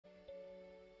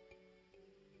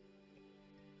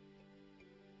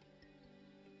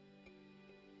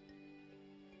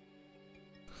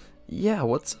Yeah,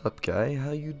 what's up, guy?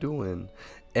 How you doing?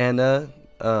 Anna,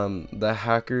 the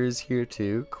hacker is here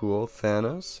too. Cool.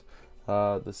 Thanos.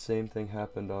 The same thing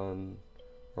happened on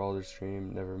Roller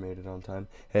Stream. Never made it on time.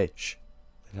 Hey, shh.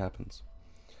 It happens.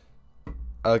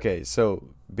 Okay, so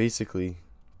basically,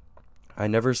 I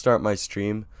never start my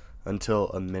stream until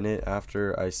a minute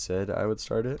after I said I would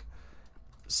start it.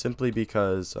 Simply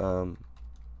because, oh,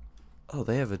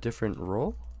 they have a different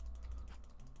role?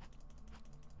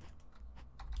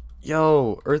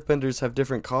 Yo, earthbenders have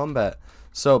different combat.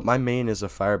 So my main is a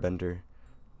firebender.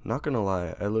 Not gonna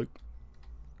lie, I look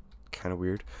kind of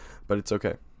weird, but it's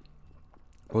okay.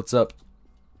 What's up,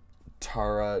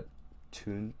 Tara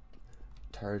Toon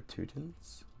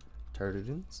Taratudins?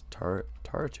 Taratudins?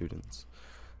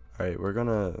 Alright, we're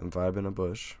gonna vibe in a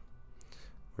bush.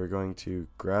 We're going to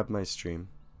grab my stream.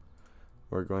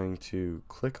 We're going to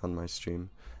click on my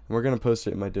stream. And we're gonna post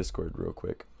it in my Discord real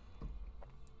quick.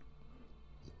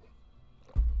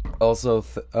 Also,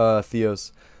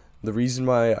 Theos, the reason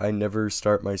why I never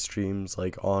start my streams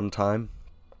like on time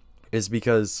is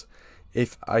because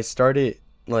if I start it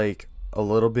like a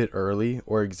little bit early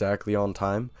or exactly on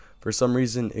time, for some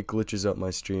reason it glitches out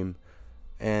my stream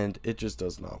and it just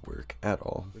does not work at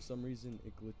all. For some reason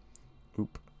it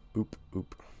oop, oop,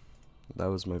 oop. That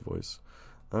was my voice.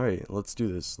 Alright, let's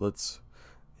do this.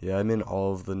 Yeah, I'm in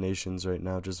all of the nations right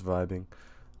now, just vibing.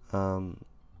 Um,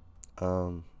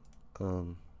 um,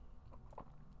 um.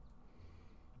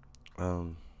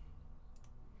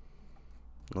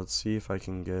 Let's see if I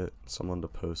can get someone to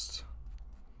post.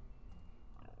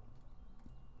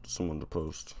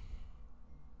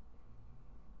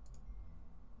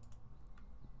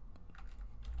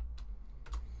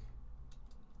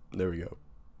 There we go.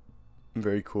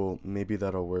 Very cool. Maybe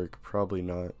that'll work. Probably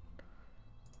not.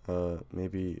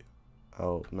 Maybe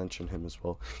I'll mention him as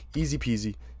well. Easy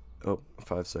peasy. Oh,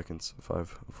 5 seconds.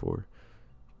 5, 4,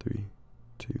 3,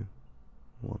 2,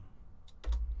 1.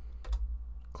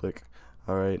 Click.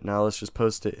 Alright, now let's just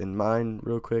post it in mine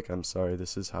real quick. I'm sorry,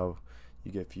 this is how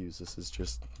you get views.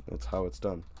 That's how it's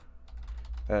done.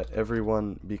 At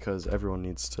everyone, because everyone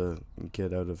needs to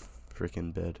get out of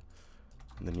freaking bed.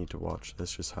 And they need to watch.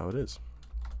 That's just how it is.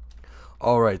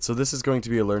 Alright, so this is going to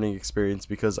be a learning experience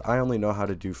because I only know how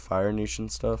to do Fire Nation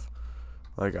stuff.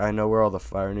 Like, I know where all the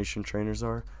Fire Nation trainers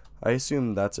are. I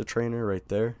assume that's a trainer right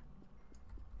there.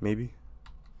 Maybe.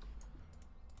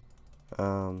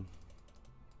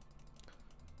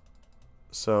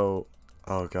 So,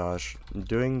 oh gosh,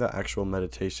 doing the actual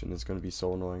meditation is going to be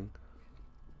so annoying.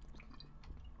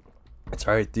 It's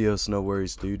alright, Theos, no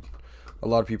worries, dude. A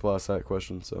lot of people ask that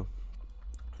question, so.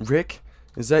 Rick,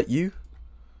 is that you?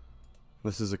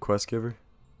 This is a quest giver?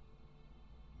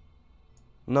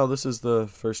 No, this is the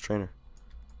first trainer.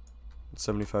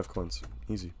 75 coins.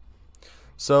 Easy.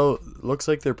 So, looks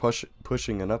like they're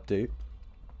pushing an update.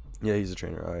 Yeah, he's a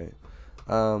trainer, alright.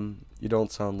 You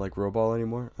don't sound like Roball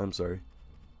anymore? I'm sorry.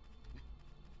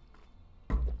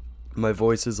 My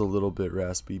voice is a little bit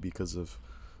raspy because of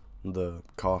the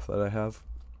cough that I have.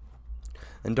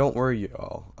 And don't worry,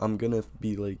 y'all. I'm gonna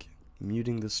be, like,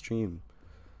 muting the stream.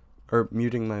 Or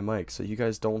muting my mic, so you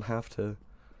guys don't have to...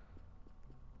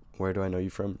 Where do I know you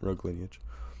from? Rogue Lineage.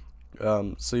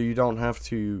 So you don't have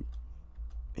to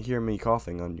hear me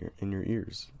coughing in your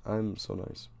ears. I'm so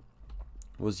nice.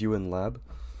 Was you in lab?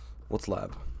 What's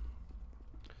lab?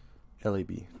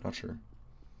 LAB, not sure.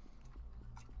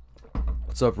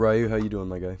 What's up, Ryu? How you doing,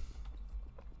 my guy?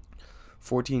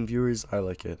 14 viewers, I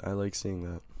like it. I like seeing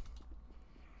that.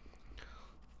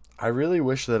 I really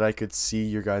wish that I could see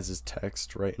your guys'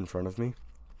 text right in front of me,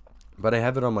 but I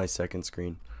have it on my second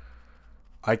screen.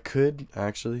 I could,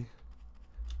 actually.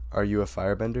 Are you a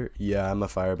firebender? Yeah, I'm a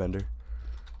firebender.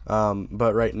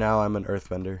 But right now I'm an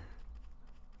earthbender.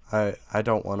 I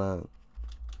don't want to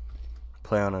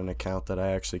play on an account that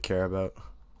I actually care about.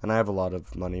 And I have a lot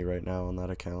of money right now on that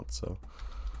account, so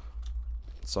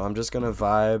I'm just gonna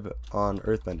vibe on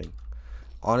earthbending.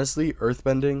 Honestly,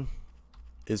 earthbending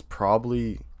is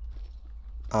probably,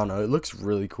 I don't know, it looks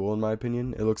really cool in my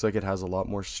opinion. It looks like it has a lot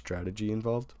more strategy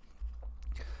involved.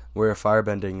 Where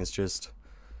firebending is just,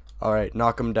 alright,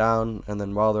 knock them down, and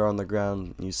then while they're on the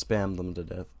ground, you spam them to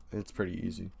death. It's pretty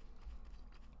easy.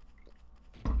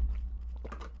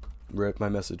 Rip, my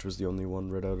message was the only one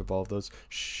read out of all of those.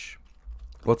 Shh.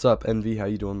 What's up, Envy? How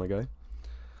you doing, my guy?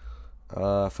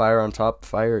 Fire on top.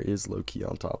 Fire is low-key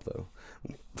on top, though.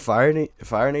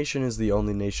 Fire Nation is the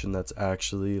only nation that's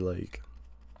actually, like...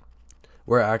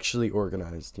 We're actually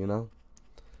organized, you know?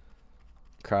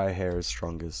 Cry hair is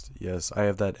strongest. Yes, I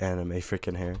have that anime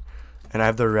freaking hair. And I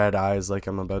have the red eyes like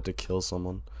I'm about to kill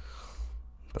someone.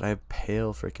 But I have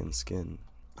pale freaking skin.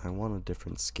 I want a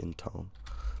different skin tone,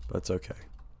 but it's okay.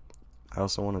 I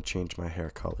also want to change my hair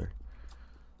color.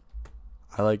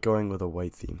 I like going with a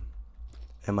white theme.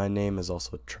 And my name is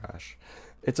also trash.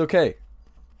 It's okay.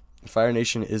 Fire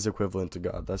Nation is equivalent to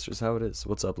God. That's just how it is.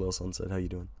 What's up, Lil Sunset? How you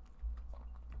doing?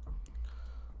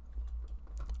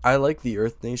 I like the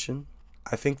Earth Nation.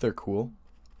 I think they're cool.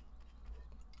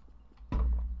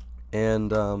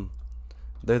 And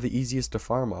they're the easiest to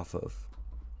farm off of.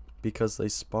 Because they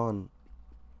spawn,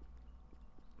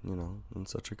 you know, in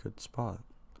such a good spot.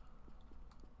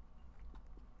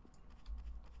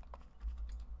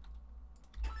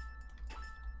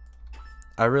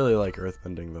 I really like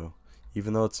earthbending though.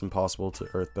 Even though it's impossible to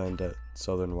earthbend at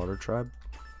Southern Water Tribe,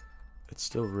 it's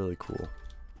still really cool.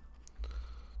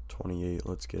 28,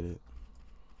 let's get it.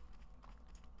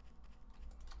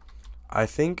 I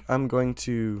think I'm going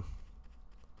to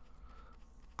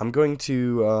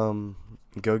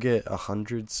go get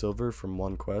 100 silver from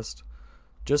one quest,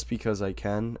 just because I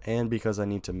can, and because I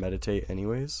need to meditate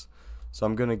anyways. So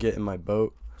I'm gonna get in my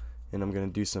boat, and I'm gonna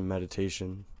do some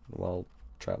meditation while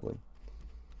traveling.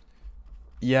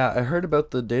 Yeah, I heard about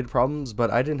the data problems,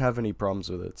 but I didn't have any problems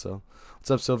with it. So,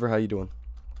 what's up, Silver? How you doing?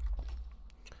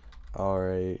 All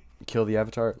right, kill the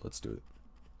avatar. Let's do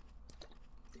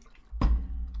it.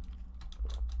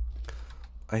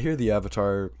 I hear the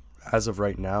avatar, as of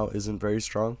right now, isn't very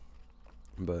strong,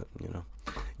 but you know,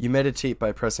 you meditate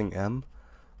by pressing M.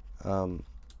 You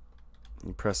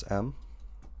press M,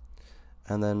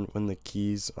 and then when the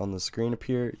keys on the screen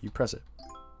appear, you press it.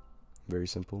 Very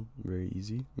simple, very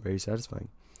easy, very satisfying.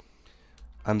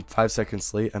 I'm 5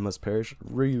 seconds late. I must perish.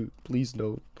 Ryu, please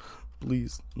no.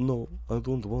 Please, no. I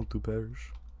don't want to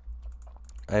perish.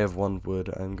 I have 1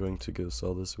 wood. I'm going to go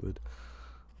sell this wood.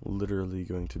 Literally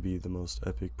going to be the most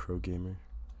epic pro gamer.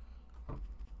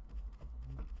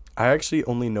 I actually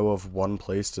only know of 1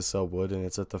 place to sell wood, and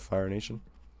it's at the Fire Nation.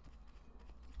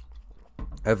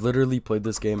 I've literally played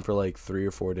this game for like 3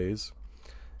 or 4 days,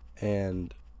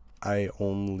 and I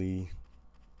only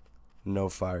know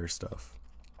fire stuff.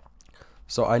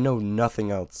 So I know nothing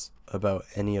else about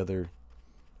any other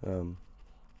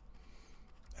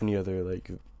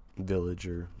like village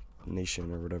or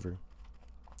nation or whatever.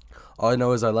 All I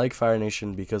know is I like Fire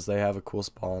Nation because they have a cool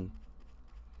spawn.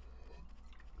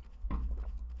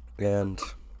 And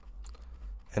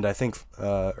I think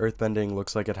earthbending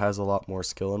looks like it has a lot more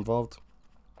skill involved.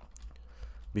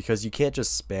 Because you can't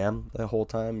just spam the whole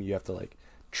time. You have to like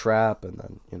trap and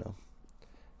then, you know.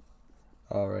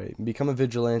 Alright, become a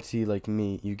vigilante like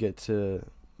me. You get to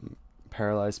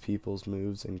paralyze people's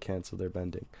moves and cancel their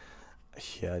bending.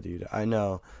 Yeah, dude, I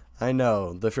know.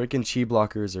 The freaking chi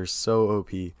blockers are so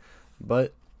OP.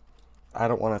 But I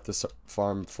don't want to have to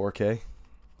farm 4K.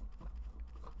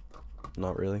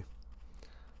 Not really.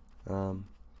 Chi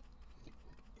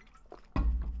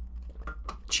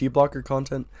blocker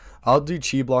content. I'll do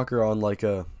chi blocker on like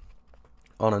on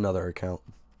another account.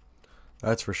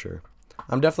 That's for sure.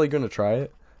 I'm definitely going to try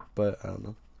it, but I don't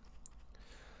know.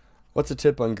 What's a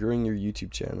tip on growing your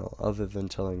YouTube channel other than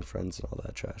telling friends and all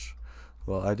that trash?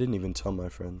 Well, I didn't even tell my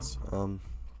friends.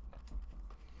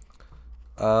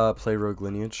 Play Rogue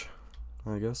Lineage,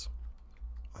 I guess.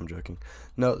 I'm joking.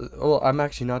 No, well, I'm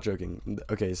actually not joking.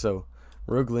 Okay, so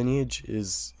Rogue Lineage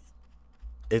it's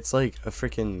like a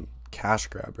freaking cash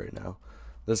grab right now.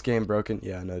 This game broken.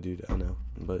 Yeah, I know, dude. I know,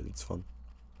 but it's fun.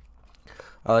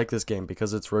 I like this game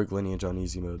because it's Rogue Lineage on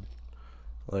easy mode.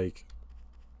 Like,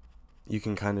 you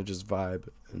can kind of just vibe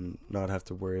and not have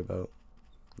to worry about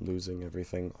losing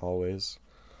everything always.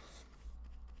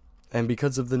 And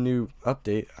because of the new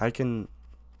update, I can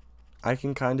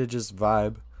kind of just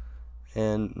vibe,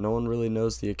 and no one really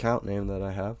knows the account name that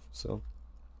I have. So,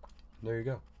 there you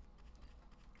go.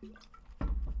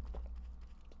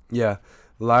 Yeah,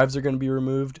 lives are going to be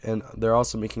removed, and they're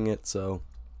also making it so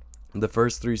the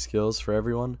first 3 skills for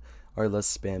everyone are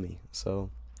less spammy. So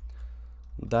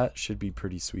that should be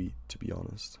pretty sweet, to be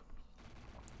honest.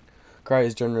 Cry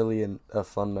is generally a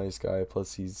fun, nice guy.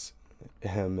 Plus, he's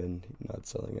him and not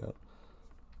selling out.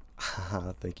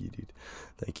 Thank you, dude.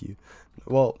 Thank you.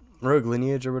 Well, Rogue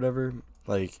Lineage or whatever,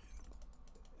 like,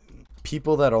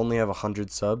 people that only have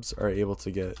 100 subs are able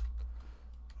to get,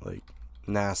 like,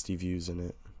 nasty views in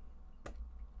it.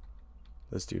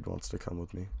 This dude wants to come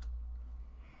with me.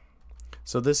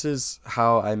 So this is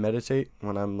how I meditate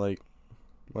when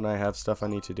I have stuff I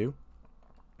need to do.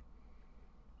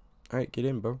 Alright, get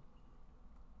in, bro.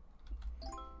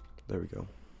 There we go.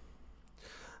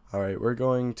 Alright, we're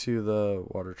going to the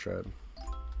Water Tribe.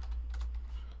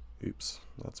 Oops,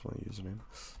 that's my username.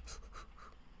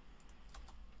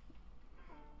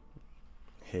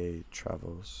 Hey,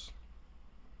 Travos.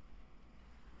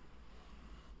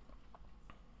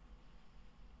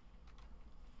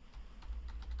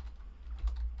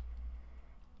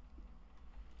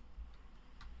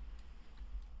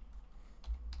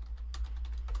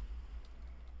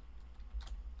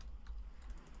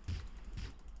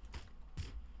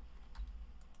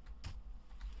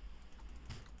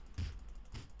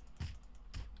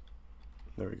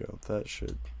 There we go. That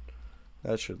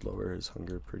should lower his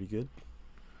hunger pretty good.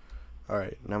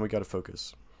 Alright, now we gotta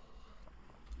focus.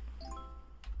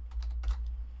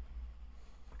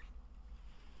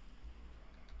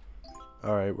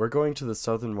 Alright, we're going to the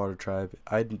Southern Water Tribe.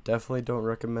 I definitely don't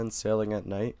recommend sailing at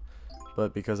night,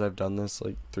 but because I've done this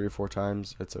like 3 or 4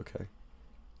 times, it's okay.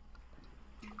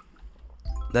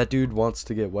 That dude wants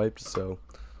to get wiped, so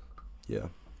yeah.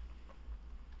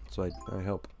 So I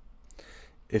help.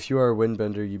 If you are a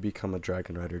windbender, you become a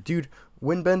dragon rider. Dude,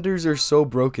 windbenders are so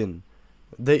broken.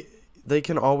 They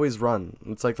can always run.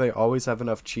 It's like they always have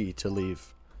enough chi to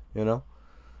leave, you know?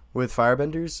 With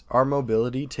firebenders, our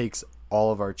mobility takes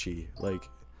all of our chi. Like,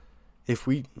 if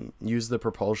we use the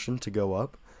propulsion to go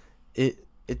up, it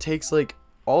takes like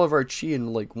all of our chi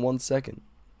in like 1 second.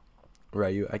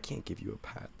 Ryu, I can't give you a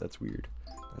pat. That's weird.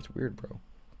 That's weird, bro.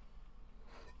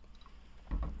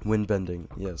 Windbending,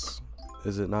 yes.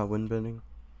 Is it not windbending?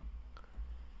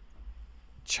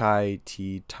 Tai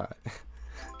Chi,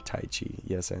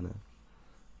 yes, Anna.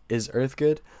 Is Earth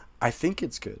good? I think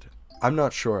it's good. I'm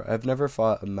not sure. I've never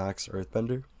fought a max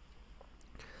Earthbender.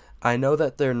 I know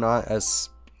that they're not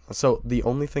as... So, the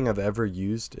only thing I've ever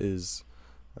used is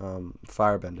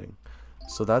firebending.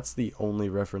 So, that's the only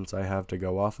reference I have to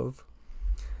go off of.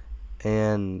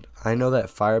 And I know that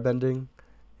firebending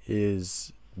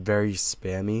is very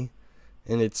spammy.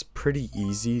 And it's pretty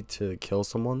easy to kill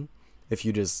someone if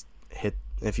you just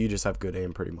have good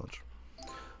aim, pretty much.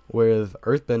 With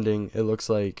earthbending, it looks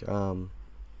like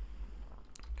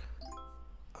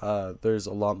there's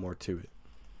a lot more to it.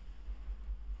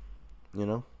 You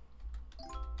know?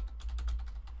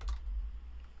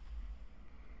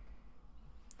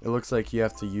 It looks like you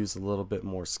have to use a little bit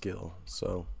more skill,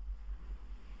 so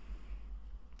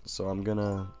I'm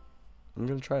gonna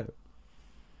try it.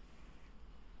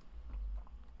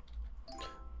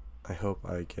 I hope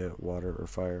I get water or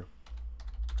fire.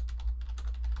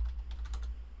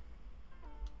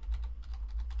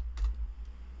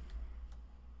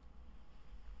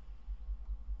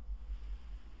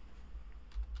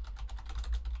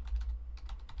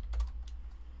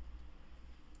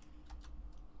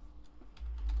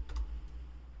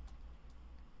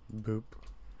 Boop.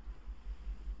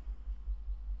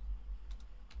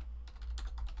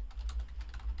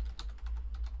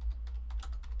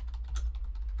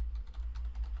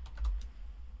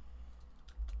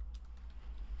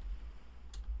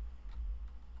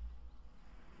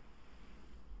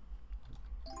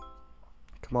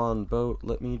 Come on, boat,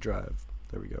 let me drive.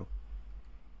 There we go.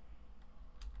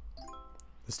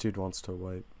 This dude wants to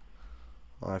wipe.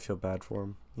 Oh, I feel bad for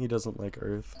him. He doesn't like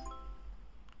Earth.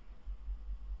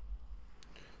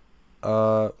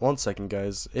 1 second,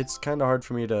 guys. It's kind of hard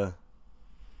for me to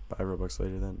buy Robux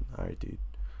later then. Alright, dude.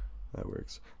 That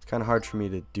works. It's kind of hard for me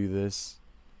to do this,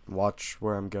 watch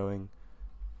where I'm going,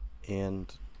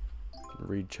 and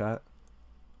read chat.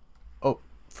 Oh,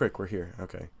 frick, we're here.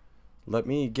 Okay. Let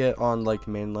me get on, like,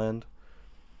 mainland,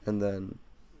 and then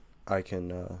I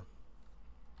can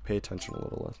pay attention a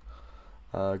little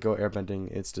less. Go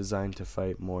airbending. It's designed to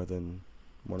fight more than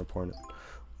one opponent.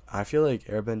 I feel like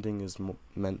airbending is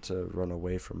meant to run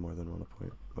away from more than one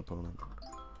opponent.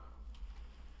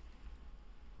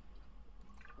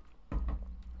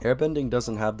 Airbending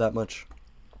doesn't have that much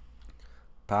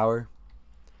power.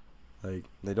 Like,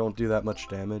 they don't do that much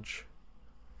damage.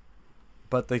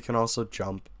 But they can also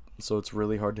jump, so it's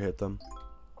really hard to hit them.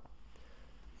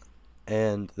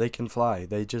 And they can fly.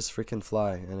 They just freaking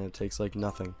fly, and it takes like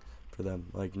nothing for them.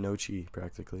 Like no chi,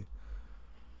 practically.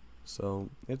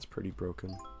 So, it's pretty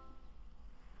broken.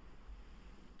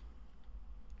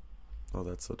 Oh,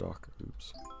 that's the dock.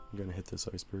 Oops. I'm gonna hit this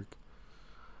iceberg.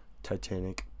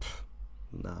 Titanic. Pff,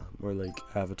 nah, more like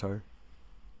Avatar.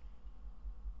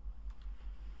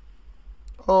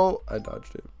 Oh, I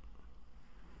dodged it.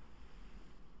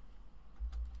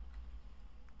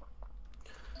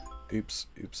 Oops,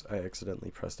 I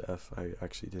accidentally pressed F. I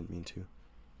actually didn't mean to.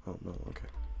 Oh, no, okay.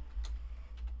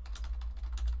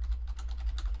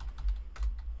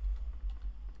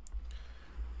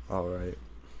 Alright.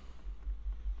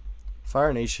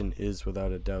 Fire Nation is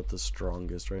without a doubt the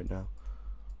strongest right now.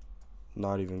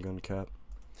 Not even gonna cap.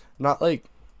 Not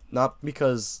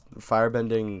because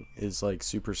firebending is like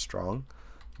super strong,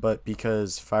 but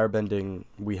because firebending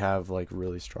we have like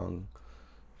really strong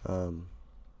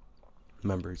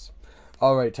members.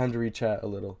 Alright, time to read chat a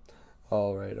little.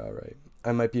 Alright.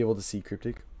 I might be able to see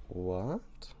Cryptic. What?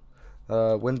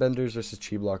 Windbenders versus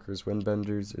chi blockers.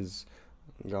 Windbenders is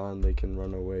gone. They can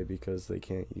run away because they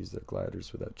can't use their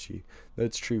gliders without chi.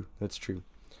 That's true.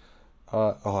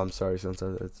 Oh, I'm sorry, since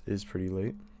it is pretty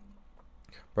late.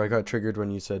 But I got triggered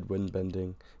when you said wind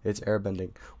bending. It's air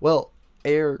bending. Well,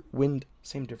 air, wind,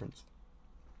 same difference.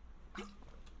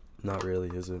 Not really,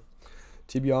 is it?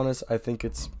 To be honest, I think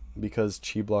it's because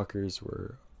chi blockers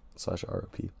were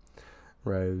 /ROP.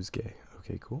 Rose gay.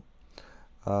 Okay, cool.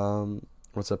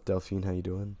 What's up, Delphine? How you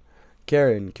doing?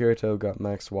 Karen, Kirito got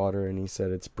max water and he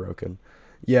said it's broken.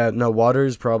 Yeah, no, water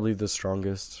is probably the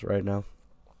strongest right now,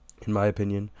 in my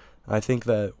opinion. I think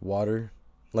that water,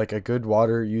 like a good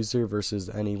water user versus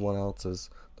anyone else, is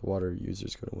the water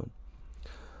user's gonna win.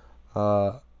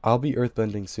 I'll be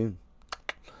earthbending soon.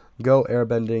 Go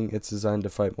airbending. It's designed to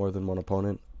fight more than one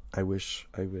opponent. I wish.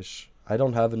 I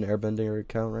don't have an airbending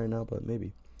account right now, but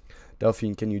maybe.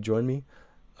 Delphine, can you join me?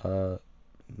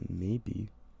 Maybe.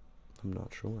 I'm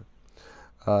not sure.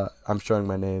 I'm showing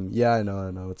my name. Yeah, I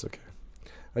know. It's okay.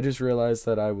 I just realized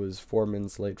that I was 4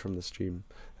 minutes late from the stream.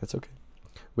 That's okay.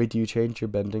 Wait, do you change your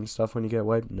bending stuff when you get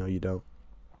wiped? No, you don't.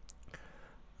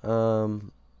 How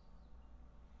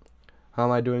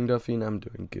am I doing, Delphine? I'm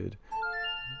doing good.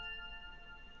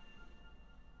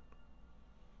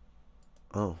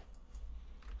 Oh.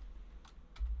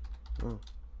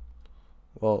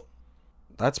 Well,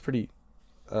 that's pretty...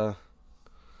 Well,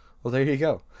 there you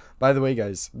go. By the way,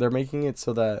 guys, they're making it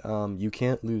so that you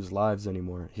can't lose lives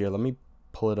anymore. Here, let me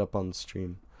pull it up on the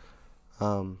stream.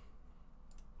 Why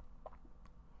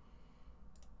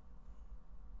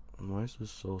is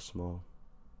this so small?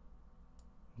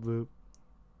 Boop.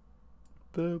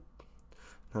 Boop.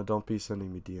 Now, don't be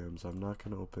sending me DMs. I'm not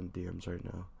going to open DMs right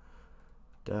now.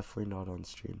 Definitely not on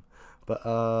stream. But,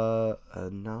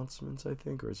 announcements, I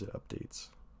think? Or is it updates?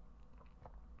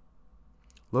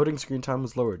 Loading screen time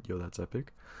was lowered. Yo, that's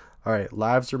epic. Alright,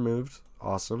 lives removed.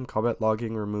 Awesome. Combat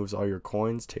logging removes all your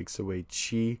coins, takes away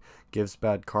chi, gives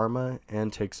bad karma,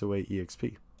 and takes away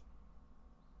EXP.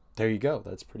 There you go.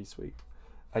 That's pretty sweet.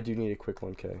 I do need a quick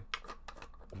 1K.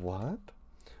 What?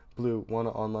 Blue, want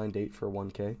an online date for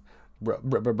 1K?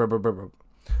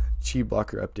 Chi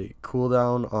blocker update.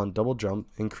 Cooldown on double jump,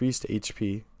 increased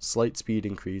HP, slight speed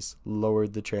increase,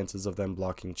 lowered the chances of them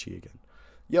blocking chi again.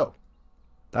 Yo,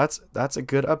 that's a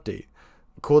good update.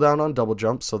 Cooldown on double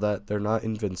jump so that they're not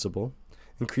invincible.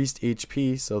 Increased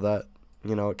HP so that,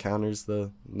 you know, it counters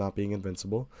the not being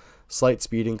invincible. Slight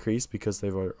speed increase because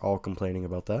they were all complaining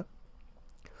about that.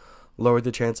 Lowered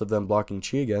the chance of them blocking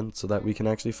chi again so that we can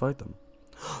actually fight them.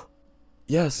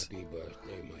 Yes. Happy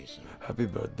birthday, my son. Happy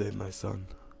birthday, my son.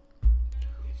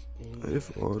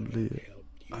 If only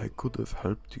I could have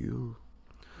helped you.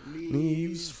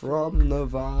 Leaves from the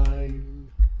vine.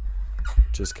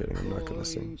 Just kidding, I'm not gonna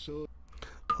sing.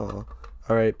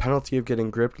 Alright, penalty of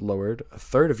getting gripped lowered. A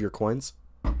third of your coins.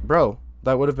 Bro,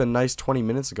 that would have been nice 20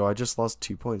 minutes ago. I just lost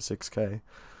 2.6k.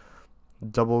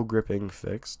 Double gripping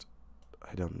fixed.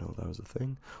 I don't know that was a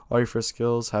thing. All your first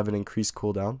skills have an increased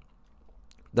cooldown.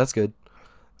 That's good.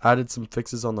 Added some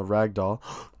fixes on the ragdoll.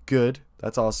 Good.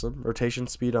 That's awesome. Rotation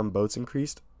speed on boats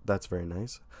increased. That's very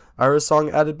nice. Ira's song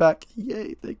added back.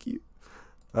 Yay, thank you.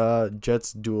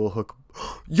 Jet's dual hook.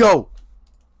 Yo!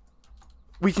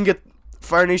 We can get...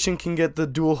 Fire Nation can get the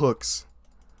dual hooks.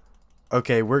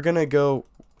 Okay, we're gonna go...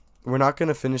 We're not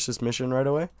gonna finish this mission right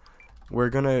away. We're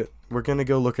gonna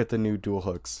go look at the new dual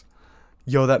hooks.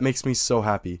 Yo, that makes me so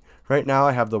happy. Right now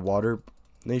I have the Water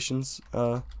Nation's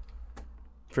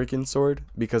freaking sword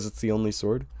because it's the only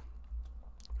sword.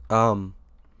 But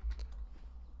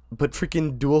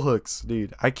freaking dual hooks,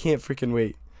 dude. I can't freaking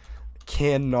wait.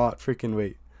 Cannot freaking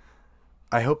wait.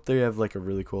 I hope they have like a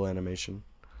really cool animation.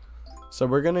 So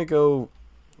we're gonna go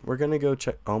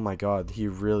check. Oh my god, he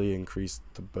really increased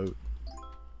the boat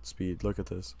speed. Look at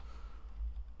this.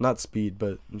 Not speed,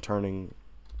 but turning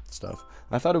stuff.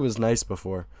 I thought it was nice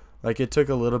before. Like it took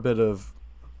a little bit of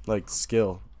like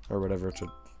skill or whatever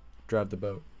to drive the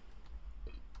boat.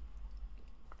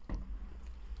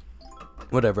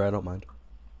 Whatever, I don't mind.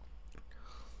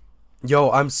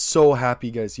 Yo, I'm so happy,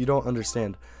 guys. You don't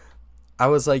understand. I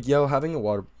was like, yo, having a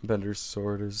waterbender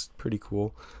sword is pretty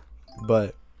cool.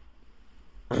 But,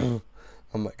 oh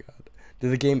my god.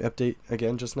 Did the game update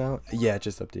again just now? Yeah, it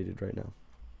just updated right now.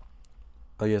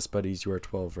 Oh yes, buddies, you are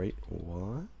 12, right?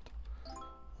 What?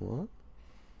 What?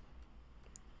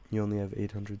 You only have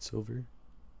 800 silver?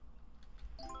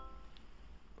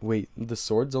 Wait, the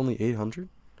sword's only 800?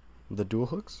 The dual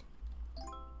hooks?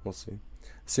 We'll see.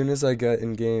 As soon as I get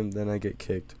in game, then I get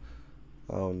kicked.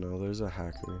 Oh no, there's a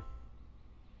hacker.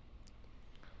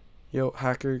 Yo,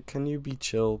 hacker, can you be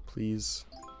chill, please?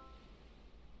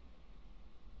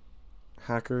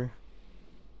 Hacker?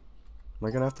 Am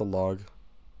I gonna have to log?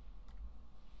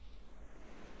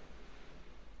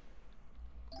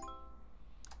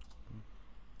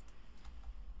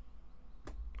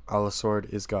 Allah Sword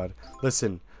is God.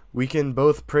 Listen, we can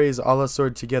both praise Allah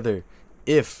Sword together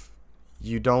if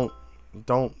you don't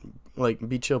like,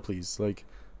 be chill, please. Like,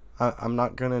 I'm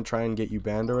not gonna try and get you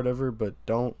banned or whatever, but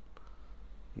don't.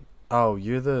 Oh,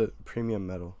 you're the premium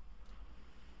medal.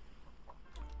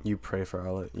 You pray for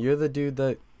Allah. You're the dude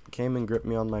that came and gripped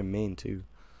me on my main too.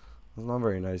 That's not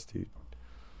very nice, dude.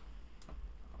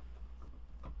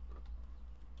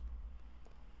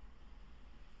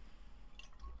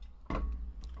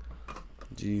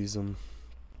 Jeez,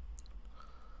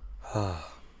 I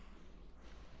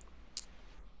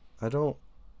don't.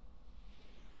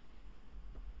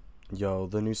 Yo,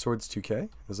 the new sword's 2K?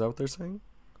 Is that what they're saying?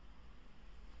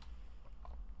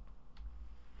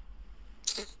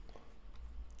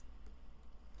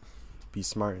 Be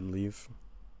smart and leave.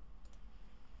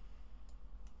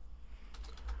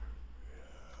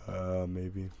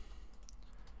 Maybe.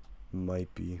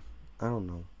 Might be. I don't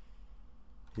know.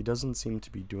 He doesn't seem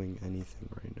to be doing anything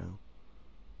right now.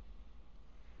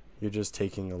 You're just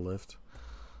taking a lift.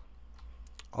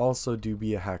 Also, do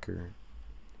be a hacker.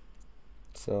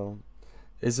 So,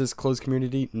 is this closed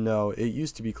community? No, it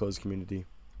used to be closed community.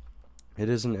 It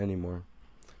isn't anymore.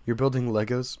 You're building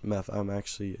Legos? Meth, I'm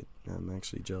actually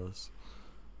jealous.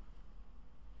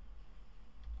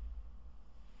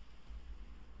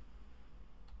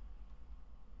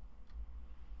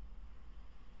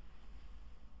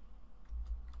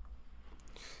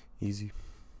 Easy.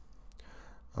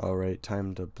 Alright,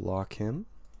 time to block him.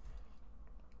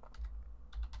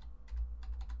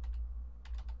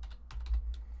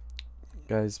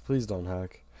 Guys, please don't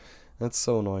hack. That's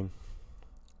so annoying.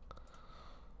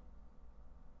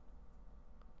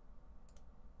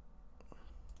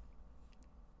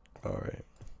 Alright.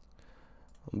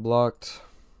 I'm blocked.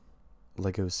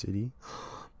 Lego City.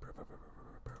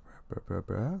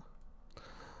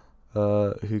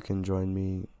 Who can join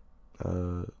me?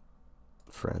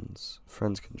 Friends.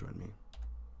 Friends can join me.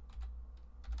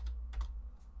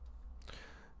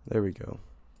 There we go.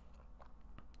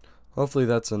 Hopefully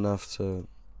that's enough to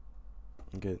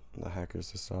get the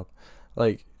hackers to stop.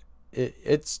 Like,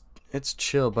 it's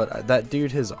chill, but that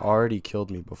dude has already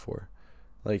killed me before.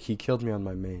 Like, he killed me on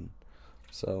my main.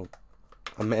 So,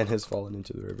 a man has fallen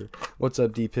into the river. What's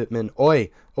up, D. Pittman?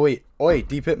 Oi! Oi! Oi!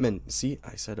 D. Pittman! See?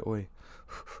 I said oi.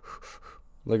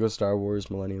 Lego Star Wars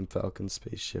Millennium Falcon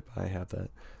spaceship. I have that.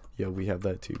 Yo, we have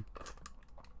that too.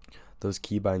 Those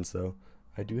keybinds, though.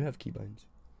 I do have keybinds.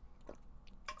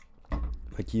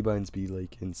 My keybinds be,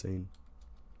 like, insane.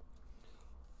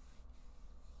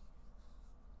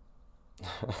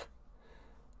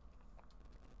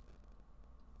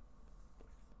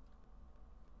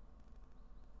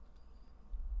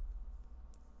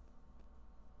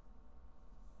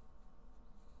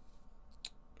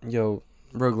 Yo,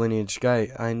 Rogue Lineage guy,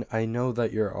 I know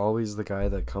that you're always the guy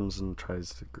that comes and tries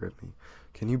to grip me.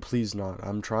 Can you please not?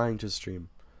 I'm trying to stream.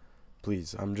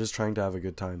 Please, I'm just trying to have a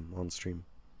good time on stream.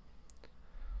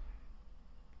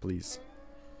 Please.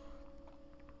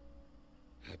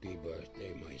 Happy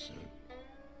birthday, my son.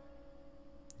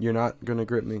 You're not gonna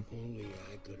grip me. Only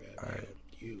I could have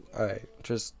helped you. Alright,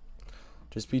 just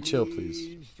be chill, please.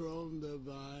 Leaves from the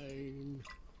vine,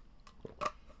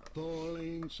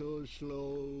 falling so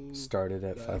slow. Started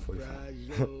at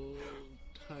 5:45. Fragile,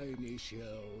 tiny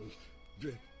shells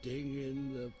drifting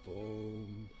in the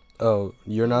foam. Oh,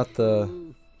 you're not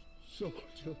the...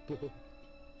 Soldier boy,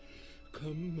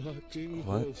 come marching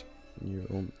What? home.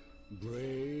 You...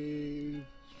 Brave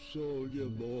soldier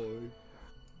boy.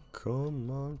 Come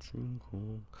marching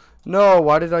home. No,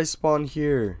 why did I spawn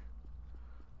here?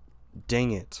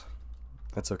 Dang it.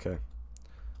 That's okay.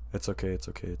 It's okay, it's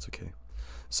okay, it's okay.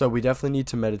 So we definitely need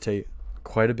to meditate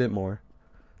quite a bit more.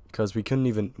 Because we can't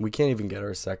even get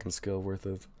our second skill worth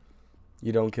of...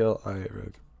 You don't kill? Alright,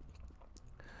 Rogue.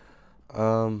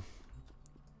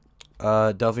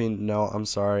 Delphine, no, I'm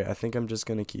sorry. I think I'm just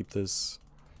gonna keep this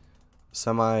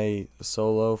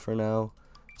semi-solo for now.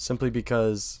 Simply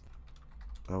because...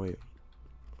 Oh, wait.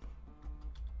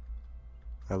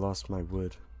 I lost my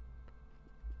wood.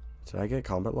 Did I get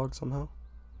combat log somehow?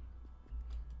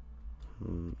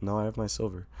 No, I have my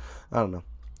silver. I don't know.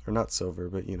 Or not silver,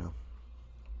 but you know.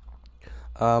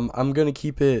 I'm gonna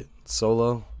keep it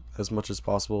solo as much as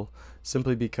possible.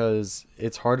 Simply because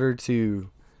it's harder to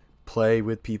play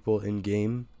with people in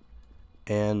game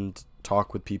and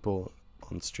talk with people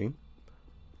on stream.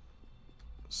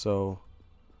 So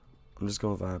I'm just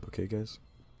gonna vibe, okay guys?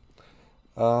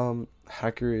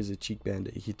 Hacker is a cheek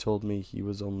bandit. He told me he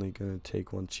was only gonna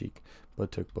take one cheek,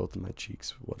 but took both of my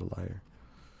cheeks. What a liar.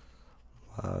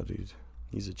 Wow, dude.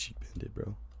 He's a cheek bandit,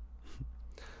 bro.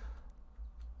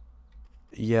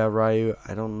 Yeah, Ryu,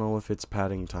 I don't know if it's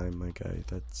padding time, my guy.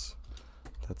 That's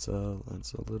a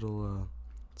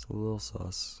little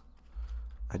sus.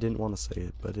 I didn't want to say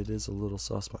it, but it is a little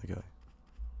sus, my guy.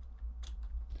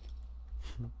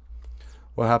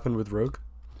 What happened with Rogue?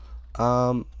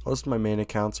 Most of my main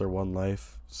accounts are one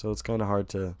life, so it's kind of hard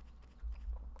to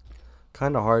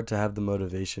have the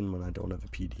motivation when I don't have a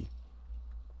PD.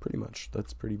 Pretty much.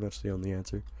 That's pretty much the only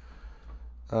answer.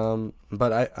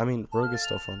 But I mean, Rogue is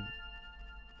still fun.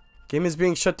 Game is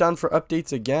being shut down for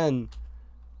updates again.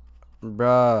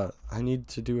 Bruh, I need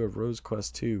to do a Rose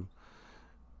quest too.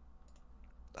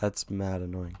 That's mad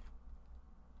annoying.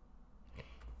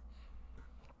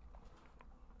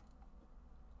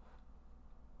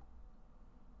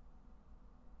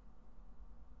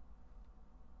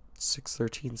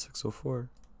 $613, $604.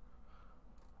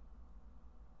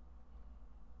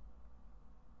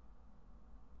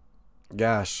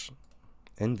 Gosh,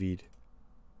 envied.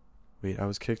 Wait, I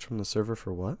was kicked from the server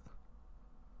for what?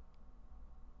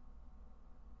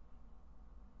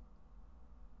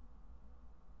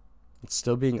 It's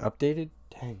still being updated?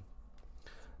 Dang.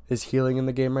 Is healing in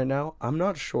the game right now? I'm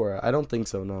not sure. I don't think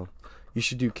so, no. You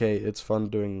should do K. It's fun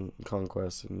doing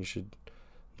Conquest, and you should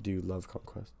do Love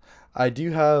Conquest. I do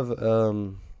have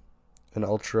an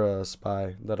Ultra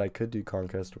Spy that I could do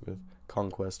Conquest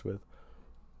with.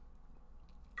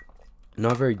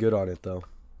 Not very good on it, though.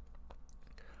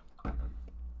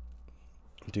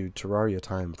 Dude, Terraria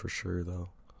time for sure, though.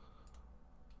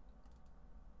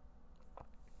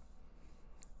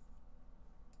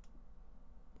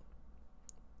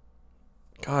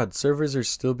 God, servers are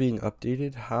still being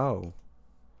updated? How?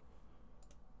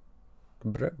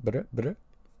 You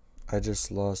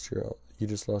just lost your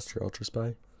Ultra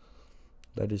Spy?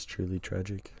 That is truly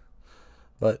tragic.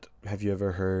 But have you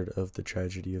ever heard of the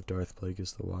tragedy of Darth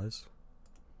Plagueis the Wise?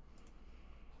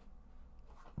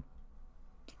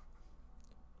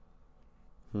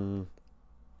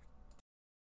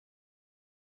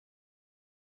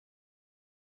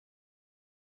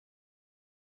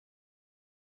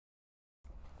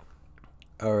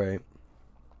 Alright.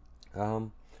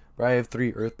 But I have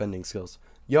 3 earthbending skills.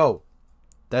 Yo!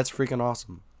 That's freaking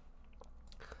awesome.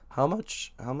 How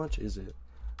much is it?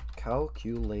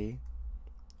 Calculate.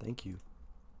 Thank you.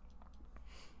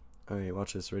 Alright,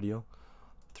 watch this radio.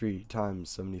 3 times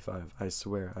 75. I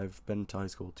swear, I've been to high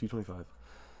school. 225.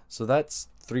 So that's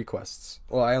 3 quests.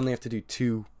 Well, I only have to do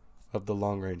 2 of the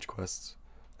long range quests.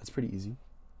 That's pretty easy.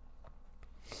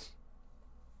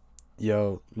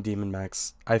 Yo, Demon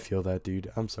Max, I feel that,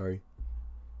 dude. I'm sorry.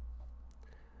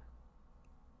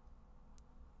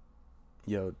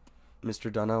 Yo,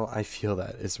 Mr. Dunno, I feel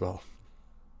that as well.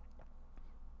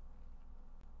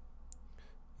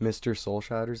 Mr. Soul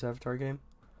Shatter's avatar game?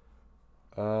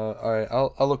 Alright,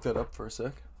 I'll look that up for a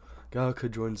sec. Galaka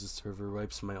joins the server,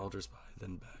 wipes my Elder Spy,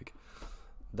 then bag.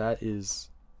 That's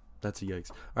a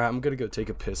yikes. Alright, I'm gonna go take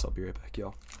a piss. I'll be right back,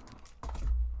 y'all.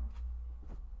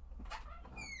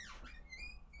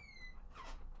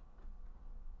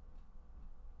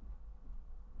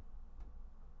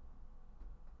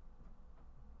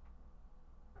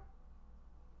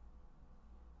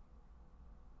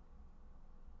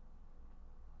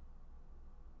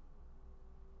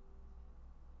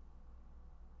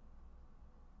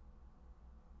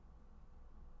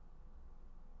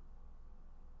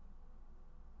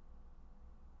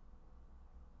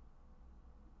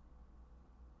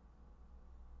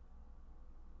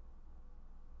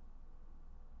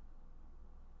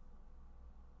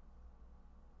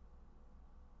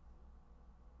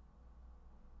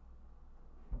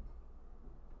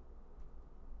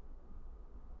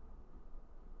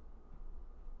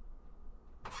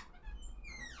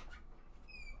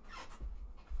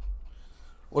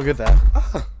 Look at that.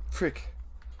 Ah, frick.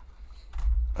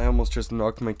 I almost just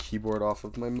knocked my keyboard off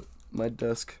of my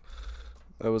desk.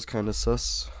 That was kind of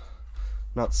sus.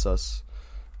 Not sus,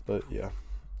 but yeah.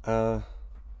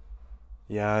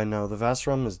 Yeah, I know. The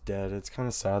Vastrum is dead. It's kind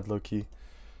of sad, low-key.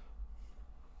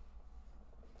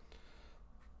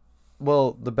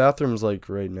 Well, the bathroom's like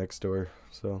right next door,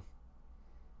 so.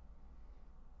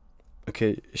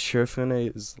 Okay,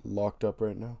 Sheriffine is locked up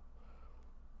right now.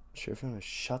 Sheriffine,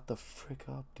 shut the frick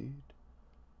up, dude.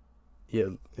 Yeah,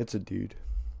 it's a dude.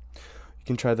 You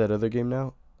can try that other game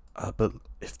now. But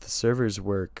if the servers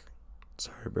work,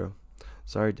 sorry, bro.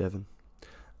 Sorry, Devin.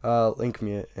 Link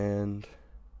me it and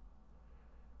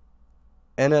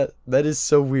Anna. That is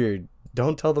so weird.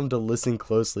 Don't tell them to listen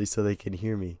closely so they can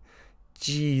hear me.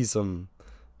 Jeez,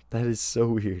 that is so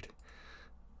weird.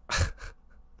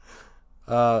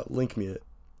 Link me it.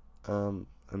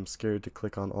 I'm scared to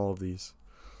click on all of these.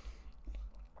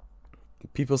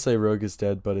 People say Rogue is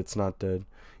dead, but it's not dead.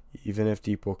 Even if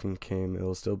Deep Woken came, it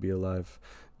will still be alive.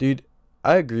 Dude,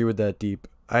 I agree with that, Deep.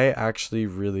 I actually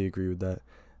really agree with that.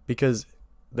 Because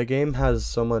the game has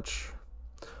so much...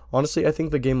 Honestly, I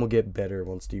think the game will get better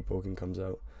once Deep Woken comes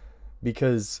out.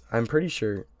 Because I'm pretty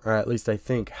sure, or at least I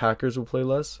think, hackers will play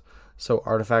less. So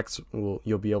artifacts,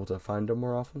 you'll be able to find them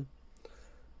more often.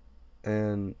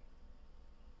 And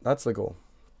that's the goal.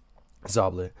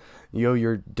 Zoble. Yo,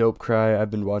 you're dope, Cry. I've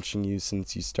been watching you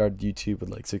since you started YouTube with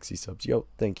like 60 subs. Yo,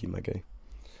 thank you, my guy.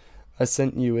 I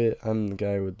sent you it. I'm the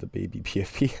guy with the baby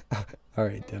PFP.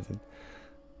 Alright, Devin.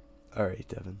 Alright,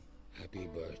 Devin. Happy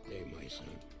birthday, my son.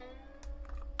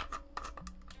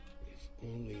 If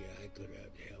only I could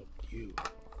have helped you.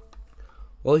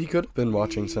 Well, he could have been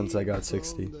watching since I got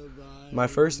 60. My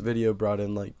first video brought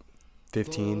in like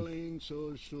 15.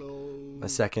 So slow. My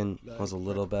second was a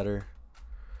little better.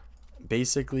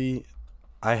 Basically,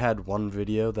 I had one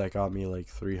video that got me like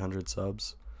 300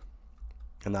 subs.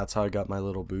 And that's how I got my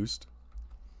little boost.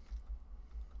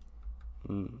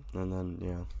 And then,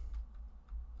 yeah.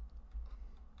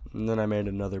 And then I made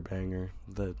another banger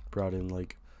that brought in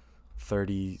like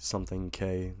 30 something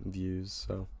K views,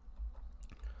 so.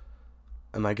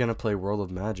 Am I gonna play World of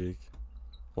Magic?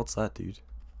 What's that, dude?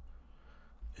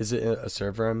 Is it a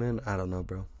server I'm in? I don't know,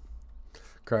 bro.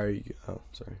 Cry, oh,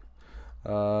 sorry.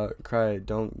 Cry,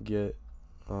 don't get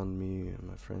on me and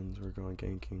my friends. We're going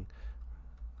ganking.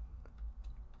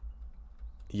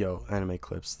 Yo, anime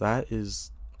clips. That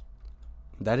is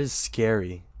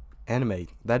scary. Anime.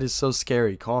 That is so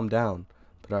scary. Calm down.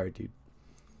 But alright, dude.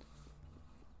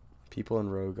 People in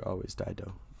Rogue always die,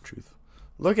 though. Truth.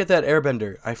 Look at that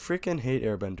airbender. I freaking hate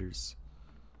airbenders.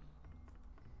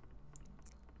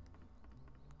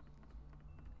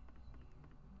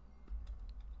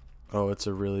 Oh, it's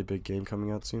a really big game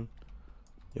coming out soon.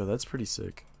 Yo, that's pretty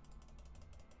sick.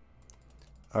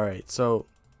 Alright, so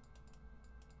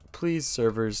please,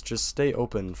 servers, just stay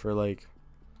open for like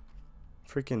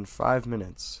freaking 5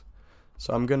 minutes.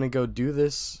 So I'm gonna go do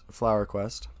this flower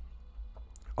quest.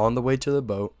 On the way to the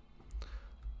boat,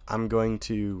 I'm going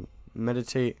to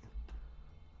meditate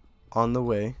on the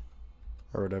way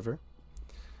or whatever.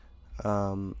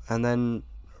 And then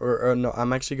or no,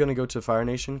 I'm actually going to go to Fire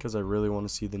Nation because I really want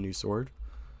to see the new sword.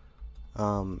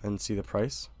 And see the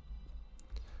price.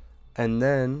 And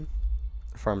then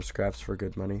farm scraps for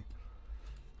good money.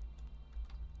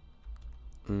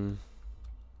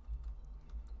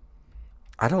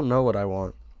 I don't know what I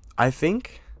want. I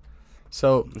think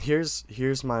so.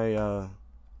 Here's my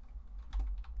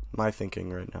my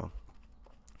thinking right now.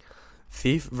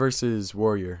 Thief versus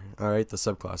Warrior. Alright, the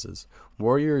subclasses.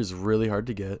 Warrior is really hard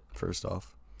to get, first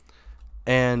off.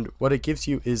 And what it gives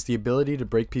you is the ability to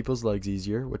break people's legs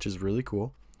easier, which is really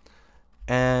cool.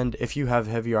 And if you have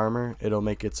heavy armor, it'll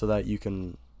make it so that you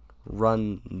can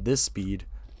run this speed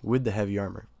with the heavy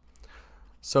armor.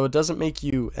 So it doesn't make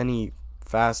you any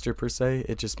faster per se,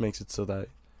 it just makes it so that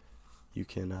you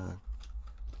can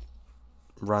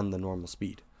run the normal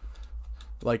speed.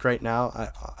 Like right now,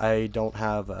 I don't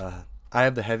have I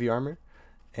have the heavy armor,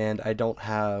 and I don't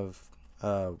have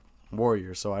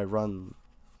warrior, so I run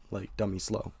like dummy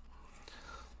slow.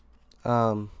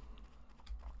 But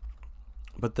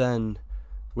then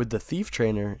with the thief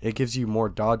trainer, it gives you more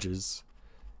dodges,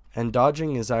 and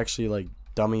dodging is actually like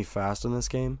dummy fast in this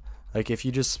game. Like if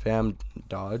you just spam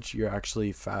dodge, you're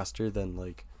actually faster than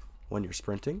like when you're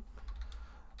sprinting.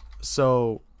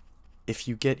 So if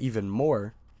you get even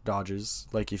more dodges,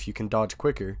 like if you can dodge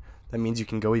quicker, that means you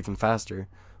can go even faster,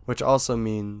 which also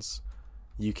means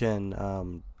you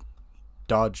can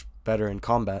dodge better in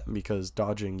combat, because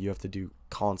dodging you have to do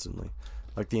constantly.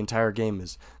 Like the entire game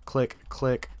is click,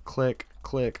 click, click,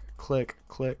 click, click,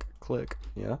 click, click.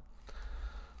 Yeah.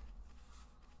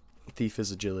 Thief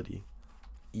is agility.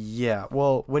 Yeah,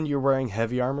 well, when you're wearing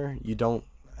heavy armor, you don't,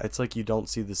 it's like you don't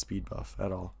see the speed buff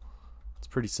at all. It's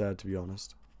pretty sad, to be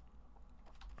honest.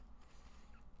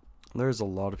 There's a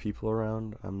lot of people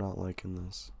around. I'm not liking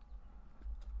this.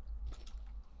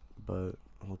 But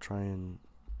we'll try and...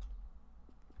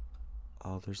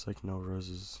 Oh, there's like no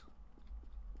roses.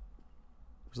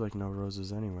 There's like no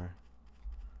roses anywhere.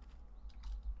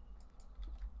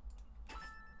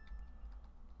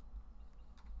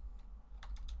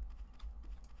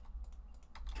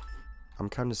 I'm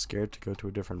kind of scared to go to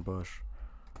a different bush.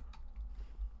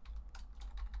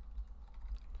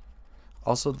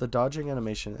 Also, the dodging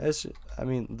animation, I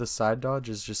mean, the side dodge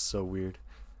is just so weird.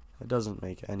 It doesn't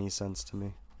make any sense to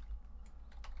me.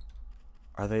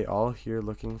 Are they all here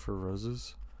looking for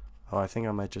roses? Oh, I think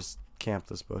I might just camp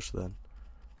this bush then.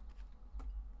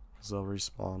 Because they'll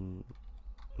respawn.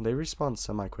 They respawn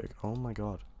semi-quick. Oh my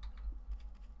god.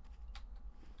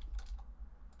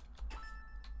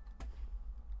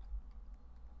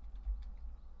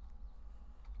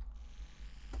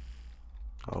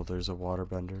 Oh, there's a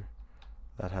waterbender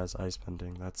that has ice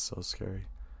bending. That's so scary.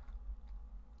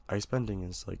 Ice bending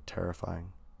is like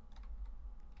terrifying.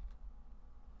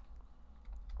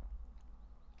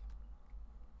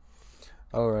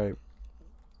 Alright.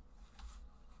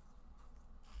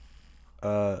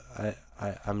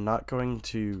 I'm not going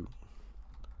to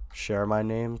share my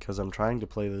name because I'm trying to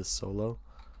play this solo.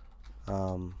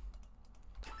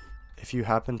 If you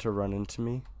happen to run into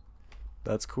me,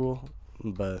 that's cool,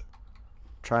 but I'm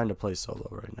trying to play solo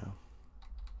right now.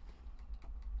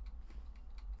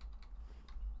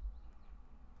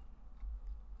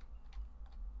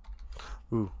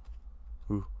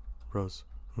 Ooh, Rose.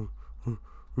 Ooh.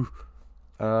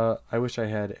 I wish I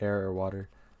had air or water.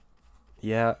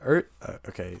 Yeah,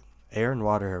 okay. Air and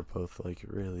water are both like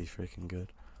really freaking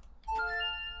good.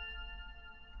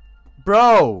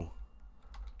 Bro!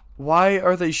 Why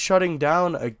are they shutting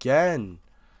down again?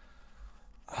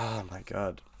 Oh my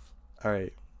god.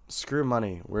 Alright, screw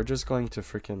money. We're just going to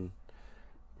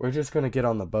get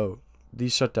on the boat.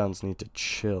 These shutdowns need to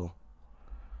chill.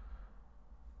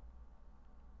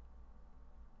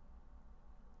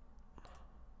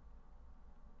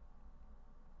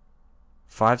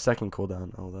 Five-second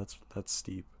cooldown. Oh, that's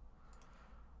steep.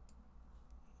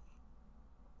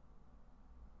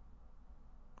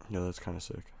 No, that's kind of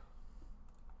sick.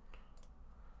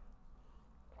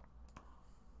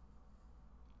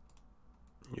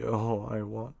 Yo, I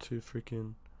want to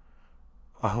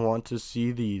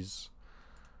see these.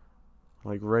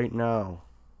 Like right now.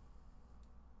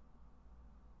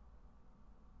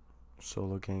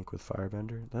 Solo gank with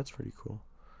Firebender. That's pretty cool.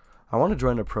 I want to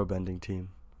join a pro bending team.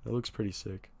 It looks pretty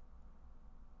sick.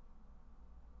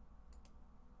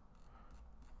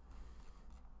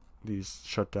 These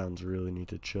shutdowns really need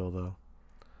to chill though.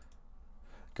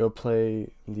 Go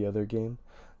play the other game?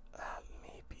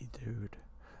 Maybe, dude.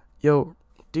 Yo,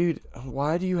 dude,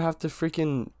 why do you have to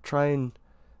freaking try and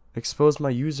expose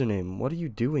my username? What are you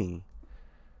doing?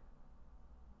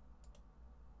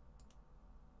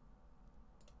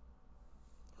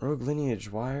 Rogue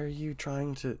Lineage, why are you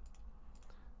trying to...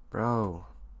 Bro.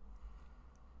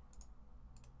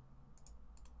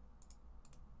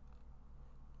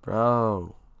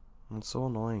 Bro. That's so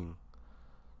annoying.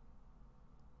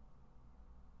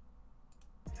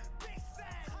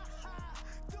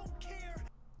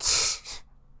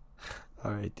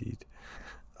 Alright, dude.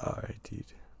 Alright, dude.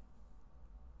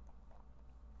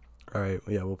 Alright,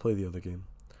 yeah, we'll play the other game.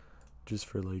 Just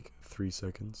for like 3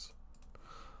 seconds.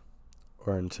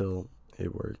 Or until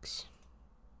it works.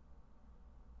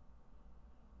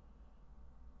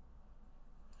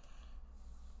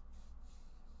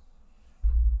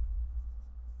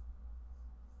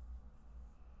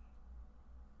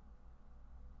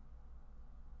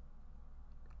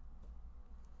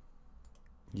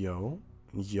 Yo.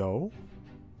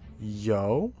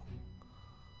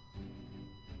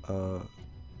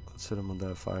 Let's hit him with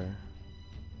that fire.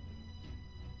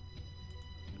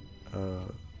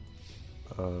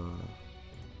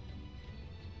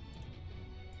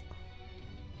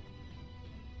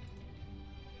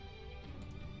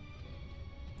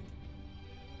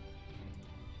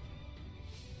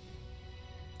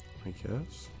 I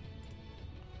guess.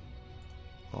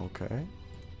 Okay.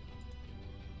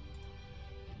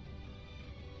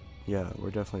 Yeah, we're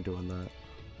definitely doing that.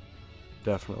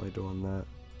 Definitely doing that.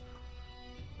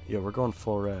 Yeah, we're going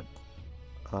full red.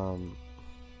 I'm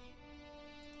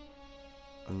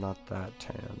not that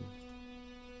tan.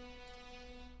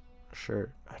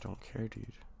 Shirt, I don't care,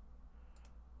 dude.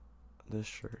 This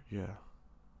shirt, yeah.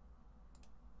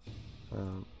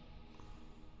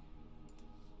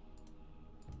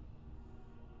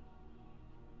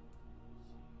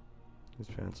 These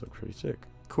pants look pretty sick.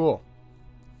 Cool.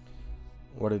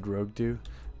 What did Rogue do?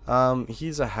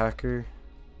 He's a hacker.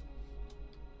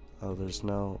 Oh, there's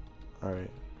no...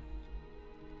 Alright.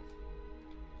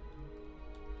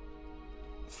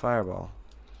 Fireball.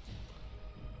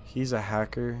 He's a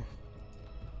hacker.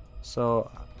 So...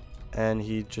 And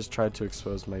he just tried to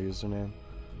expose my username.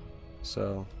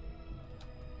 So...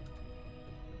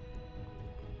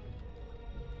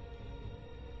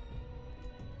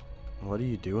 What do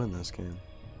you do in this game?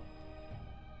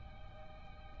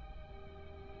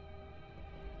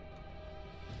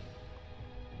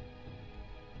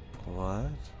 What?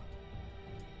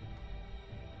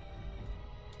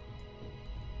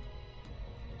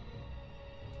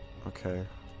 Okay.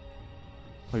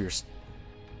 Oh, you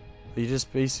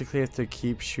just basically have to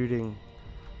keep shooting.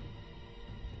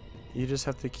 You just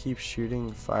have to keep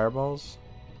shooting fireballs?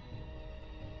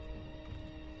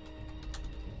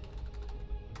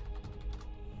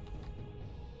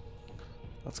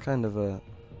 That's kind of a...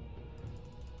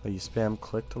 Oh, you spam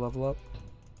click to level up?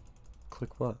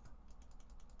 Click what?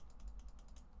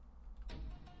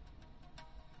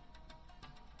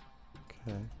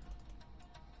 Okay.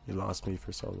 You lost me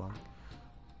for so long.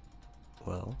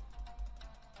 Well,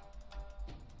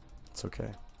 it's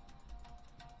okay.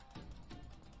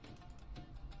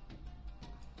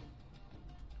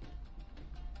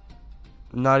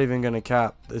 I'm not even gonna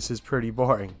cap. This is pretty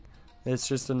boring. It's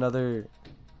just another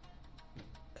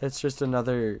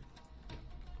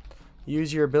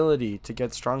use your ability to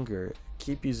get stronger.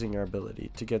 Keep using your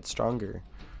ability to get stronger.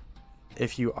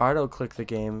 If you auto click the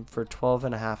game for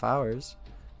 12.5 hours,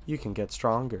 you can get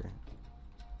stronger.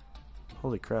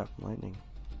 Holy crap, lightning.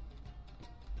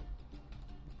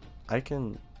 I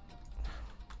can...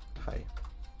 Hi.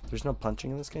 There's no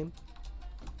punching in this game?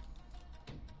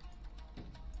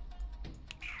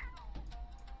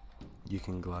 You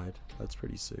can glide. That's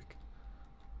pretty sick.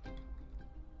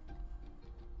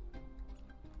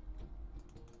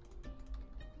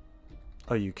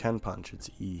 Oh, you can punch. It's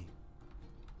E.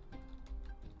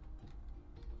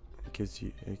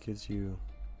 It gives you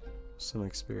some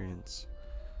experience.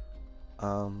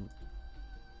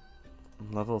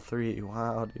 Level 3.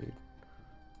 Wow, dude.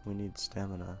 We need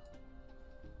stamina.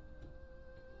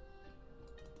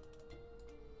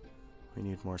 We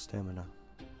need more stamina.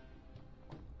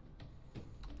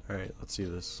 Alright, let's see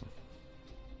this.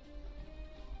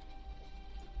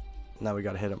 Now we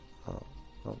gotta hit him. Oh,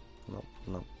 no, no,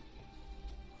 no.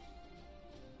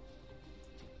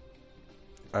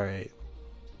 Alright.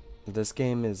 This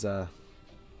game is,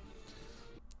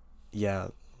 yeah.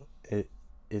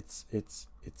 It's,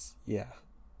 yeah.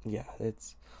 Yeah,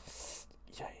 it's,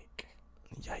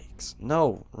 yikes.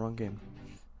 No, wrong game.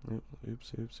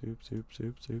 Oops.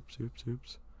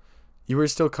 You were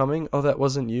still coming? Oh, that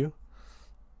wasn't you?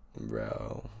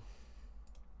 Bro.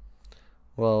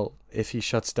 Well, if he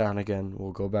shuts down again,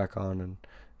 we'll go back on and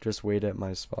just wait at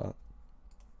my spot.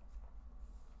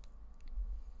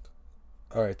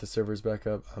 Alright, the server's back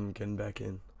up. I'm getting back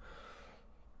in.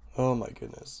 Oh my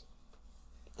goodness.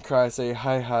 Cry, say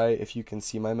hi if you can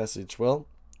see my message. Well,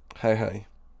 hi.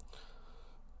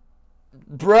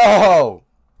 Bro!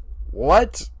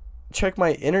 What? Check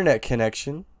my internet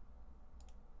connection.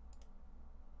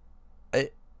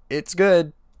 It's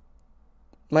good.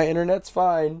 My internet's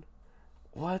fine.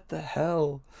 What the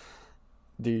hell?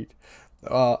 Dude.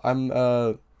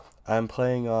 I'm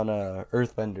playing on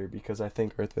Earthbender because I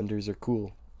think Earthbenders are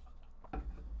cool.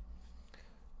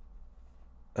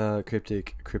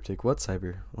 Cryptic, what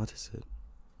cyber? What is it?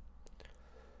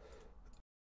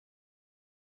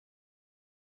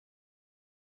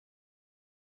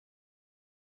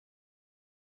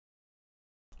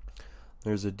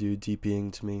 There's a dude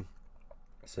DPing to me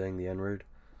saying the N-word.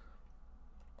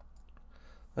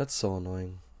 That's so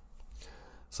annoying.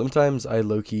 Sometimes I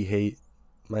low-key hate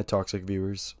my toxic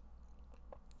viewers.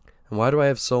 And why do I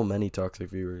have so many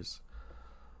toxic viewers?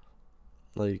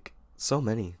 Like, so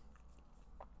many.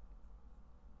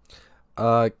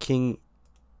 King,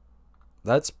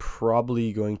 that's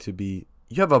probably going to be...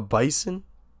 You have a bison?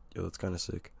 Yo, that's kind of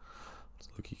sick. It's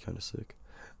low-key kind of sick.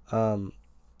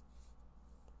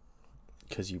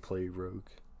 Because you play rogue.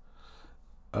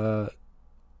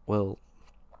 Well,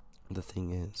 the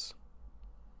thing is,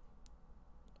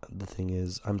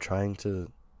 I'm trying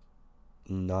to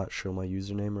not show my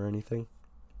username or anything.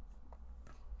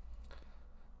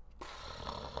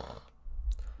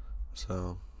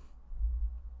 So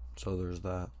there's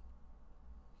that.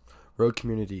 Rogue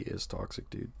community is toxic,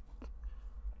 dude.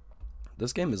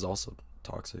 This game is also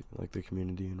toxic, like the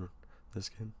community in this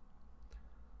game.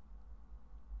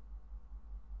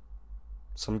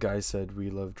 Some guy said we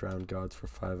love drowned gods for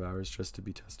 5 hours just to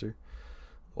be tester.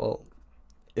 Well,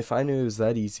 if I knew it was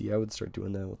that easy, I would start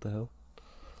doing that. What the hell?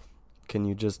 Can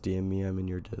you just DM me? I'm in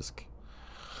your disc.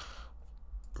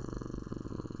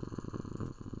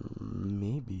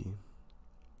 Maybe.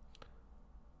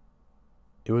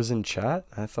 It was in chat?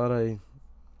 I thought I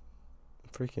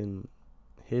freaking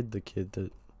hid the kid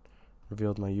that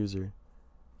revealed my user.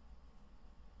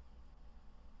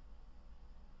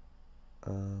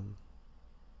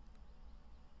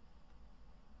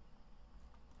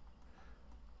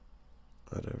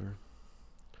 Whatever.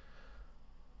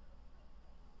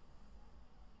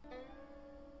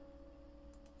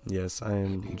 Yes, I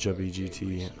am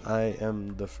JubbyGT. I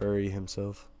am the furry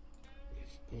himself.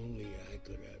 If only I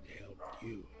could have helped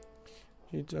you.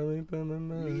 You tell me about my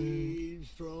mind. Leaves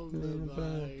from the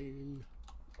vine.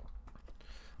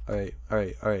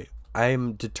 Alright. I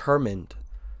am determined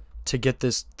to get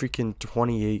this freaking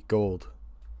 28 gold.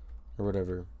 Or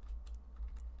whatever.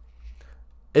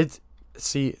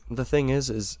 See, the thing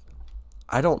is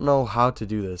I don't know how to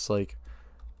do this. Like,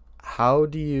 how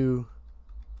do you...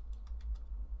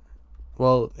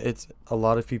 Well, it's a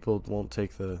lot of people won't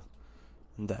take the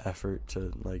effort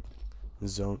to like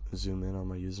zoom in on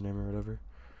my username or whatever.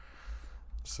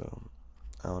 So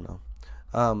I don't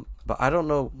know. But I don't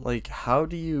know, like, how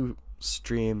do you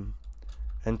stream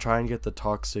and try and get the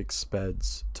toxic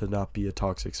speds to not be a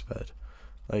toxic sped?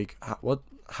 Like,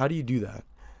 how do you do that?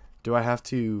 Do I have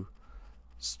to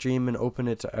stream and open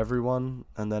it to everyone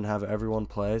and then have everyone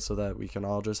play so that we can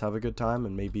all just have a good time,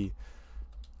 and maybe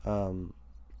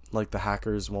like the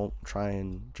hackers won't try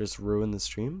and just ruin the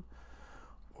stream?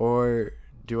 Or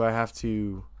do I have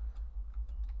to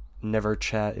never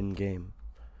chat in game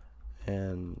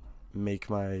and make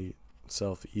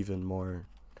myself even more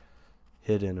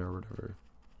hidden or whatever?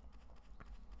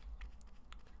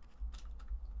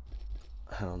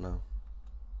 I don't know.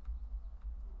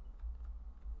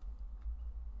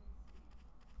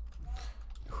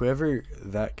 Whoever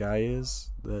that guy is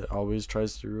that always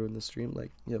tries to ruin the stream,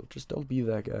 like, yo, just don't be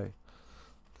that guy.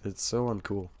 It's so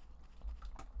uncool.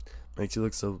 Makes you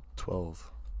look so 12.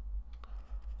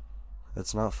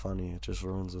 It's not funny, it just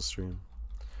ruins the stream.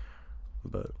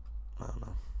 But I don't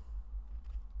know.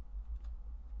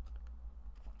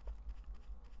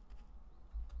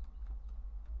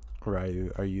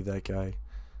 Ryu, are you that guy?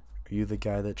 Are you the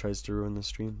guy that tries to ruin the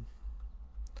stream?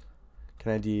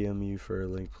 Can I DM you for a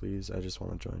link, please? I just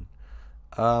want to join.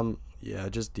 Yeah,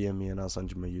 just DM me and I'll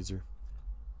send you my user.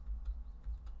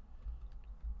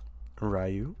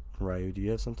 Ryu, do you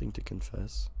have something to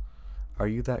confess? Are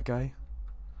you that guy?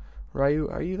 Ryu,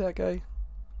 are you that guy?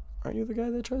 Are you the guy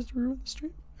that tries to ruin the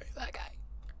stream? Are you that guy?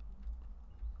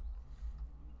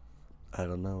 I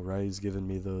don't know. Ryu's giving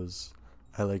me those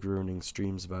I like ruining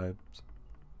streams vibes.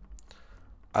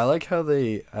 I like how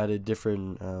they added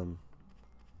different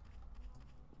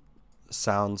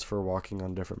sounds for walking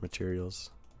on different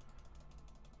materials.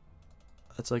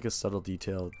 That's like a subtle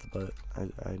detail, but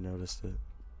I noticed it.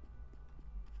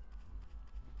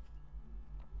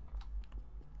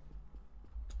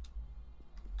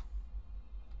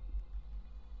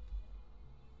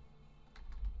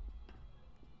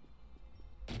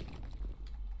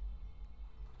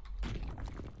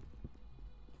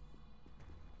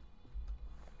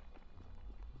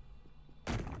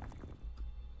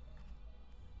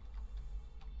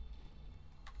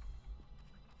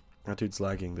 That dude's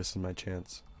lagging. This is my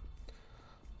chance.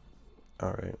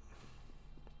 Alright.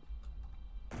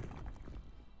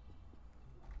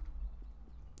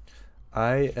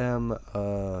 I am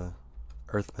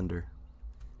Earthbender.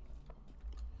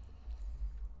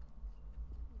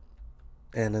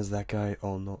 And is that guy?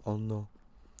 Oh no, oh no.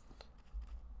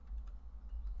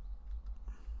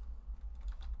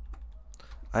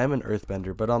 I am an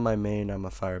Earthbender, but on my main I'm a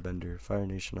Firebender. Fire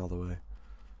Nation all the way.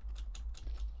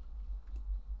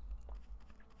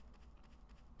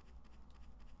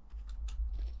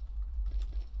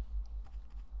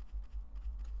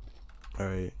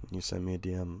 Alright, you sent me a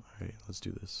DM. Alright, let's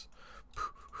do this.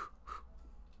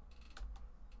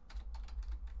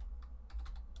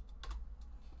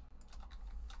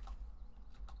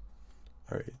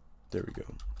 Alright, there we go.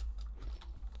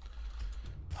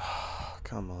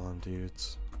 Come on,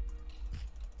 dudes.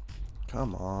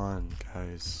 Come on,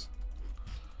 guys.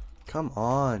 Come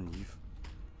on.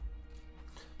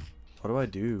 What do I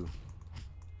do?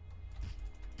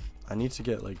 I need to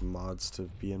get like mods to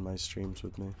be in my streams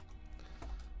with me.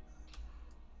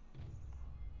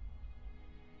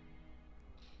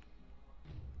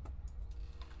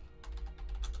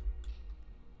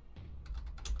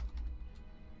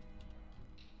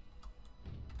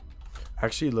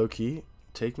 Actually, low key,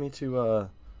 take me to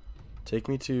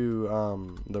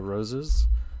the roses,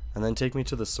 and then take me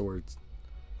to the swords.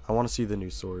 I want to see the new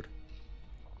sword.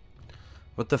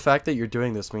 But the fact that you're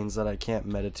doing this means that I can't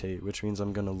meditate, which means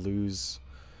I'm gonna lose.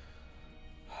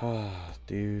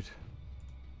 Dude.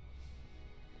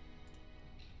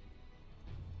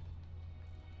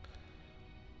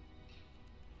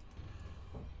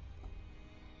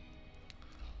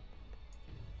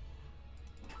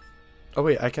 Oh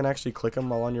wait, I can actually click them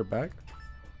while on your back?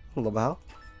 Lamau?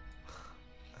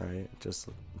 Alright, just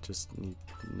need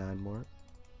 9 more.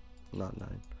 Not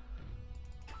 9.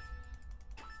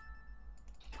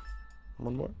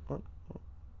 One more? One.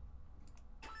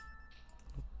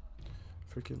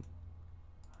 Freaking.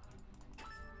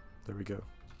 There we go.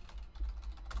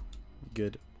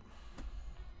 Good.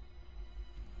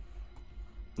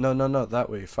 No, that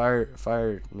way.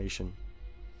 Fire Nation.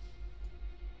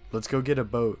 Let's go get a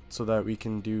boat so that we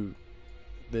can do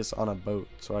this on a boat,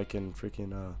 so I can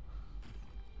freaking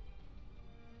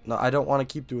No, I don't want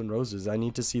to keep doing roses. I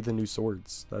need to see the new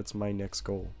swords. That's my next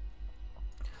goal.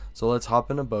 So let's hop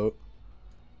in a boat.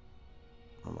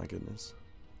 Oh my goodness.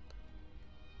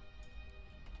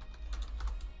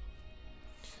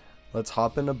 Let's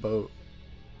hop in a boat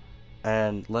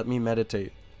and let me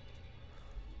meditate.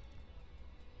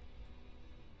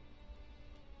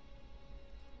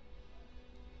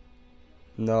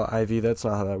 No, Ivy, that's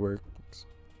not how that works.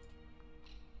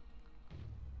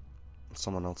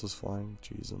 Someone else is flying.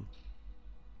 Jeez.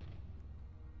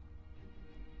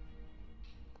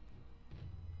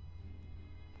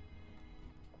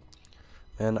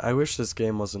 And I wish this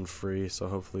game wasn't free, so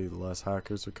hopefully less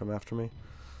hackers would come after me.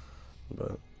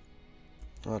 But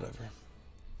whatever.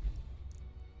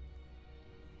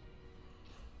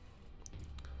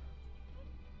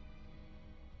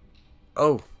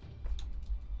 Oh.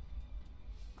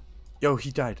 Yo,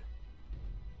 he died.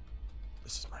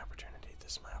 This is my opportunity.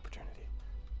 This is my opportunity.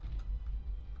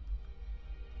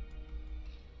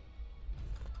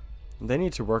 They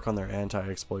need to work on their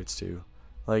anti-exploits too.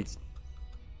 Like,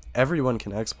 everyone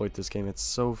can exploit this game. It's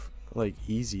so like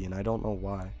easy, and I don't know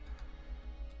why.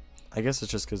 I guess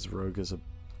it's just because Rogue is a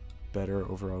better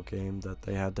overall game that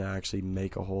they had to actually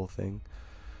make a whole thing.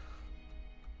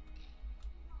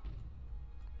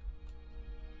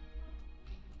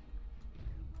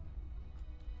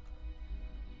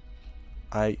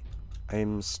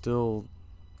 I'm still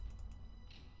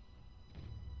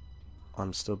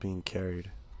being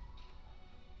carried.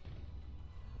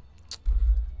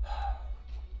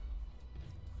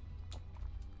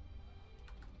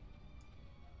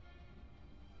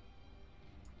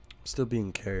 Still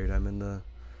being carried. I'm in the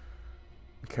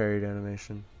carried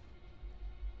animation.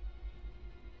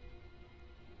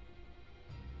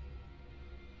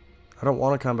 I don't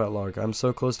want a combat log. I'm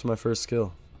so close to my first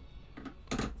skill.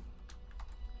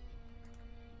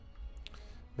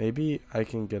 Maybe I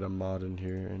can get a mod in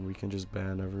here and we can just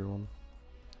ban everyone.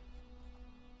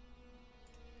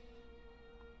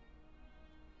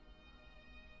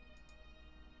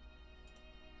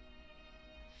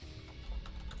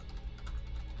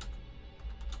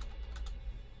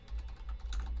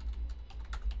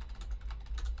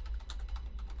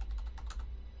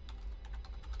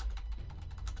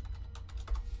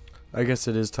 I guess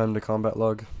it is time to combat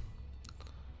log.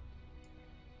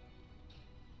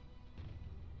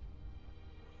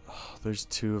 Oh, there's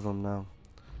 2 of them now.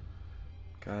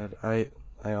 God, I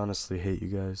honestly hate you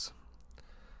guys.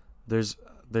 There's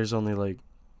only like,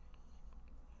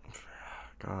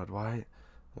 God, why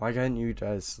can't you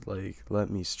guys like let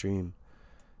me stream?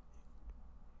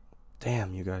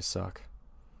 Damn, you guys suck.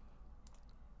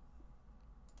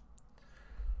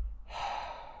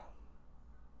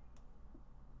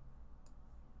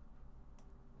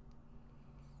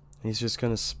 He's just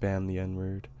gonna spam the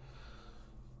N-word.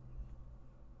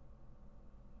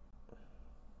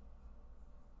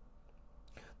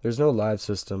 There's no live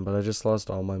system, but I just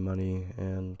lost all my money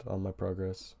and all my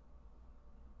progress.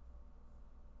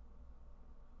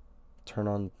 Turn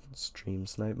on stream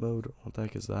snipe mode? What the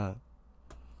heck is that?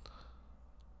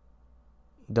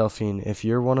 Delphine, if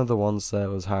you're one of the ones that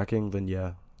was hacking, then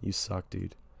yeah, you suck,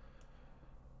 dude.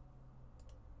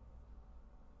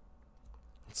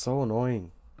 It's so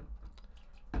annoying.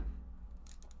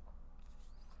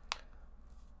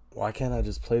 Why can't I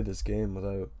just play this game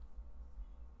without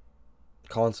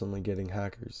constantly getting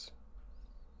hackers?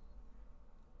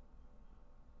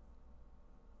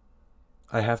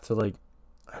 I have to like,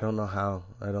 I don't know how.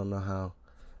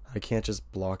 I can't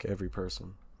just block every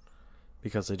person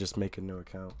because I just make a new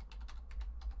account.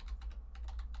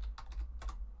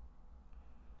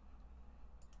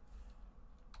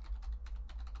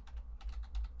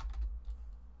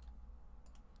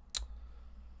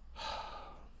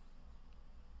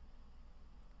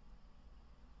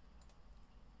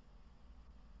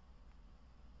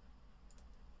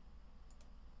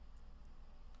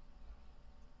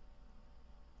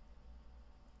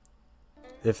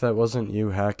 If that wasn't you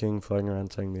hacking, flying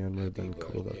around saying the N-word, then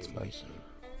cool, that's fine.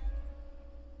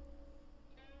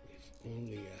 If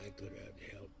only I could have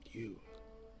helped you.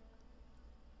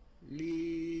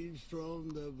 Leaves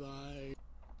from the vine.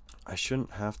 I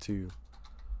shouldn't have to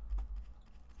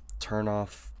turn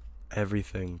off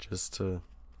everything just to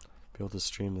be able to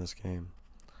stream this game.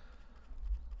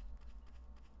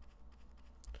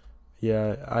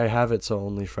 Yeah, I have it so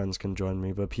only friends can join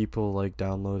me, but people like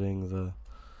downloading the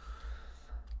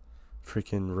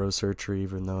freaking row searcher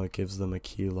even though it gives them a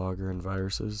keylogger and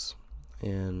viruses,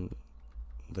 and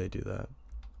they do that.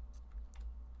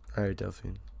 Alright,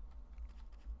 Delphine.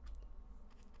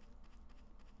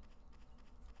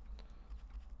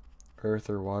 Earth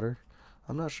or water?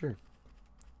 I'm not sure.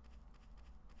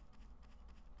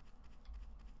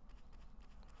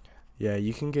 Yeah,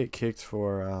 you can get kicked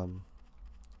for,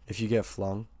 if you get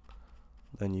flung,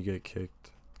 then you get kicked.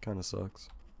 Kind of sucks.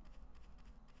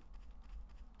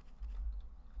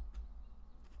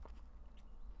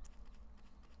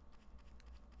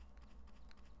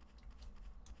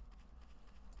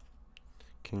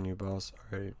 King new boss,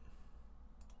 alright.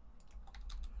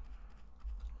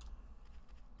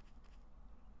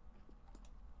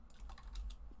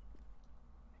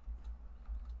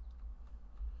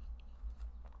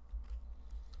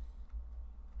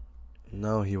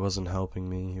 No, he wasn't helping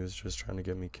me. He was just trying to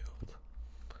get me killed.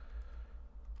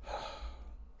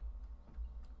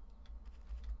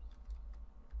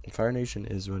 Fire Nation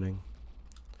is winning.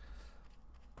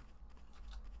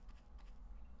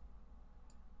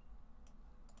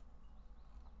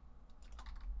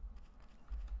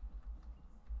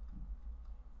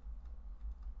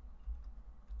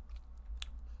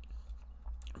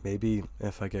 Maybe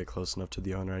if I get close enough to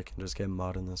the owner, I can just get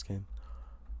mod in this game.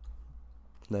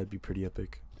 That'd be pretty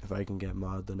epic. If I can get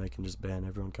mod, then I can just ban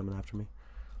everyone coming after me.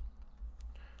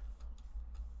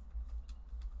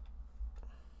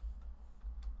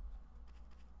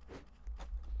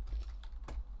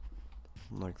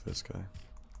 Like this guy.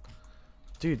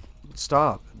 Dude,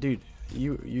 stop. Dude,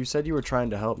 you said you were trying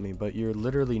to help me, but you're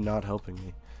literally not helping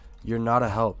me. You're not a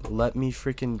help. Let me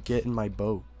freaking get in my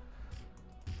boat.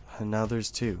 And now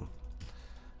there's two.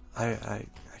 I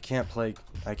can't play.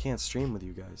 I can't stream with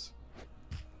you guys.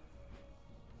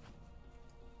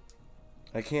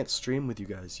 I can't stream with you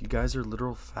guys. You guys are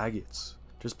literal faggots.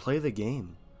 Just play the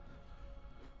game.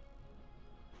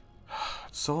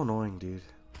 It's so annoying, dude.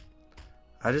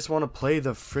 I just want to play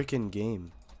the freaking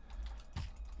game.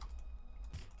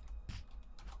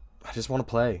 I just want to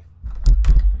play.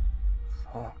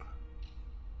 Fuck.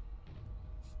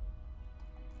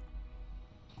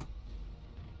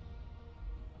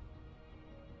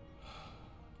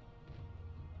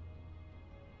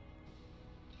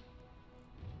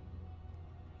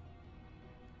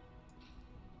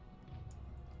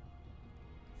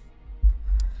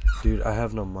 Dude, I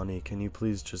have no money. Can you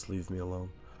please just leave me alone?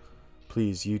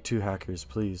 Please, you two hackers,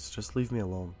 please, just leave me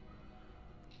alone.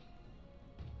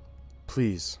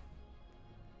 Please.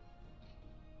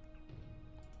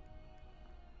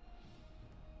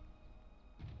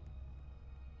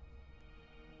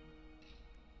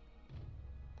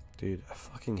 Dude, I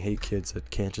fucking hate kids that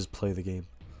can't just play the game.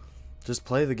 Just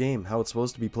play the game how it's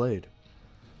supposed to be played.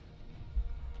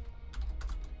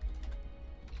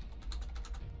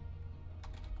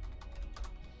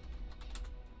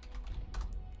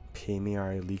 Pay me or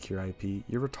I leak your IP.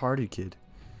 You're retarded, kid.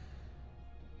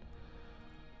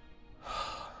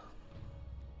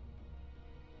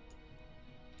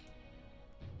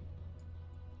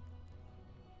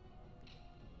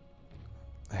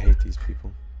 I hate these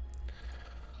people.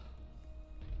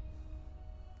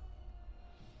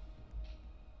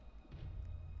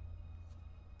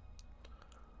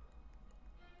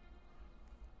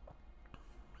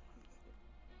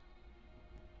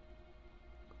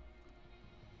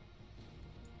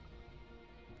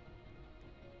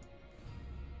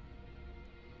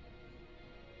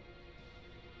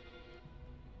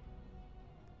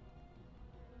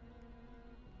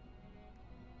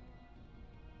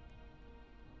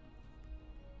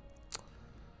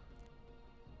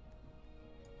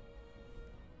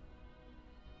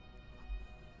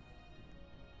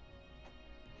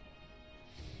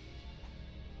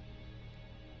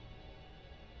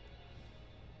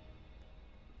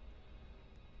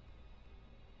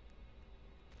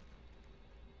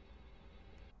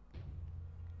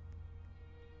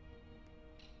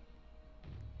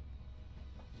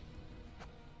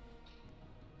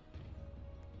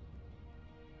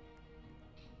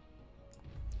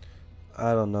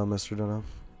 I don't know, Mr. Dunno.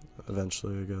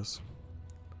 Eventually, I guess.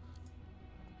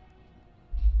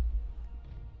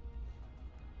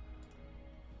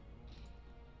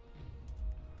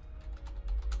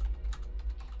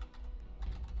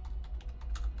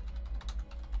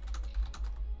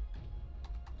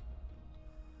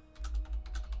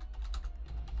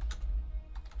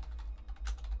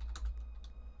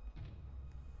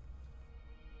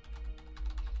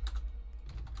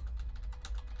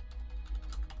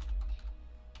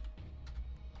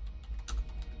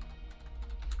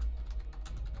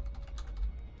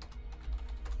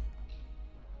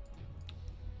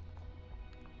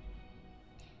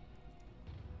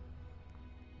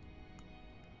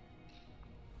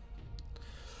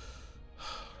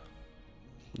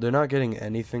 They're not getting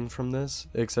anything from this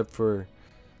except for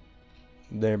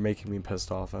they're making me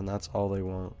pissed off, and that's all they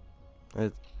want.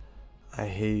 I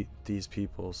hate these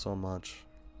people so much.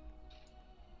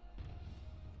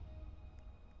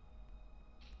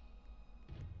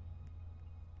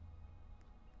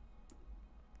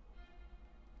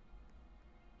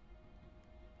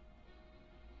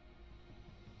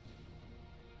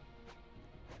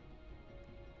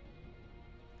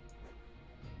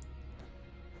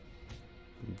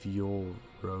 Viol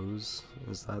Rose.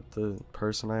 Is that the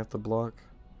person I have to block?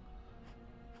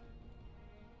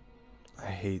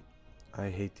 I hate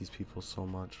these people so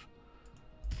much.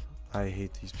 I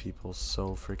hate these people so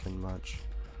freaking much.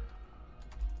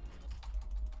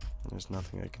 There's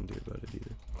nothing I can do about it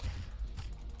either.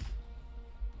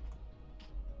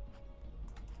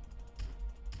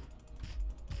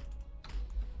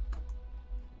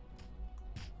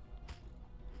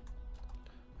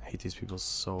 I hate these people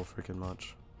so freaking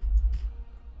much.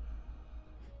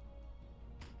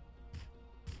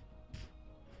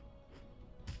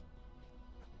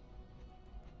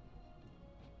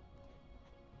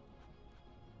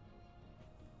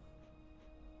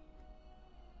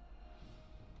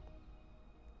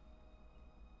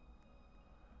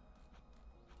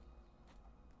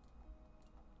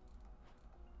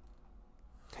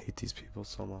 I hate these people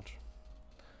so much.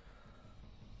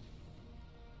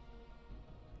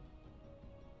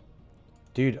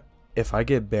 Dude, if I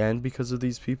get banned because of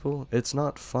these people, it's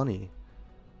not funny.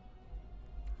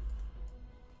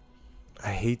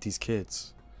 I hate these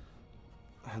kids.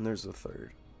 And there's a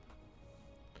third.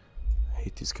 I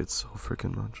hate these kids so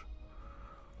freaking much.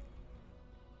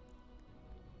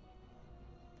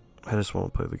 I just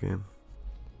won't play the game.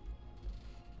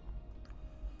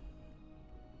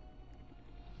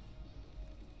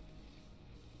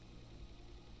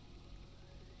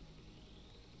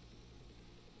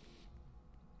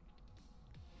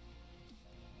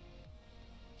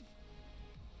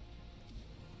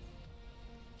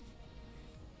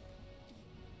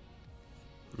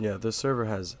 Yeah, this server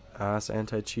has ass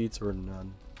anti-cheats or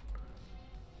none.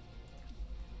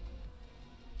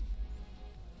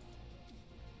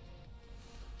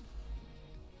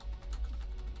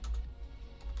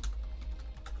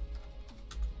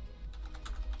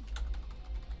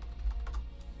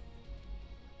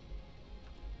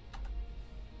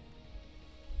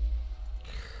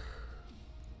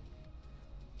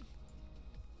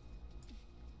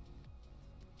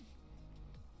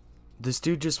 This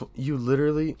dude just, you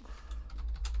literally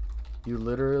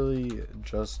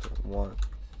just want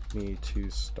me to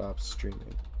stop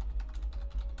streaming.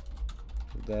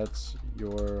 That's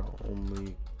your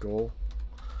only goal?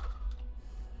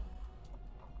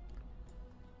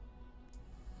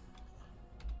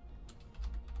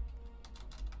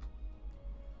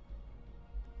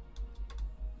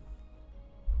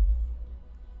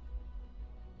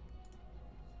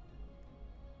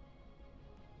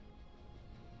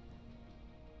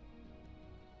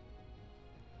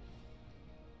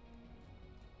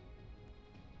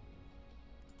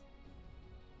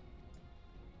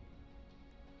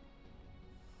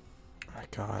 My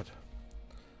God.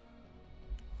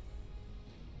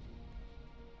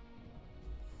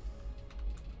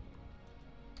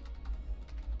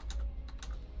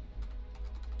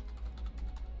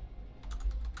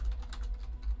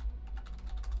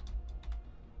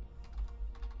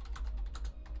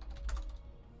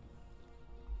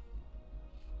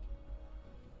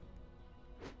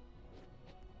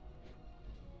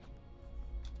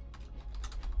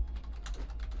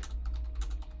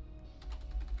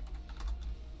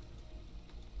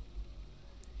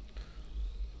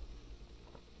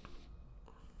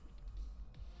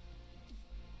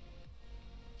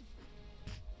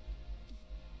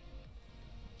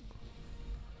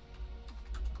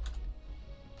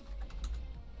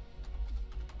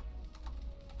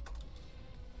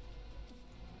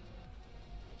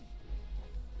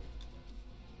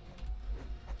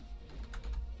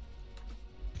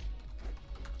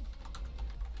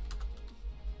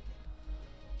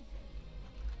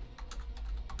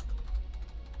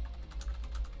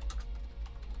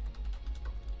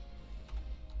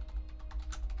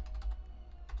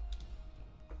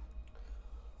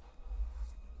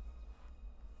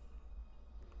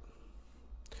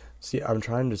 See, I'm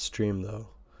trying to stream though.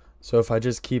 So if I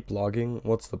just keep logging,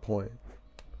 what's the point?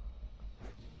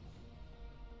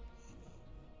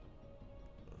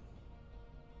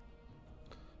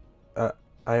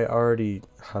 I already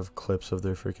have clips of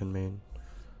their freaking main.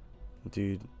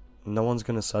 Dude, no one's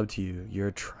gonna sub to you. You're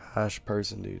a trash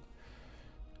person, dude.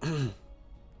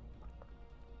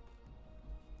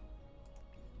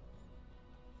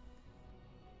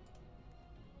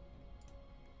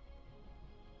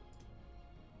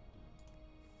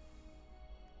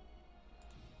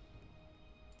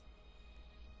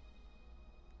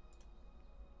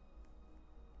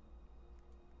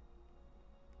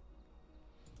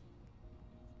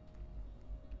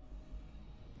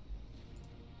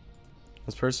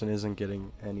 This person isn't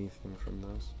getting anything from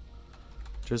this.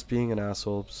 Just being an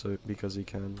asshole so because he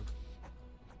can.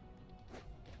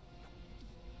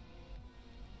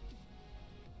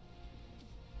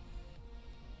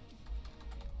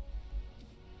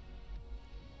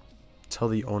 Tell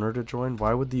the owner to join?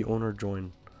 Why would the owner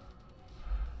join?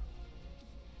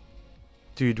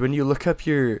 Dude, when you look up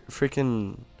your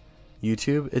freaking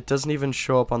YouTube, it doesn't even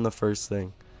show up on the first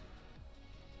thing.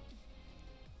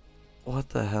 What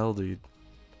the hell, dude?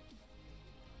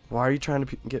 Why are you trying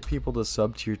to get people to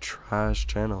sub to your trash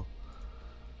channel?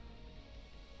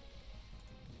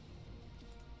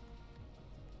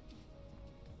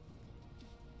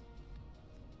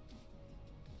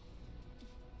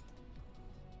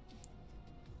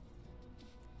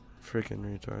 Freaking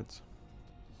retards.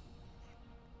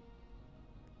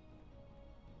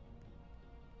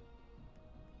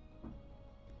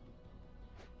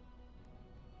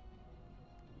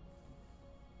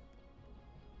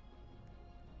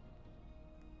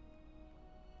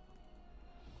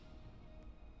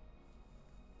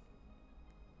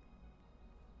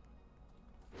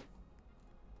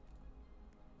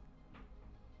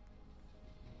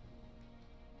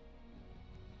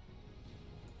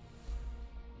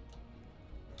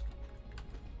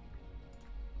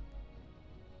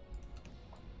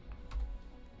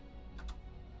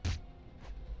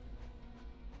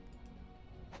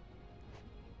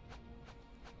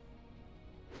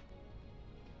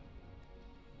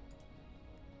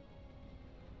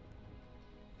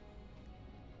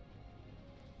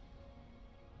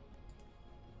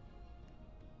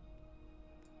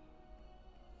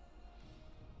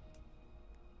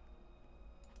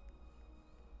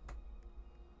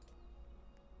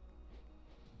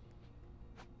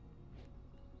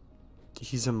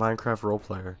 He's a Minecraft role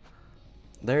player.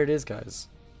 There it is, guys.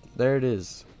 There it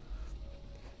is.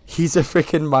 He's a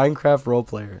freaking Minecraft role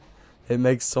player. It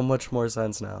makes so much more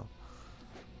sense now.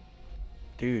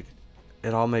 Dude,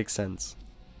 it all makes sense.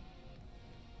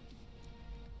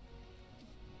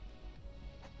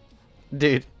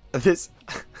 Dude, this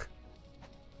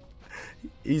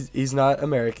he's not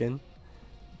American.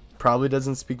 Probably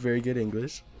doesn't speak very good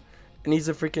English. And he's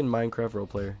a freaking Minecraft role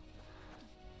player.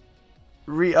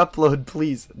 Re-upload,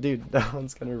 please. Dude, that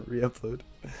one's gonna re-upload.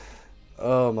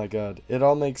 Oh my god. It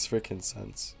all makes freaking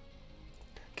sense.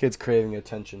 Kids craving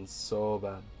attention so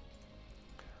bad.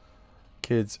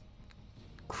 Kids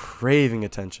craving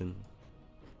attention.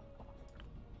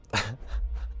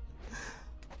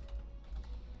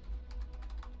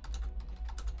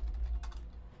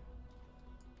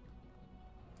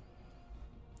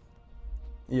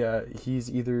 Yeah, he's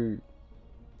either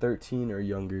 13 or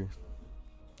younger.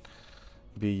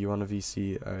 B, you want a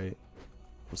VC? Alright.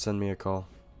 Send me a call.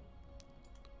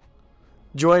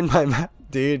 Join my map.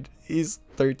 Dude, he's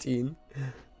 13.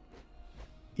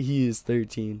 He is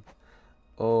 13.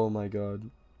 Oh my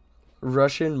god.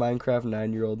 Russian Minecraft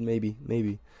 9-year-old.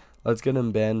 Maybe. Let's get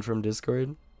him banned from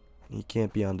Discord. He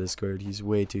can't be on Discord. He's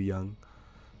way too young.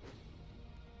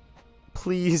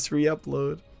 Please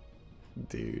re-upload.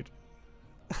 Dude.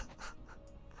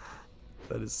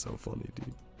 That is so funny,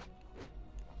 dude.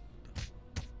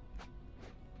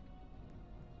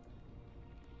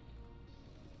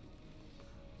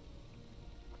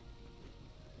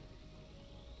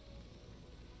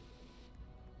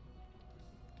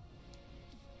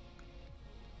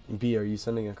 B, are you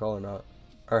sending a call or not?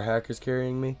 Are hackers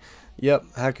carrying me?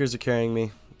 Yep, hackers are carrying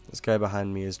me. This guy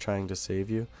behind me is trying to save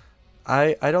you.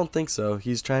 I don't think so.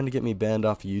 He's trying to get me banned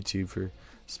off YouTube for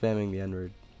spamming the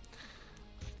N-word.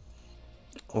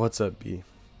 What's up, B?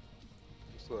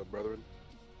 What's up, brethren?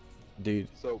 Dude,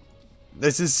 So,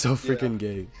 this is so freaking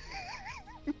gay.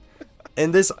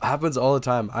 And this happens all the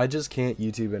time. I just can't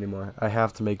YouTube anymore. I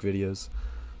have to make videos.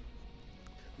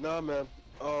 nah, man.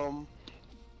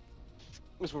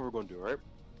 This is what we're gonna do, right?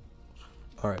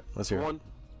 Alright, let's hear it. One,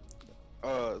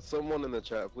 someone in the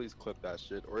chat, please clip that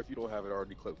shit. Or if you don't have it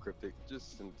already clipped Cryptic,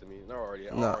 just send it to me. And I'll already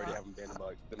have him banned in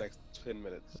like the next 10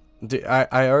 minutes. Dude,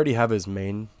 I already have his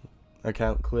main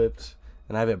account clipped.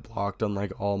 And I have it blocked on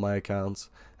like all my accounts.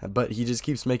 But he just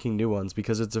keeps making new ones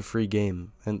because it's a free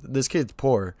game. And this kid's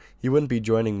poor. He wouldn't be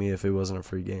joining me if it wasn't a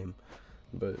free game.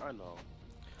 But I know.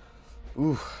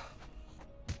 ooh.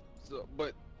 So,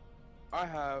 but I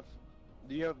have.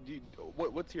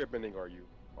 What tier bending are you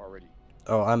already?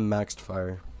 Oh, I'm maxed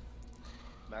fire.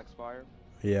 Max fire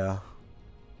Yeah.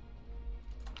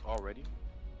 already?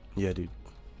 Yeah, dude.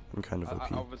 I'm kind of I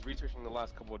OP. was researching the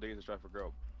last couple of days to try to figure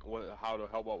out how to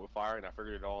help out with fire, and I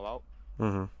figured it all out.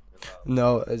 Mm-hmm. And,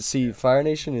 No, see, Fire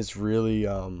Nation is really,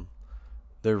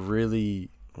 they're really,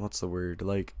 what's the word?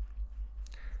 Like,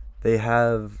 they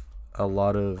have a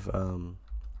lot of,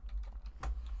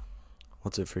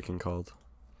 what's it freaking called?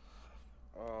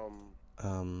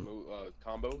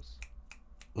 Combos.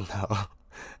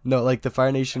 No, like the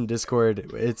Fire Nation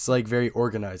Discord, it's like very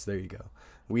organized. There you go.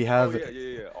 We have, Oh,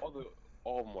 yeah.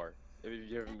 All of them are. If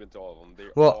you haven't been to all of them, they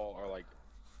Well, all are like.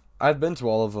 I've been to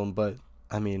all of them, but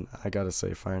I mean, I gotta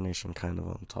say, Fire Nation kind of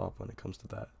on top when it comes to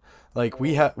that. Like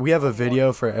we have a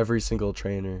video for every single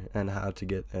trainer and how to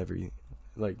get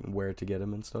like where to get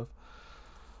him and stuff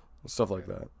like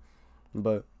that.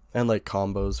 But and like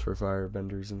combos for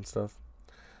firebenders and stuff.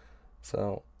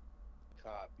 So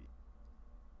Copy.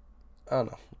 I don't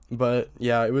know, but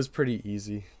yeah, it was pretty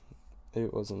easy.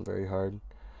 It wasn't very hard.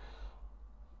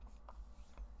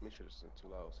 Make sure this isn't too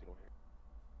loud so you don't hear.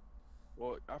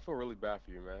 Well, I feel really bad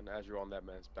for you, man. As you're on that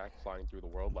man's back, flying through the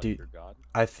world like Dude, you're God.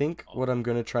 I think what I'm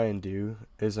gonna try and do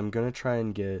is I'm gonna try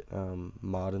and get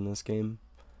mod in this game.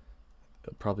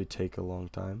 It'll probably take a long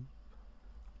time,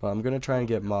 but I'm gonna try and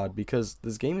get mod because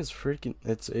this game is freaking.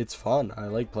 It's fun. I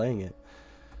like playing it.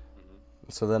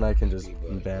 So then I can just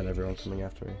ban everyone coming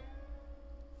after me.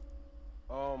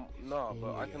 No,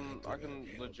 but I can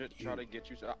legit try to get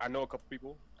you. I know a couple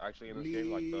people actually in this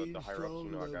game, like the higher ups.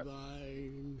 You know, I got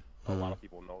a lot of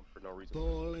people known for no reason.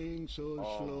 Falling so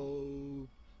slow.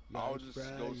 I'll just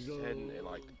go ahead and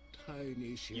like.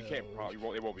 You can't probably.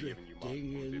 They won't be giving you mod.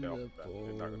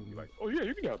 It's not gonna be like, oh yeah,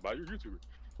 you can have mod. You're a YouTuber.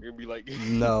 You're gonna be like.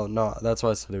 No. That's why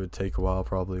I said it would take a while,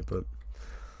 probably, but.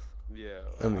 Yeah,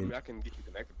 I mean, I can get you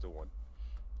connected to one.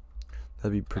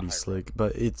 That'd be pretty slick,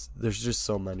 but there's just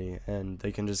so many, and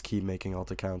they can just keep making alt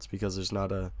accounts because there's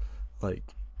not a, like,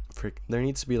 there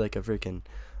needs to be like a freaking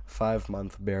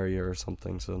 5-month barrier or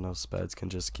something so no speds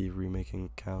can just keep remaking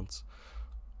accounts.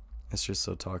 It's just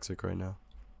so toxic right now.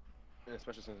 And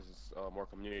especially since it's more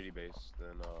community based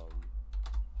than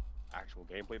actual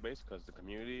gameplay based, because the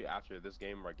community after this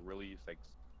game like really like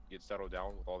gets settled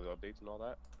down with all the updates and all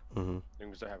that. Mm-hmm. Then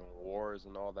we start having wars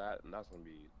and all that, and that's gonna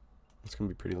be. It's gonna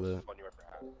be pretty lit. Fun you ever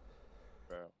had.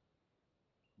 Yeah.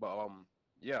 But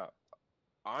yeah,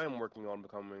 I am working on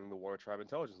becoming the Water Tribe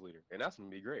Intelligence Leader, and that's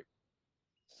gonna be great.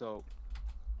 So.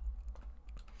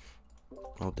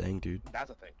 Oh dang, dude. That's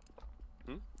a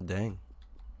thing. Dang.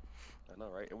 I know,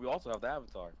 right? And we also have the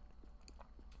Avatar.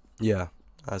 Yeah,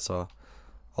 I saw.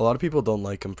 A lot of people don't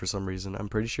like him for some reason. I'm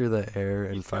pretty sure that air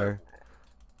and fire.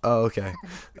 Oh, okay.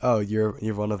 Oh, you're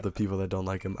one of the people that don't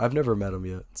like him. I've never met him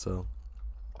yet, so.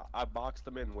 I boxed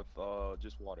them in with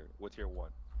just water with tier 1.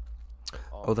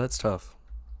 Oh, that's tough.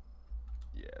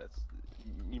 Yeah,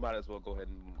 you might as well go ahead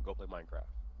and go play Minecraft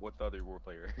with the other war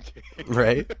player.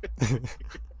 Right?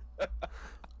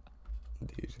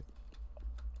 Dude.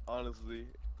 Honestly,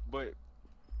 but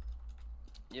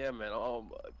yeah, man.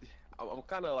 I'm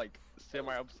kind of like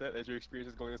semi upset as your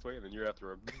experience is going this way, and then you're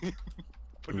after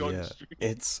put me on the street.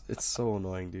 It's so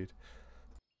annoying, dude.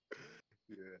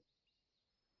 Yeah.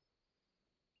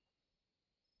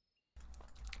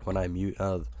 When I mute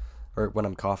or when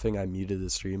I'm coughing, I muted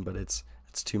the stream, but it's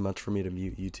too much for me to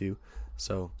mute you two,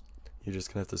 so you're just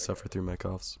gonna have to suffer through my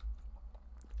coughs.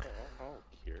 I don't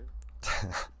care.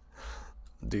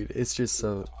 Dude, it's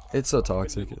so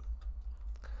toxic.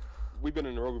 We've been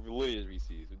in the road with Lydia's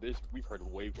VCs. We've heard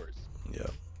way worse. Yeah.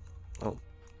 Oh,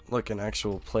 look, an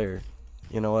actual player.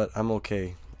 You know what? I'm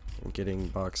okay getting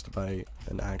boxed by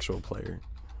an actual player.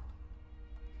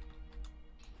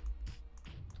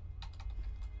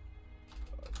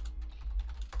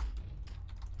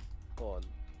 Hold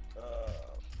on.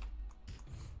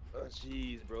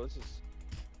 Jeez, bro, this is.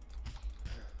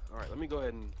 All right, let me go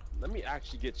ahead and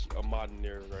actually get you a mod in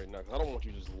there right now, because I don't want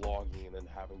you just logging and then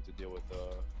having to deal with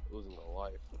losing a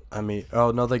life. I mean,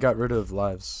 oh no, they got rid of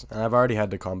lives, and I've already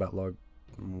had to combat log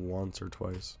once or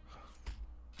twice.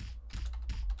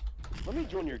 Let me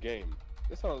join your game.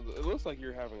 It looks like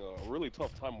you're having a really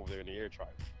tough time over there in the Air Tribe.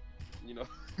 You know,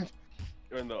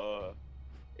 you're in the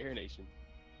Air Nation.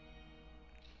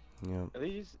 Yeah. At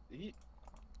least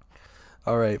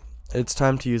All right, it's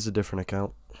time to use a different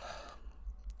account.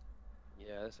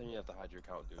 Yeah, that's when you have to hide your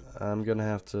account, dude. I'm gonna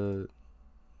have to.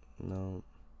 No.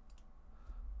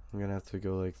 I'm gonna have to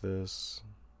go like this.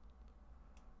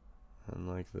 And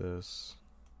like this.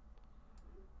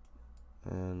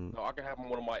 And. No, I can have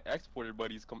one of my exporter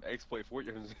buddies come exploit for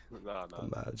you. Nah.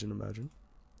 Imagine.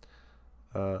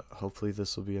 Hopefully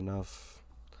this will be enough.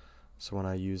 So when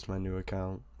I use my new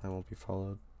account, I won't be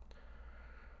followed.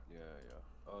 Yeah.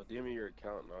 DM me your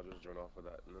account and I'll just join off of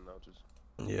that, and then I'll just.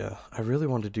 Yeah, I really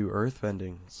want to do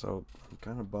earthbending, so I'm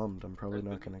kind of bummed. I'm probably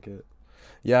not gonna get.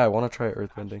 Yeah, I want to try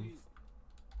earthbending. Actually,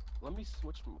 let me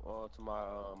switch to my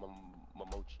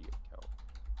Momochi account.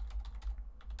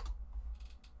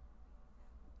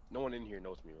 No one in here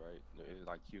knows me, right? It's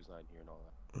like Q's not in here and all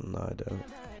that. No, I don't.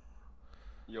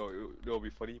 Yo, it'll be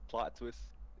funny. Plot twist.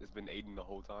 It's been Aiden the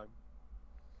whole time.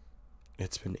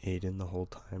 It's been Aiden the whole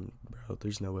time, bro.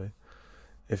 There's no way.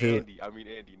 If Andy,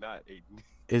 not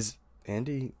Aiden.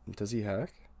 Andy, does he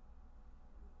hack?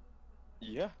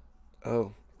 Yeah.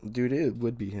 Oh, dude, it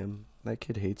would be him. That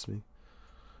kid hates me.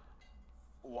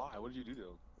 Why? What did you do to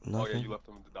him? Oh yeah, Nothing. you left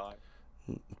him to die.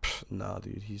 Nah,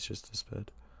 dude, he's just a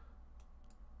sped.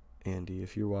 Andy,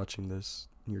 if you're watching this,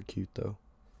 you're cute though.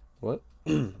 What?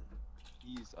 He's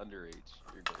underage.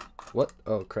 You're good. What?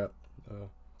 Oh crap.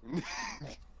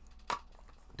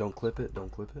 Don't clip it.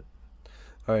 Don't clip it.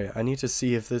 All right, I need to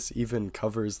see if this even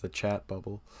covers the chat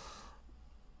bubble.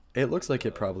 It looks like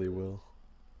it probably will.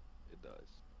 It does.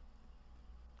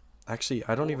 Actually,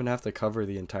 I don't even have to cover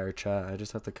the entire chat. I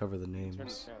just have to cover the Turn the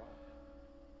names. chat off.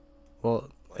 Well,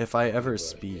 if I ever Hey,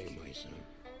 speak, my son.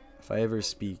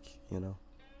 you know.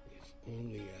 If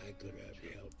only I could have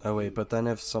helped Oh wait, you. but then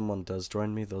if someone does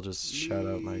join me, they'll just shout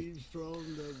out my Leaves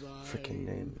from the freaking vine,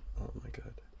 name. Oh my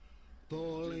god.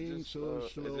 falling Just, so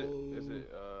is slow,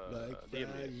 it like DM?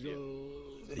 fragile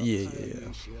Yeah, tiny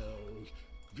yeah. shells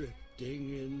drifting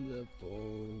in the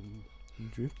foam.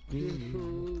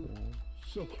 Drifting.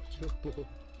 Soldier boy,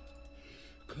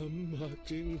 come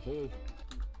marching home.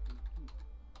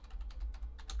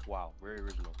 Wow, very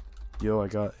original. Yo, I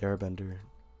got airbender.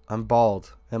 I'm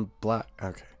bald and black.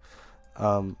 Okay.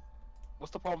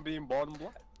 What's the problem being bald and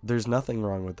black? There's nothing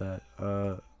wrong with that.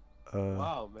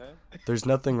 Wow, man. There's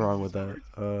nothing wrong with that.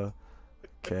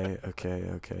 Okay.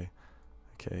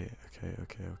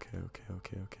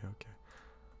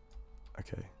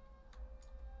 Okay.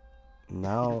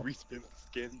 Now, Respin the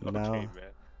skin. now- Okay,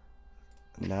 man.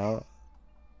 now,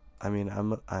 I mean,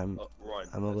 I'm Run. I'm a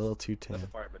That's- little too That's a tan.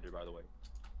 firebender, by the way.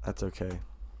 That's okay.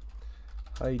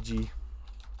 Hi, G.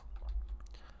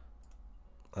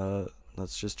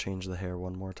 Let's just change the hair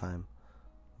one more time.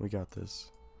 We got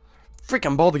this. Freak,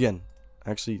 I'm bald again.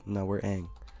 Actually, no, we're Aang.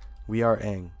 We are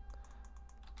Aang.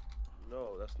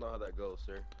 No, that's not how that goes,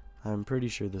 sir. I'm pretty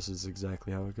sure this is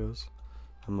exactly how it goes.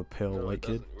 I'm a pale No, it white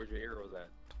kid. doesn't. Where's your arrows at?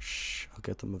 Shh, I'll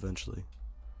get them eventually.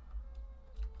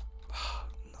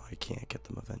 No, I can't get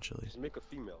them eventually. Just make a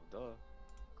female. Duh.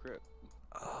 Crip.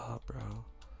 Ah, bro.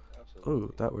 Absolutely.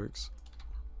 Ooh, that works.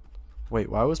 Wait,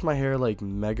 why was my hair like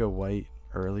mega white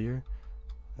earlier?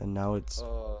 And now it's...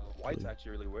 White's blue.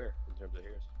 actually really rare in terms of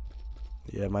hairs.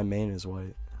 Yeah, my mane is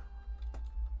white.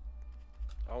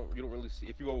 You don't really see,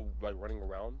 if you go like running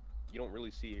around, you don't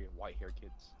really see white hair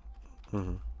kids.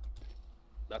 Hmm.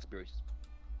 That's berries.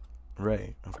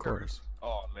 Right, of course.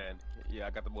 Oh man, yeah, I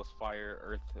got the most fire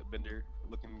earth bender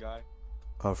looking guy.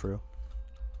 Oh, for real?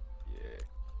 Yeah.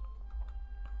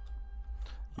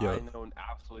 Yo, I know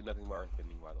absolutely nothing about earth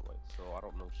bending, by the way, so I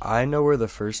don't know. Shit. I know where the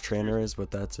first trainer is,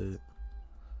 but that's it.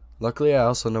 Luckily, I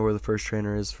also know where the first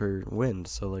trainer is for wind,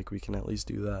 so like we can at least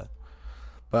do that.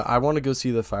 But I want to go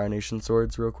see the Fire Nation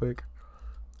swords real quick.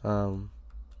 Yeah.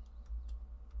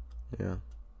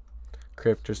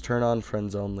 Crip, just turn on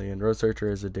friends only, and Rose Searcher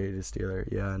is a data stealer.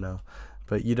 Yeah, I know.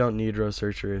 But you don't need Rose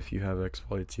Searcher if you have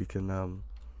exploits. You can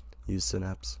use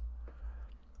Synapse.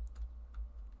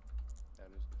 That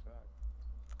is the fact.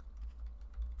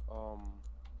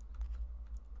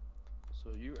 So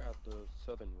you at the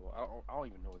southern wall? I don't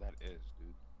even know where that is,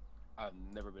 dude. I've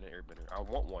never been an airbender. I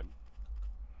want one.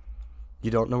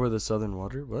 You don't know where the Southern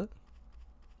Water? What?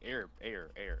 Air.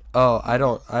 Oh, I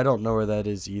don't know where that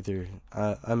is either.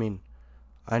 I mean,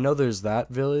 I know there's that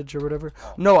village or whatever.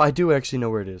 Oh. No, I do actually know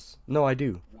where it is. No, I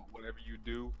do. Whatever you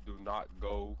do not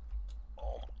go.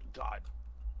 Oh my god.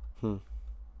 Hmm.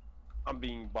 I'm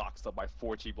being boxed up by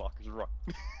 4 G blockers. Run.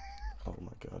 Oh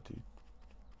my god, dude.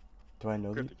 Do I know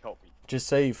that? Cryptic, help me. Just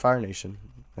say Fire Nation,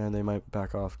 and they might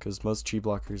back off, because most chi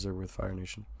blockers are with Fire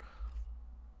Nation.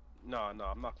 No,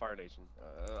 I'm not Fire Nation.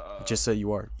 Just say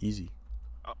you are. Easy.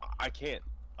 I can't.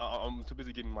 I'm too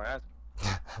busy getting my ass.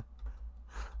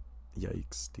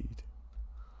 Yikes, dude.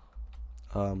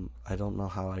 I don't know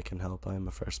how I can help. I am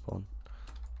a fresh spawn.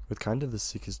 With kind of the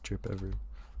sickest drip ever.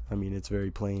 I mean, it's very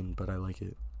plain, but I like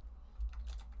it.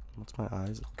 What's my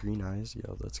eyes? Green eyes?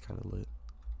 Yo, that's kind of lit.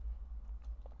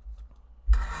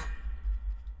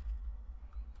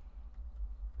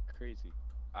 Crazy.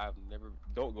 I've never.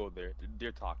 Don't go there.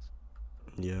 They're toxic.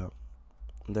 Yeah.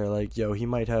 They're like, yo, he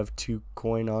might have 2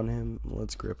 coin on him.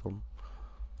 Let's grip him.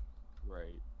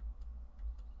 Right.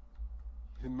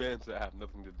 The man said I have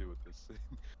nothing to do with this.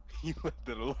 He left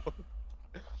it alone.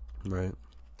 Right.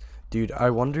 Dude, I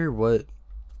wonder what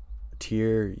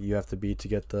tier you have to be to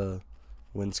get the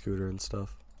wind scooter and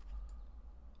stuff.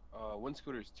 Wind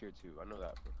scooter's tier 2. I know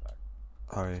that for a fact.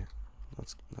 Alright.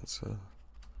 That's a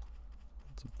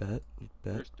bet.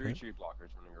 There's 3 bet. tree blockers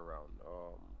running around.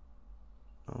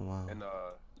 Oh wow. And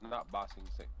not bossing.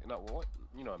 Not what?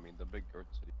 You know what I mean? The big Earth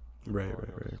city. Right, I don't know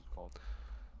right, what right. it's called.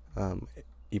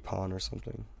 Ipan or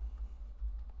something.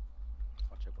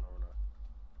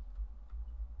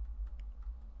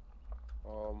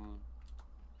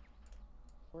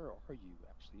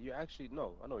 You actually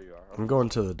no, I know you are. I'm going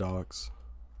to the docks.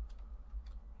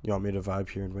 You want me to vibe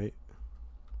here and wait?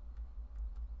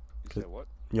 You said what?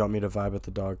 You want me to vibe at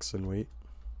the docks and wait?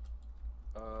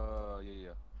 Yeah.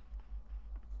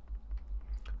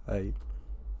 I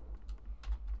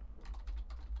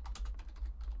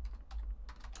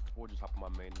Or just hop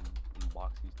on my main and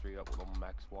box these straight up with on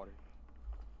max water.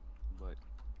 But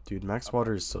dude, max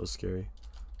water is so scary.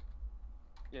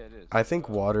 yeah, it is. I think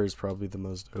water is probably the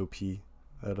most OP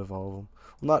out of all of them.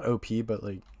 Well, not OP, but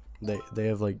like they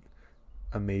have like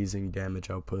amazing damage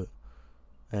output,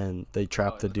 and they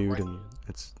trap the dude, and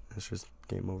it's just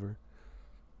game over.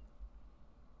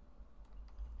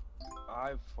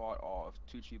 I've fought off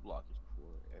 2 chief blockers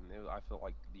before, and I felt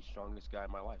like the strongest guy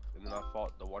in my life. And then I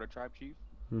fought the water tribe chief.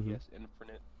 Mhm. Yes,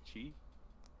 infinite chief,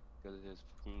 because his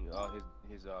fucking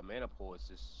his mana pool is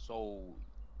just so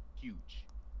huge.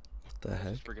 What the It's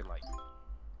heck? just freaking like.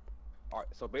 Alright,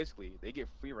 so basically they get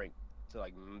free rank to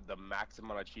like the max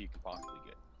amount of chi you could possibly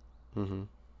get, Mhm.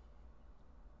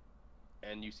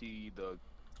 and you see the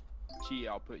chi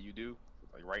output you do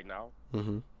like right now,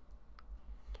 Mhm.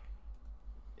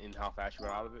 and how fast you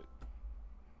run out of it.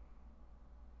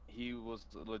 He was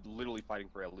literally fighting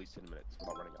for at least 10 minutes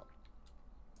without running out.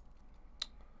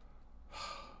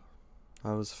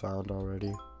 I was found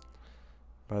already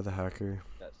by the hacker.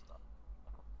 That's not.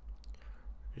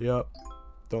 Yep.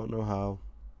 Don't know how.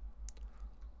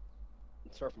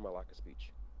 Sorry for my lack of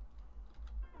speech.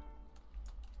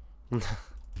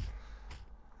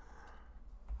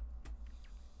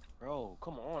 Bro,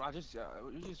 come on!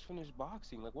 We just finished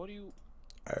boxing. Like, what do you?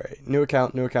 All right. New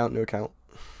account. New account. New account.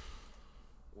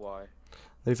 Why?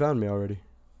 They found me already.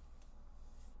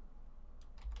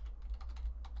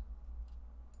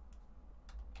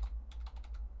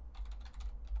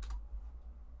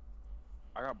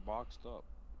 I got boxed up.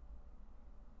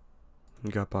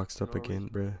 You got boxed up No again,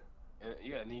 reason. bruh. And,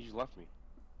 yeah, and he just left me.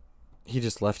 He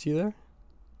just left you there?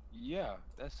 Yeah,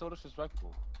 that's so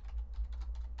disrespectful.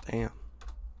 Damn.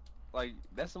 Like,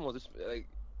 that's the most like.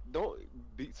 Don't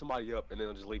beat somebody up and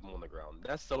then just leave them on the ground.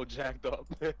 That's so jacked up.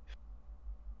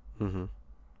 Mhm.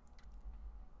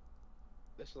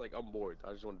 That's just like, I'm bored.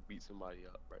 I just want to beat somebody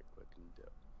up right quick and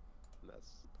dip. And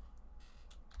that's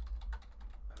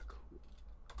not cool.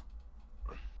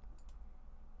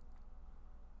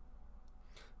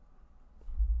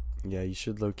 Yeah, you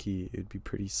should low key. It'd be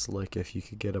pretty slick if you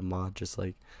could get a mod just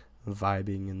like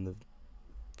vibing in the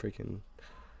freaking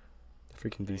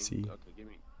VC. Okay,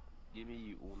 give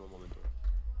me uno momento.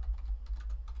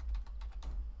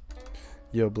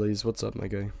 Yo, Blaze, what's up, my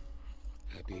guy?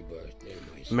 Happy birthday,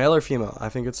 my son. Male or female? I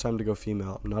think it's time to go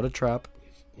female. I'm not a trap.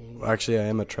 Well, actually, I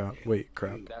am a trap. Wait,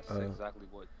 crap. That's exactly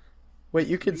what. Wait,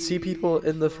 you could see people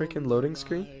in the freaking loading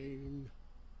screen?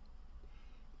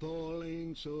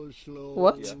 Falling so slow.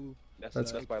 What? Yeah,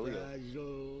 That's- that's by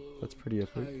Leo. That's pretty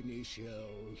epic. Tiny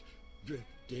shells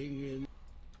drifting in.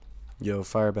 Yo,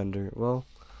 firebender. Well,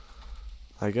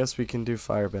 I guess we can do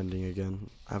firebending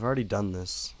again. I've already done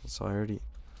this, so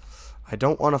I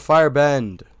don't want to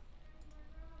firebend.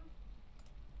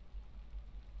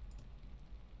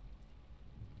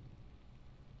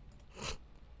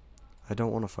 I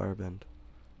don't want to firebend.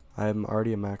 I am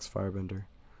already a max firebender.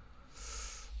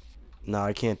 No,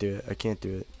 I can't do it. I can't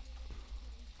do it.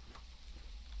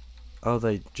 Oh,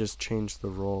 they just changed the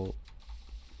role.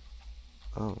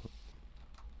 Oh.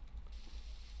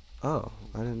 Oh,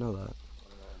 I didn't know that.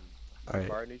 Alright.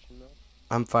 Fire Nation though?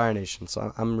 I'm Fire Nation,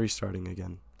 so I'm restarting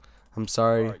again. I'm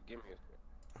sorry. Alright, give me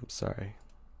a. I'm sorry.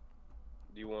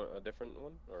 Do you want a different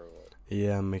one or what?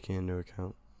 Yeah, I'm making a new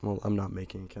account. Well, I'm not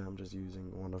making an account. I'm just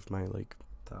using one of my, like,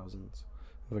 thousands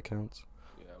of accounts.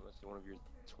 Yeah, let's see one of your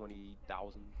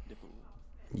 20,000 different ones.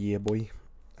 Yeah, boy.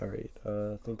 Alright,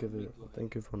 think of it.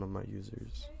 Think of one of my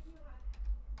users.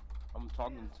 I'm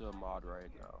talking to a mod right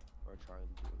now. Or trying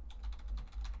to.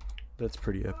 That's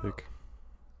pretty epic.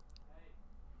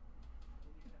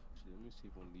 Actually, let me see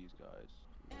if one of these guys.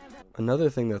 Another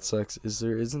thing that sucks is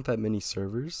there isn't that many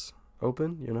servers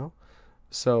open, you know?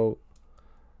 So,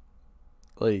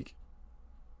 like,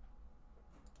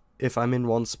 if I'm in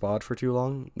one spot for too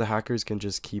long, the hackers can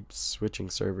just keep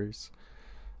switching servers.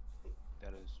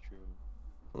 That is true.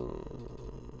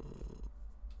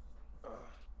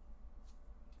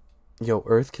 Yo,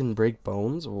 Earth can break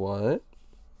bones? What?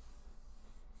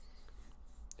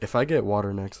 If I get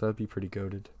water next, that'd be pretty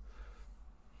goated.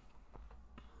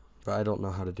 But I don't know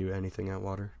how to do anything at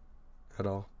water. At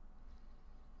all.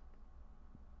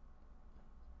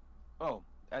 Oh,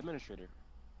 administrator.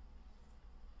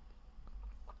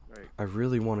 Right, I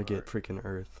really want to get freaking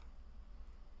Earth.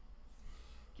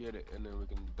 get it, and then we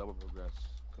can double progress.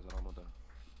 Cause I don't know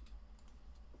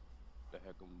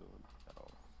heck I'm doing at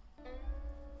all.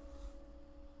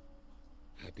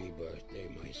 Happy birthday,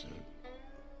 my son.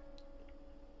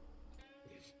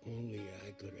 If only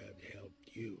I could have helped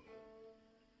you.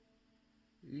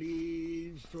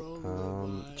 Leaves from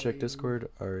the Check vine, Discord.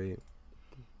 Alright.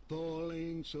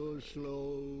 falling so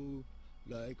slow,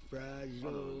 like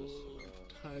fragile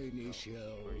tiny Where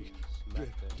shells you smack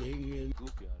that drifting in.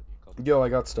 goofy out of me a couple. Yo, I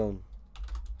got stone.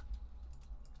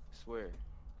 Swear.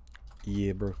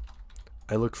 Yeah, bro.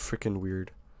 I look freaking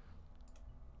weird.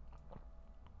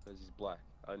 Because he's black.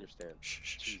 I understand. Shh,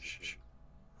 shh, shh, Jesus, shh, shh.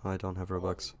 I don't have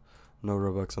Robux. Oh. No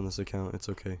Robux on this account. It's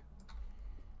okay.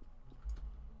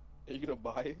 Are you gonna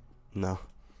buy it? No,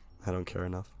 I don't care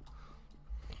enough.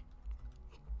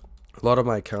 A lot of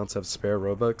my accounts have spare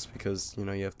Robux because, you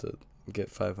know, you have to get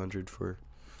 500 for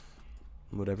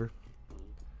whatever.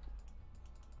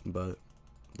 But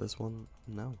this one,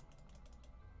 no.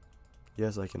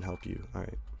 Yes, I can help you.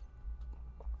 Alright.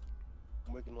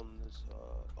 I'm working on this,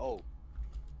 oh.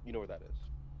 You know where that is.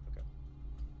 Okay.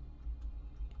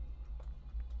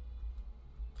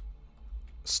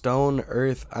 Stone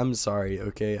Earth, I'm sorry,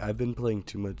 okay? I've been playing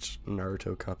too much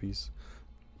Naruto copies.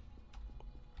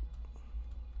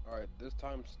 Alright, this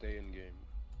time stay in game.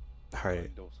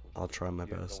 Alright, Don't switch. I'll try my Yeah,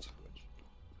 don't best. switch.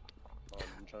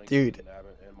 I'm trying to Dude. get an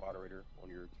admin and moderator on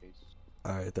your case.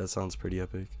 Alright, that sounds pretty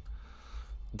epic.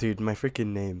 Dude, my freaking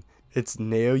name. It's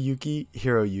Naoyuki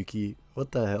Hiroyuki.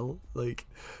 What the hell? Like,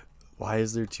 why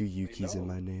is there two Yukis in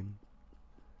know. my name?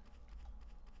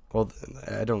 Well,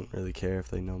 I don't really care if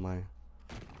they know my...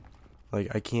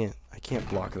 Like, I can't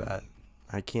block that.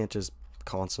 I can't just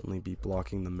constantly be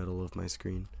blocking the middle of my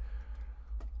screen.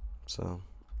 So,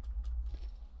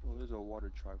 Well, there's a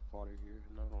water tribe fodder here,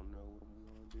 and I don't know what I'm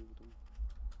gonna do with them.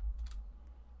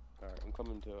 Alright, I'm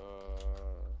coming to,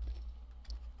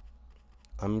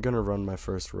 I'm gonna run my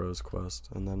first Rose quest,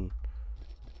 and then...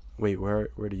 Wait, where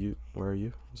are you?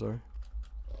 I'm sorry.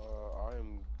 I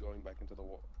am going back into the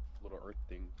little Earth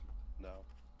thing now.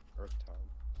 Earth time.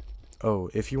 Oh,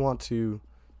 if you want to...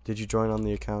 Did you join on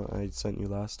the account I sent you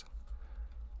last?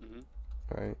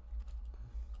 Alright.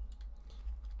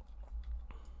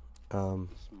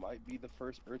 This might be the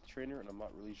first Earth trainer, and I'm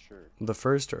not really sure. The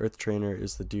first Earth trainer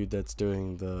is the dude that's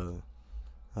doing the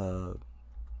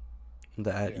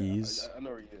at ease. I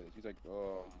know where he is.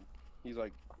 He's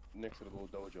like next to the little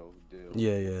dojo deal.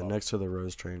 Yeah, next to the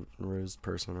Rose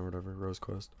person or whatever, Rose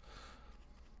quest.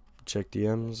 Check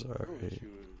DMs. Oh, Alright.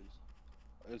 shoot.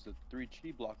 There's the three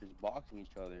chi blockers boxing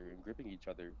each other and gripping each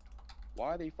other.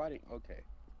 Why are they fighting? Okay.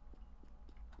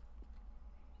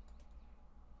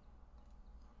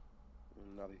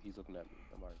 Now that he's looking at me,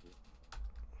 I'm out of here.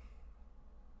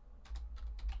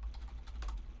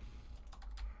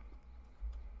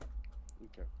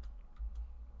 Okay.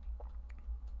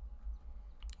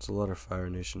 There's a lot of Fire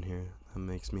Nation here. That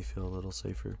makes me feel a little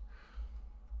safer.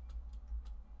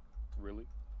 Really?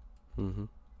 Mm-hmm.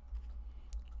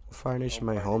 Fire Nation, Oh,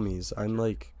 my Fire Nation.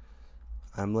 homies.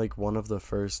 I'm like one of the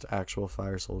first actual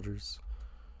fire soldiers.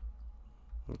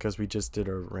 Because we just did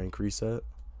a rank reset.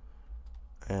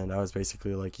 And I was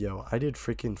basically like, yo, I did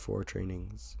freaking 4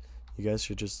 trainings. You guys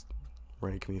should just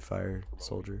rank me fire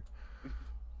soldier.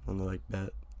 And they're like,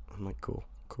 bet. I'm like, cool.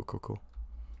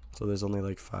 So there's only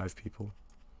like 5 people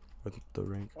with the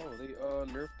rank. Oh, they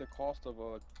nerfed the cost of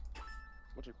what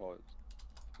you call it?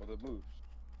 Of the moves.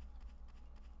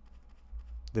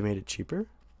 They made it cheaper?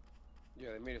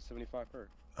 Yeah, they made it 75 per.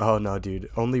 Oh no, dude.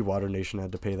 Only Water Nation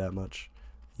had to pay that much.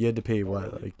 You had to pay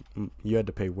what? Really? Like you had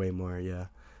to pay way more, yeah.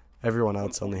 Everyone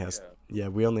else only has Yeah,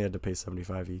 we only had to pay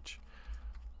 75 each.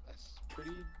 that's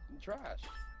pretty trash.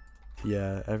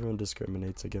 Yeah, everyone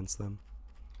discriminates against them.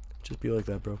 Just be like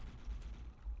that, bro.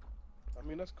 I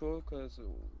mean, that's cool, because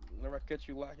whenever I catch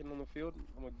you lacking on the field,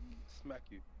 I'm gonna smack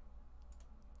you.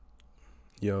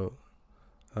 Yo,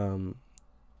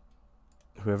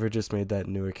 whoever just made that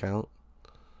new account,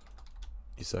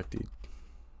 you suck, dude.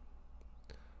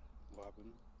 What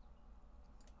happened?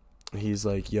 He's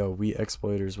like, yo, we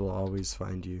exploiters will always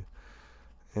find you.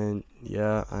 And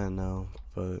yeah, I know,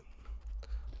 but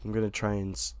I'm gonna try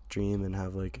and stream and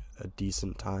have like a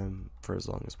decent time for as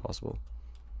long as possible.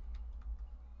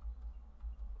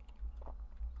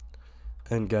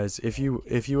 And guys, if you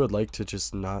would like to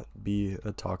just not be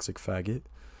a toxic faggot,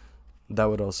 that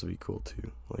would also be cool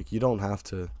too. Like, you don't have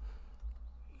to,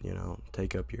 you know,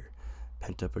 take up your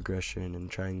pent up aggression and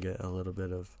try and get a little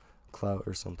bit of clout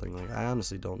or something. Like, I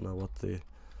honestly don't know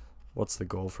what's the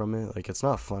goal from it. Like, it's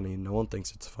not funny. No one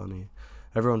thinks it's funny.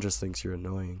 Everyone just thinks you're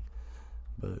annoying.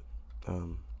 But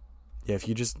yeah, if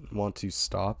you just want to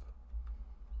stop,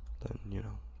 then, you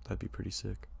know, that'd be pretty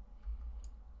sick.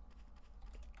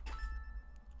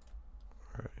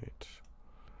 Alright.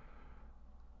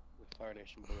 The Fire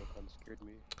Nation boy kind of scared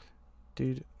me.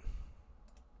 Dude.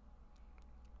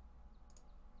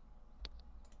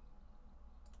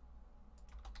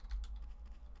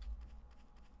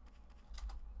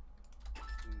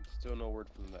 Still no word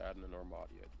from the admin or mod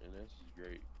yet, and this is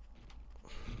great.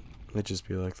 It just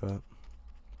be like that.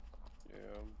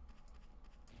 Yeah.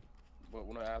 But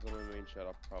when I ask them in the main chat,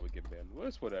 I'll probably get banned. Well,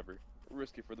 it's whatever.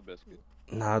 Risky for the biscuit.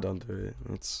 Nah, don't do it.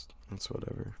 It's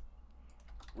whatever.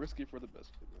 Risky for the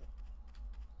biscuit, man.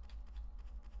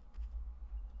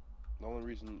 The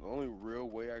only real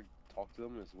way I talk to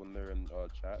them is when they're in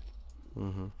chat.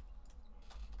 Mm-hmm.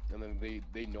 And then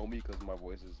they know me because my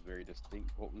voice is very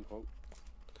distinct, quote unquote.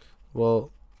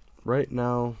 Well, right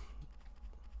now,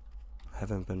 I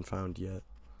haven't been found yet.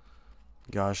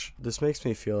 Gosh, this makes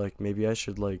me feel like maybe I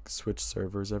should like switch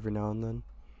servers every now and then.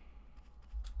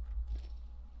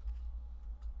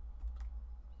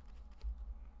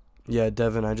 Yeah,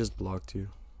 Devin, I just blocked you.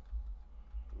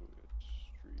 It's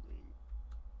streaming.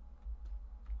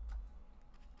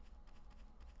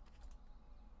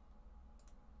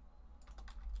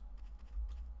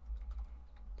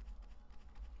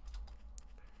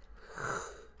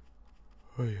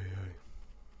 Oy, oy, oy.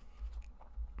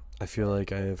 I feel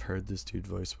like I have heard this dude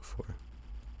voice before.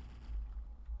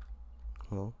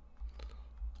 Well,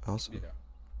 awesome. Yeah.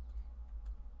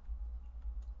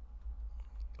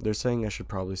 They're saying I should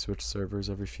probably switch servers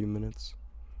every few minutes.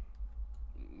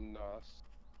 Nah, it's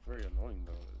very annoying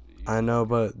though. I know,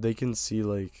 but they can see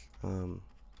like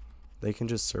they can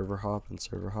just server hop and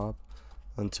server hop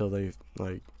until they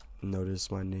like notice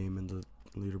my name in the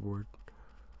leaderboard.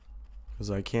 Cause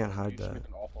I can't hide You should that. make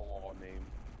an off the wall name.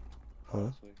 Huh?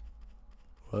 Honestly.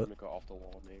 What? Make an off the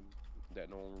wall name that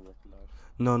no one will recognize.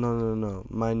 No.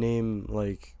 My name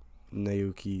like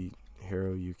Naoki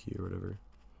Hiroyuki or whatever.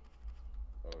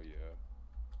 Oh yeah.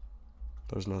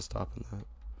 There's no stopping that.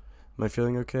 Am I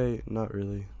feeling okay? Not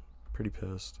really. Pretty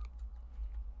pissed.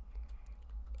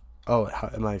 Oh,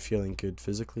 am I feeling good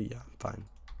physically? Yeah, I'm fine.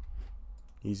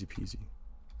 Easy peasy.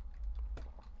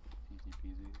 Easy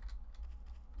peasy.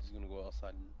 Just gonna go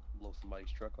outside and blow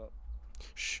somebody's truck up.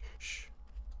 Shh, shh.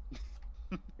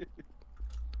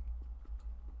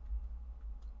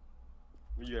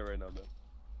 Where you at right now, man?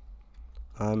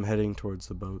 I'm heading towards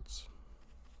the boats.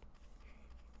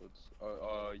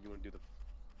 You wanna do the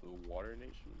Water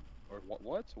Nation or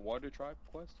what? Water Tribe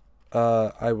quest?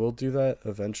 I will do that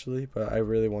eventually, but I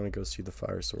really want to go see the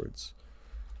fire swords.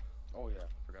 Oh yeah,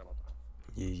 forgot about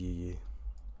that. Yeah. You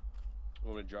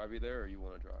want me to drive you there, or you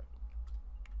want to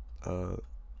drive?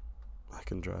 I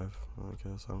can drive, I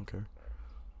guess. I don't care.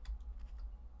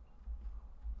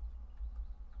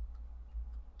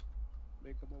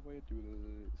 Making my way through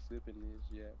the sipping this,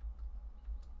 yeah.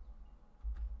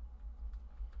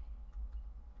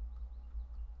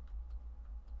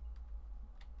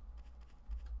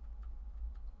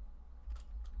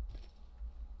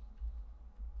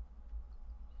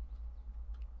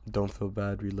 Don't feel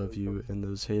bad, we love you, and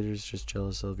those haters just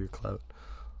jealous of your clout.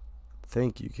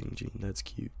 Thank you, King Gene, that's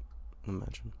cute.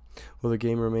 Imagine. Will the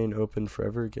game remain open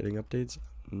forever, getting updates?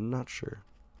 Not sure.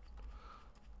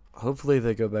 Hopefully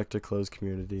they go back to closed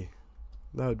community.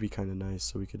 That would be kind of nice,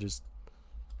 so we could just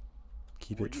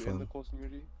keep Were it you fun. in the close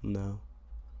community? No.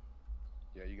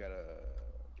 Yeah, you gotta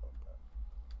jump back.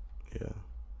 Yeah.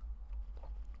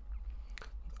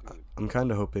 Dude, I'm kind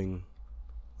of hoping,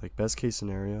 like, best case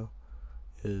scenario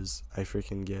is I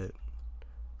freaking get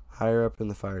higher up in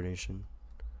the Fire Nation,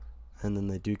 and then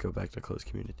they do go back to closed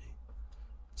community.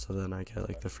 So then I get,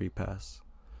 like, the free pass.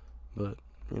 But,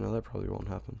 you know, that probably won't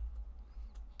happen.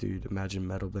 Dude, imagine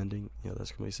metal bending. Yeah,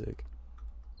 that's gonna be sick.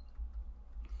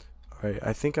 Alright,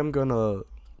 I think I'm gonna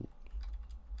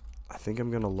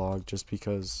log just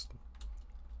because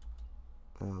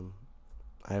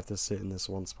I have to sit in this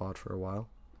one spot for a while.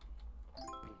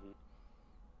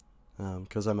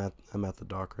 Cause I'm at the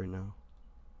dock right now.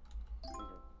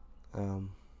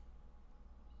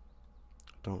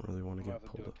 Don't really want to I'm get gonna have to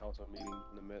pulled do up. a council meeting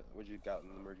in a minute. What you got in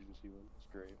the emergency room? It's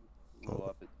great.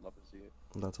 Oh. Love to see it.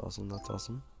 That's awesome. That's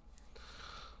awesome.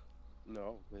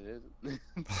 No, it isn't.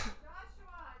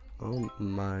 Oh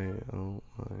my. Oh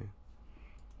my.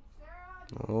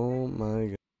 Oh my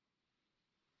god.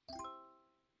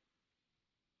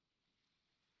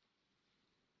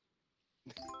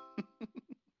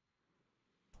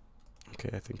 Okay,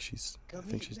 I think she's dead.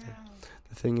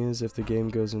 The thing is, if the game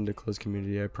goes into closed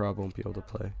community, I probably won't be able to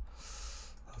play.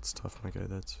 That's tough, my guy.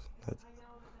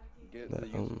 Get That-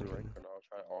 the oh user my rank goodness. for now.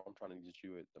 I'm trying to get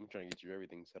you it. I'm trying to get you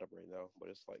everything set up right now, but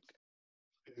it's like.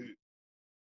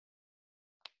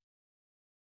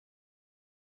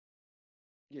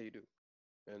 Yeah, you do.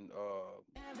 and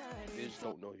they just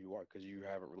don't know who you are because you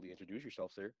haven't really introduced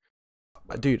yourself, sir.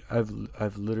 Dude,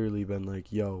 I've literally been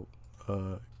like, yo,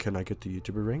 can I get the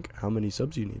YouTuber rank? How many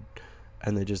subs you need?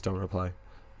 And they just don't reply.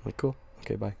 I'm like, cool,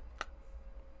 okay, bye.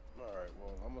 All right,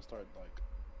 well, I'm gonna start like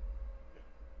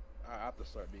I have to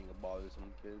start being a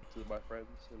bothersome kid to my friends,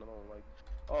 and I'm like,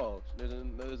 oh,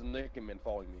 there's a naked man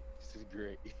following me. This is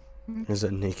great. Is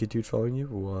that naked dude following you?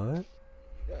 What?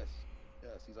 Yes,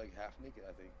 yes, he's like half naked,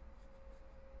 I think.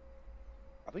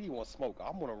 I think he wants smoke.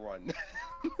 I'm gonna run.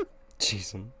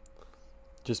 Jeez.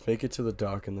 Just make it to the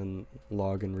dock and then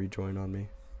log and rejoin on me.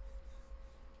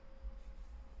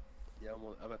 Yeah,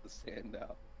 I'm at the sand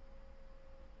now.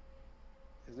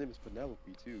 His name is Penelope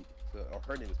too. Or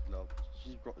her name is Penelope.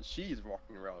 She's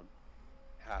walking around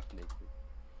half naked.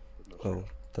 with no Oh, shirt.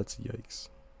 that's yikes.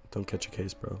 Don't catch a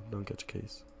case, bro. Don't catch a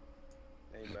case.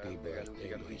 Hey Happy man, we birthday,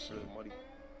 gotta my leave for the son. money.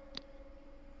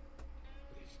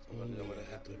 If Let me know only when it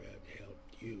I happens. could have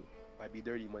helped you. Might be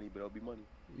dirty money, but it'll be money.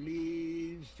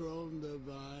 Leaves from the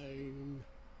vine,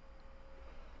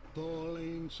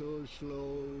 falling so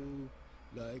slow,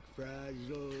 like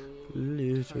fragile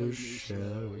Little tiny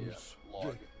shells. Log.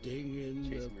 drifting in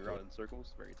the Chasing me around in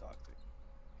circles, very toxic.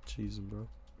 Jeez, bro.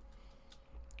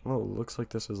 Oh, it looks like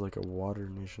this is like a Water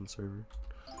Nation server.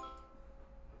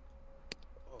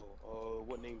 Oh,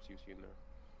 what names do you see in there?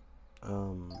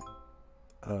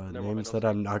 Never mind, Names those that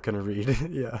I'm not gonna read.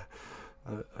 Yeah,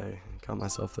 I got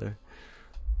myself there.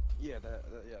 Yeah,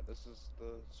 yeah, this is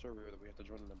the server that we have to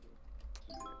join the number.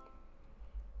 This is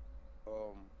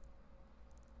great.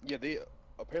 Yeah, they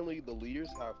apparently the leaders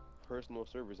have personal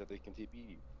servers that they can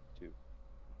TP to.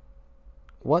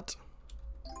 What?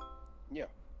 Yeah.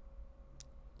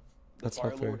 The That's Fire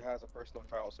not fair. Lord has a personal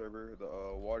trial server. The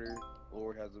Water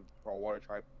Lord has a, or Water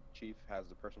Tribe Chief has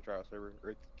the personal trial server.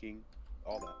 Earth King,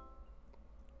 all that.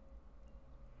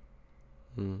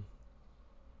 Hmm.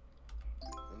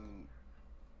 And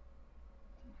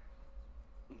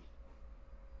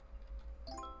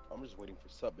I'm just waiting for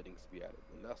subbiddings to be added,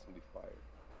 and that's gonna be fire.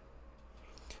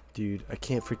 Dude, I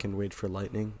can't freaking wait for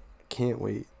lightning. I can't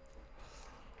wait.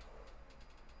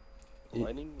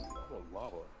 Lightning, oh,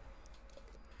 lava.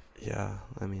 Yeah,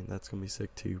 I mean that's gonna be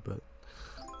sick too, but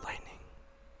lightning.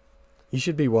 You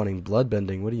should be wanting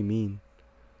bloodbending. What do you mean?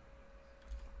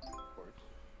 Of course.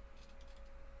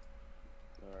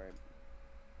 Alright.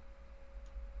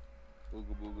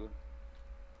 Ooga booga.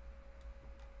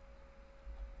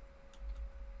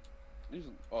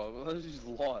 Let's just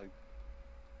log.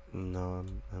 No,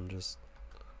 I'm just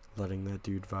letting that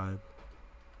dude vibe.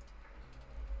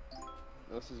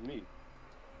 This is me.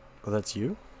 Oh, that's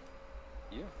you?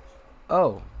 Yeah.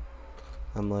 Oh.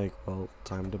 I'm like, well,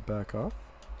 time to back off.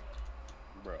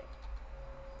 Bro.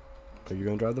 Are you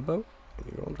gonna drive the boat?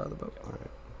 You gonna drive the boat? Yeah.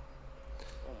 Alright. Oh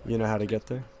my You know God, how to today's get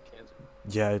there? cancer.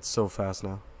 Yeah, it's so fast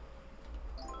now.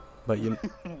 But you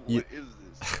What is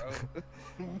this,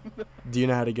 bro? do you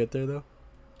know how to get there though?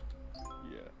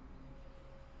 Yeah.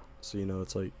 So you know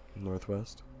it's like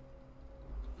northwest.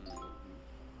 Mhm.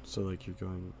 So like you're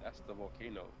going, That's the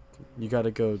volcano. you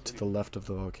gotta go to the left of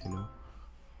the volcano.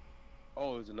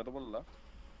 Oh, there's another one left?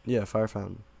 Yeah, fire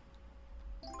fountain.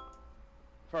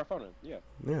 Fire fountain, yeah.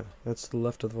 Yeah, that's the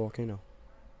left of the volcano.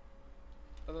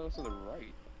 I thought it was to the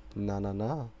right.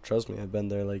 Nah. Trust me, I've been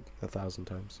there like 1,000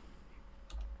 times.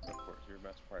 Of course, you're a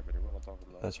master firebender. What am I talking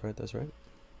about? That's right, that's right.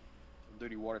 A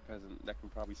dirty water peasant that can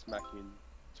probably smack you in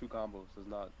 2 combos does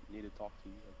not need to talk to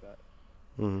you like that.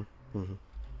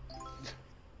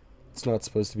 It's not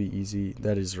supposed to be easy.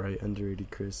 That is right,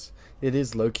 underrated Chris. It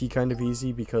is low-key kind of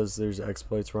easy because there's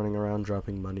exploits running around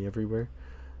dropping money everywhere.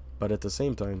 But at the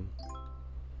same time,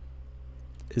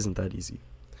 isn't that easy.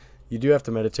 You do have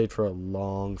to meditate for a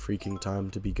long freaking time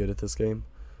to be good at this game.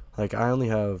 Like, I only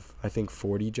have, I think,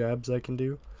 40 jabs I can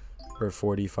do. Or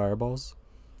 40 fireballs.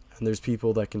 And there's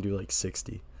people that can do like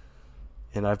 60.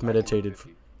 And I've meditated...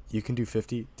 You can do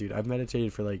 50? Dude, I've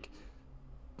meditated for like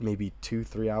maybe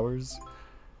 2-3 hours.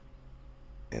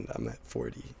 And I'm at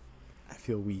 40. I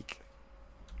feel weak.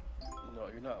 No,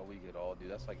 you're not weak at all,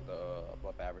 dude. That's like the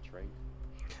above average rank.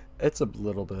 It's a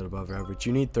little bit above average.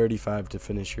 You need 35 to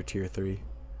finish your tier 3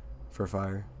 for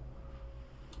fire.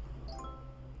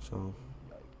 So...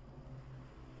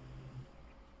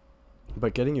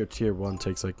 But getting your tier 1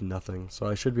 takes like nothing. So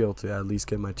I should be able to at least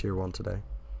get my tier 1 today.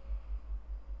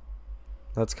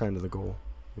 That's kind of the goal.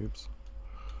 Oops.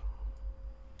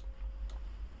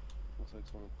 Looks like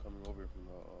someone coming over from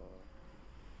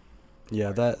the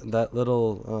Yeah, that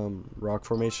little rock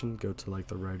formation, go to like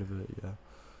the right of it. Yeah,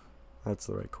 that's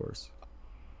the right course.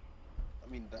 I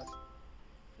mean, that's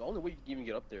the only way you can even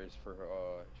get up there is for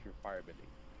if you're firebending.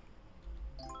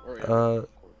 Or Uh,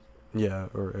 of course. yeah,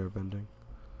 or airbending.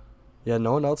 Yeah,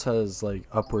 no one else has like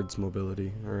upwards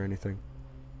mobility or anything.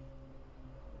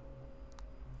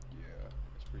 Yeah,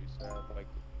 it's pretty sad. Like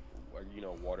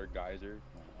water geyser.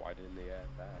 Why didn't they add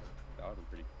that? That would have been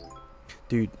pretty cool.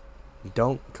 Dude,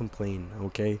 don't complain,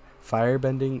 okay?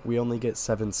 Firebending, we only get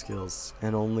 7 skills,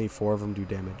 and only 4 of them do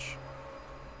damage.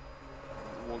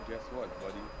 Well, guess what,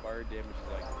 buddy? Fire damage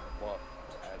is like buff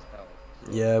as hell.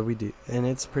 So, Yeah, we do, and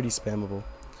it's pretty spammable.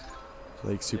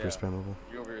 Like, super yeah. spammable.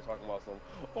 You're over here talking about some.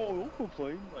 Oh, don't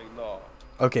complain. Like, nah.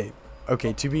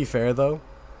 Okay, to be fair, though,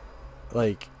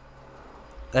 like,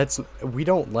 we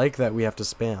don't like that we have to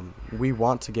spam. We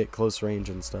want to get close range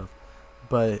and stuff,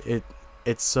 but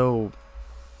it's so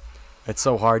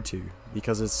hard to,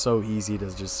 because it's so easy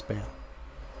to just spam.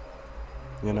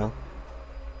 You know?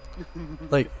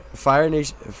 Like Fire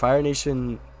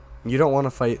Nation, you don't want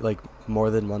to fight like more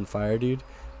than one fire dude,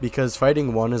 because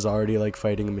fighting one is already like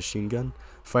fighting a machine gun.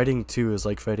 Fighting two is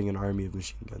like fighting an army of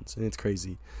machine guns, and it's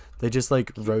crazy. They just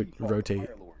like rotate.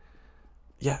 Fire Lord.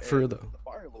 Yeah, for real though. The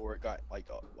Fire Lord got like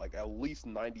at least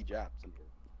 90 japs in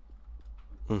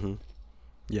here. Mhm.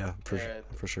 Yeah,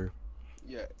 for sure.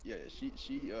 Yeah.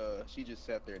 She just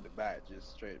sat there in the back,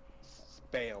 just straight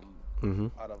spam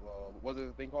Mhm. out of what's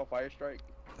the thing called? Fire Strike.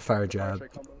 Fire The Fire jab.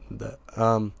 Strike combo? The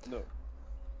No.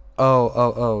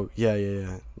 Oh,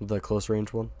 yeah. The close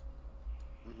range one.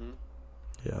 Mhm.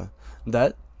 Yeah.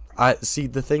 That I see,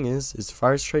 the thing is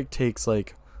Fire Strike takes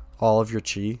like all of your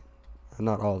chi.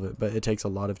 Not all of it, but it takes a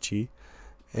lot of chi,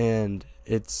 and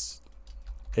it's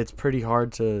pretty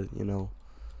hard to,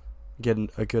 get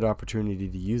a good opportunity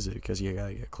to use it, because you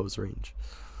gotta get close range.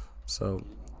 So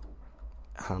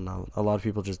I don't know, a lot of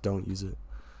people just don't use it.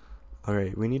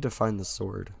 Alright, we need to find the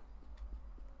sword.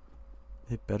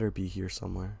 It better be here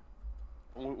somewhere.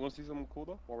 Want to see something cool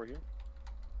though while we're here?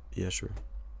 Yeah, sure.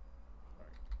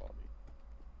 Alright, follow me.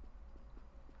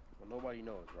 Well, nobody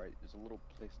knows, right? There's a little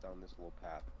place down this little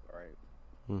path, alright?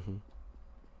 Mhm.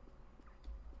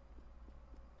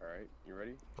 Alright, you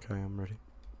ready? Okay, I'm ready.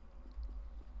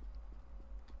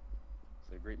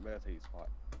 It's a great meditating spot.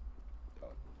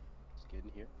 Just get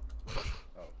in here.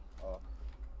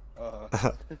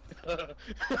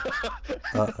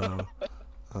 Uh-oh.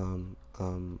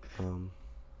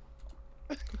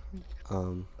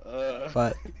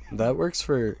 But that works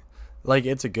for, like,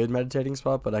 it's a good meditating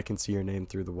spot, but I can see your name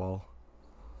through the wall.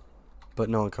 But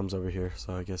no one comes over here,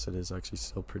 so I guess it is actually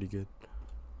still pretty good.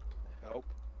 Help.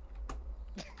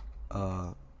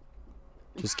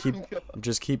 Just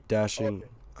keep dashing. Okay.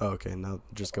 Oh, okay, now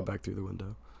just go back through the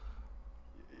window.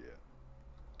 Yeah.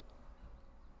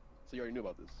 So you already knew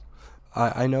about this.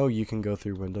 I know you can go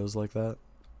through windows like that,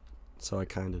 so I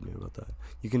kind of knew about that.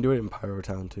 You can do it in Pyro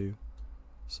Town too,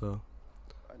 so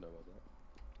I know about that.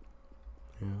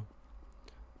 yeah.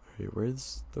 Alright,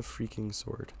 where's the freaking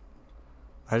sword?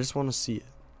 I just want to see it.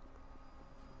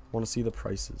 Want to see the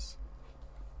prices.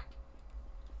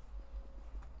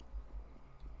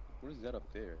 What is that up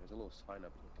there? There's a little sign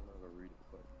up there. I'm gonna go read it,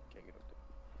 but can't get up there.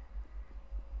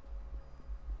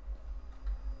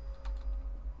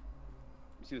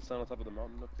 You see the sign on top of the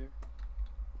mountain up there?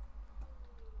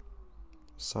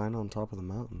 Sign on top of the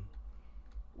mountain.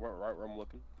 Right where I'm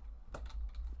looking.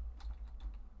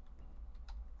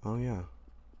 Oh yeah.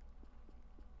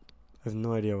 I have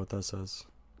no idea what that says.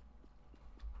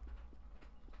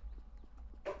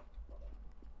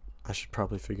 I should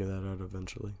probably figure that out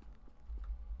eventually.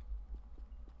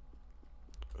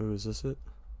 Oh, is this it?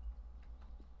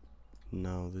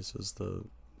 No, this is the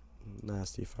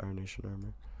nasty Fire Nation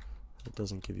armor. It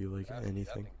doesn't give you like That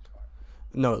anything. thing's fire.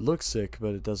 No, it looks sick,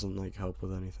 but it doesn't like help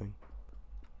with anything.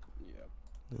 Yeah.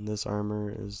 And this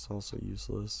armor is also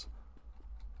useless.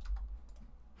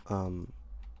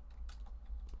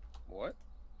 What?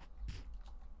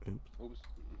 Oops. Oops.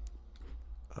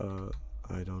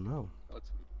 I don't know. Let's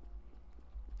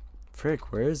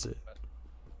Frick, where is it?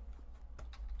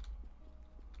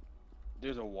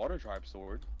 There's a water tribe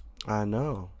sword. I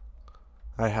know.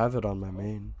 I have it on my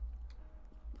main.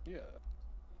 Yeah.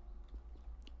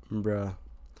 Bruh.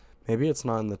 Maybe it's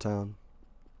not in the town.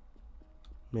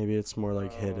 Maybe it's more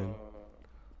like hidden.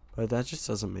 But that just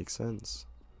doesn't make sense.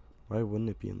 Why wouldn't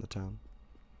it be in the town?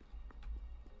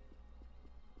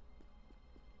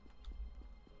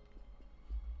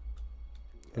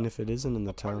 And if it isn't in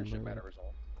the town, Partnership then- matters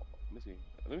all. Let me see.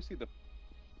 Let me see the.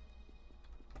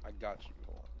 I got you.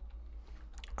 Hold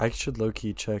on. I should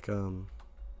low-key check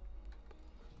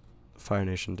Fire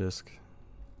Nation disc.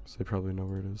 So they probably know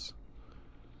where it is.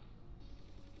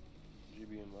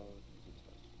 GBM.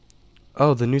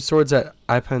 Oh, the new sword's at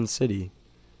Ipan City.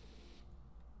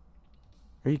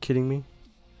 Are you kidding me?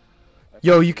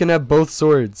 Yo, you can have both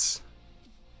swords.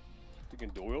 You can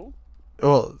duel?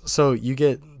 Well, so you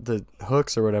get the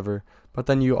hooks or whatever, but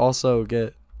then you also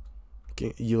get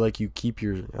you keep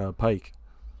your pike.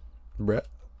 Brett.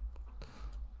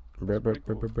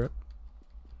 Brett.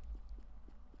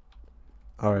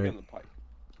 All right. The pike.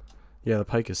 Yeah, the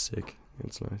pike is sick.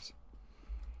 It's nice.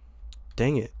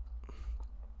 Dang it.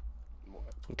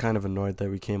 What? I'm kind of annoyed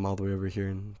that we came all the way over here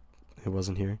and it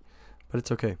wasn't here, but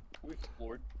it's okay. We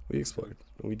explored. We explored.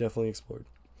 We definitely explored.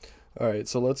 All right,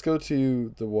 so let's go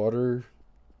to the water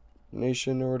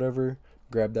nation or whatever.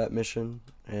 Grab that mission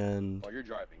and. Oh, you're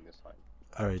driving this time.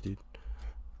 All right, dude.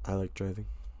 I like driving.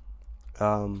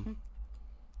 And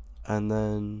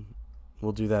then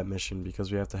we'll do that mission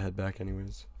because we have to head back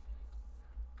anyways.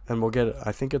 And we'll get,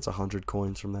 I think it's 100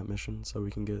 coins from that mission, so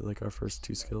we can get like our first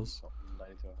 2 skills.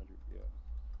 90 to 100, yeah.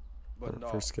 But no,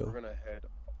 first skill. we're gonna head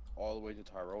all the way to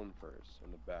Tyrone first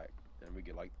in the back, and we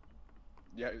get like,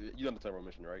 yeah, you done the Tyrone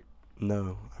mission, right?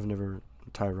 No, I've never.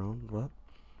 Tyrone? What?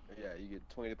 Yeah, you get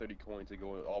 20 to 30 coins to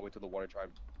go all the way to the water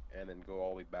tribe, and then go all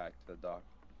the way back to the dock,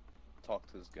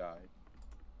 talk to this guy,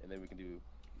 and then we can do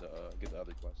the get the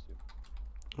other quest too.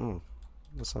 Oh,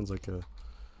 that sounds like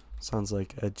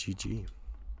at GG.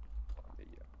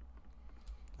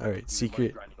 Yeah. All right,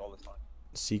 secret Grinding all the time.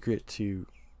 secret to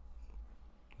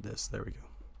this. There we go.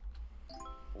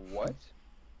 What?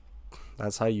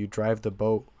 That's how you drive the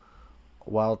boat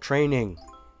while training.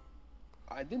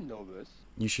 I didn't know this.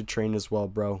 You should train as well,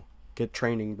 bro. Get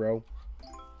training, bro.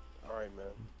 Alright, man.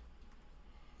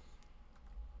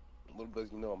 Little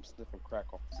does you know, I'm sniffing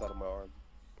crack off the side of my arm.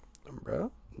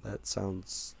 Bro, that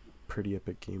sounds pretty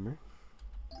epic, gamer.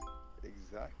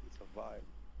 Exactly, it's a vibe.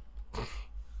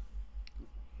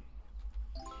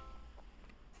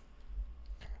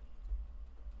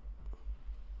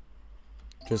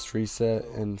 Just reset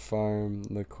and farm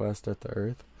the quest at the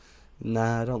earth.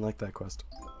 Nah, I don't like that quest.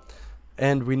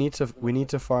 And we need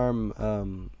to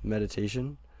farm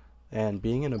meditation, and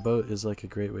being in a boat is like a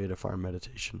great way to farm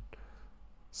meditation.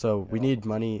 So we need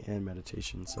money and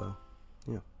meditation. So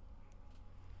yeah.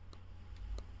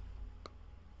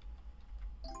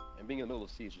 And being in the middle of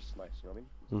the sea is just nice, you know what I mean?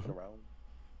 Just looking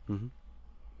around,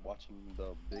 watching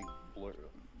the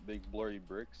big blurry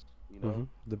bricks, you know?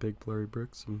 The big blurry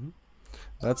bricks.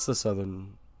 That's the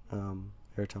southern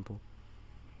air temple.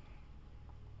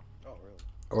 Oh, really?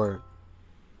 Or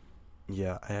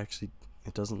yeah,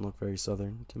 it doesn't look very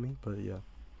southern to me, but yeah,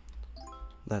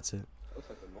 that's it. Looks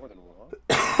like the northern one,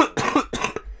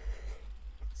 huh?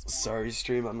 Sorry,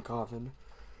 stream, I'm coughing.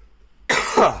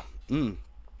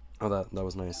 Oh, that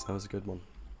was nice. That was a good one.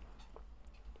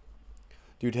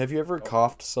 Dude, have you ever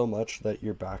coughed so much that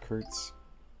your back hurts?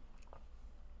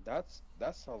 That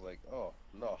sounds like, oh,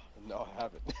 no, I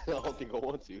haven't. I don't think I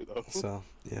want to, though. So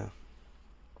yeah.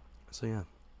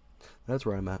 That's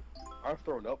where I'm at. I've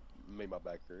thrown up, made my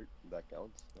back hurt. That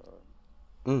counts.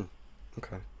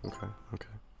 Okay.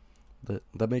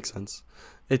 That makes sense.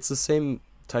 It's the same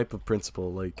type of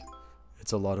principle. Like,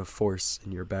 it's a lot of force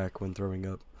in your back when throwing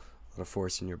up. A lot of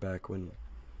force in your back when,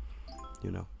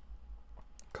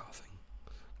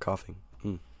 coughing.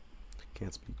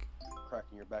 Can't speak.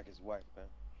 Cracking your back is whack, man.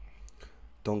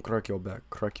 Don't crack your back.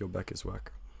 Crack your back is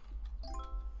whack.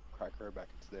 Crack her back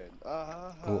instead.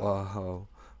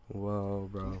 Whoa,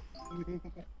 bro.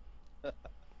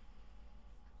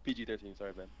 PG-13,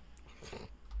 sorry, man.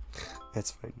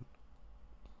 That's fine.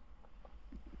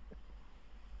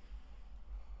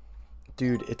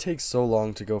 Dude, it takes so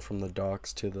long to go from the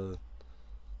docks to the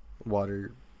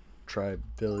water tribe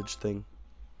village thing.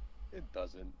 It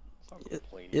doesn't. Stop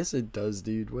complaining. Yes, it does,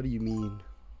 dude. What do you mean?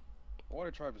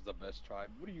 Water tribe is the best tribe.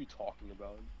 What are you talking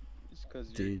about? It's because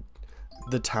dude,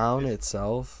 the town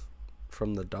itself,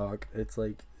 from the dock, it's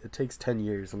like, it takes 10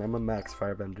 years, and I'm a max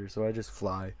firebender, so I just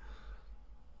fly.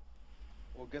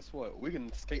 Well, guess what? We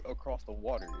can skate across the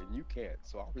water, and you can't,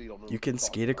 so I really don't know. You can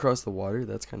skate across the water?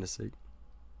 That's kind of sick.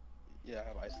 Yeah, I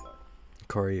have ice slide.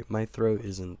 Corey, my throat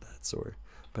isn't that sore,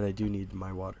 but I do need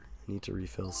my water. I need to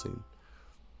refill soon.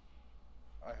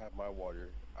 I have my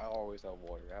water. I always have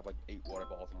water. I have like 8 water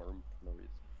bottles in my room for no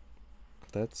reason.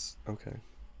 That's okay.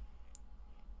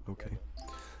 Okay.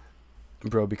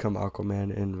 Bro, become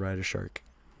Aquaman and ride a shark.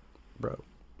 Bro.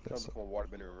 I'm trying to become a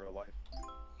waterbender in real life.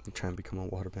 I'm trying to become a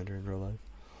waterbender in real life.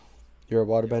 You're a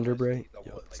waterbender, Bray? I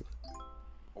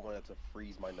want to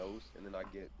freeze my nose, and then I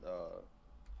get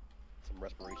some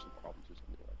respiration problems or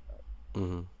something like that.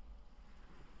 Mm-hmm.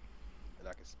 And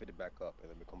I can spit it back up,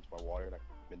 and it becomes my water, and I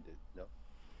can bend it. No.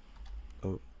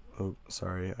 Oh,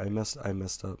 sorry. I messed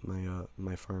up my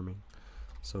my farming,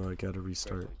 so I gotta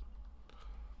restart.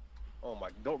 Oh my,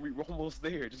 don't we're almost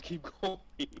there. Just keep going.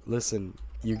 Listen,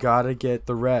 you gotta get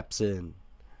the reps in.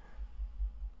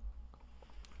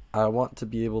 I want to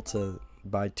be able to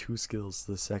buy 2 skills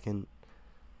the second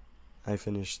I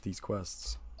finish these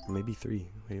quests. Maybe 3.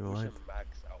 Wait, We will I should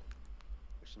max out.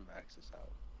 We should max this out.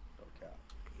 No cap.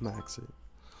 max it?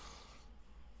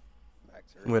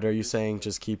 Max it. Wait, are you saying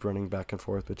just keep running back and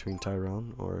forth between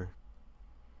Tyrone, or?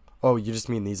 Oh, you just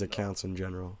mean these accounts in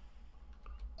general.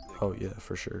 Oh yeah,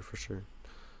 for sure, for sure.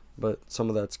 But some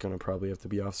of that's gonna probably have to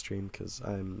be off stream because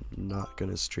I'm not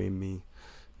gonna stream me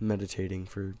meditating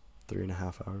for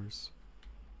 3.5 hours.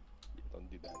 Don't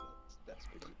do that. That's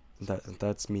big.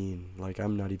 That's mean. Like,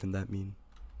 I'm not even that mean.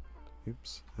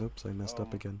 Oops, I messed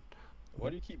up again.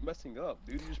 Why do you keep messing up,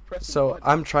 dude? You just press. So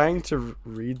I'm trying to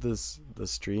read the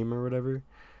stream or whatever,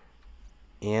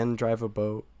 and drive a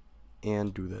boat,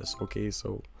 and do this. Okay,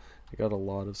 so I got a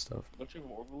lot of stuff. Don't you have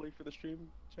an overlay for the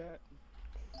stream chat?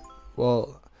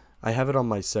 Well, I have it on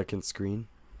my second screen.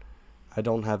 I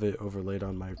don't have it overlaid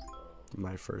on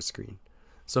my first screen.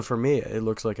 So for me, it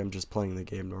looks like I'm just playing the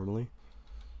game normally.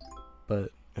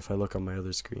 But if I look on my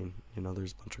other screen, you know,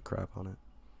 there's a bunch of crap on it.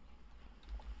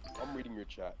 I'm reading your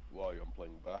chat while I'm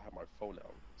playing, but I have my phone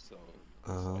out, so.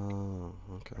 Oh,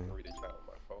 okay. I can read the chat on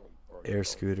my phone. Or Air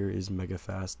Scooter is mega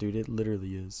fast, dude. It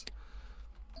literally is.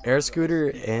 Air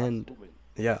Scooter and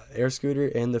Air Scooter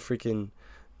and the freaking,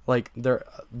 like their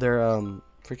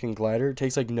freaking glider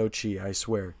takes like no chi. I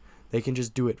swear, they can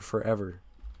just do it forever.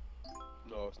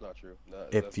 No, it's not true.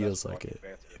 It feels like it.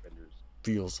 Advanced Defenders.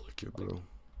 Feels like it, bro.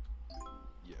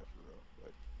 Yeah, for real.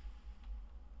 But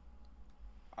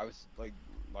I was like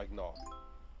no,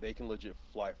 they can legit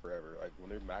fly forever. Like when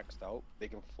they're maxed out, they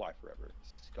can fly forever.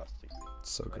 It's disgusting. It's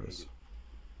so I hate gross. it.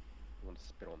 I want to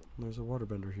spit on them. There's a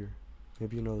waterbender here.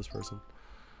 Maybe you know this person.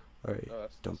 All right. No,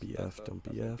 Don't be F. Don't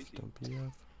be F. Don't be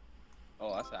F.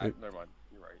 Oh, that's Wait. never mind.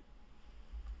 You're right.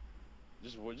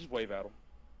 Just wave at them.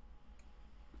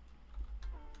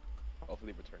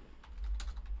 Hopefully return it.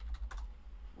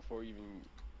 Before you even.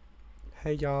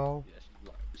 Hey y'all. Yeah,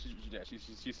 she's black.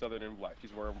 She's southern and black.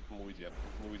 She's wearing from Louisiana.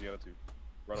 From Louisiana too.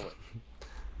 Run away.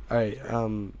 All right.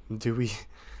 Do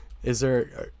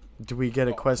we get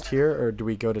a quest here or do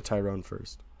we go to Tyrone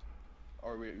first?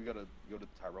 Or we gotta go to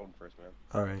Tyrone first, man.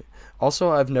 All right.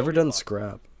 Also, I've never done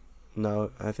scrap.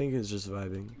 No, I think it's just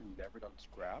vibing. You've never done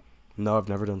scrap? No, I've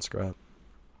never done scrap.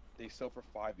 They sell for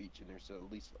 5 each, and there's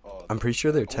at least. I'm pretty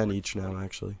sure they're 10 over each now, 20.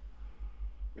 actually.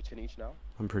 They're 10 each now.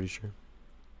 I'm pretty sure.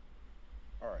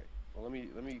 All right. Well, let me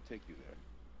take you there.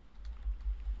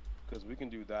 Because we can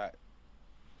do that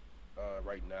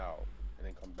right now, and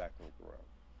then come back and look around.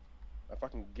 If I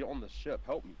can get on the ship,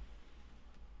 help me.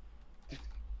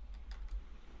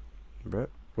 Brett?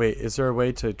 Wait, is there a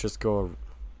way to just go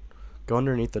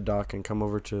underneath the dock and come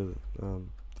over to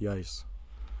the ice?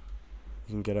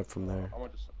 You can get up from there.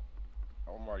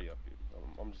 I'm already up, dude.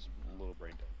 I'm just a little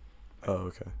brain dead. Oh,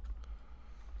 okay.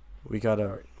 We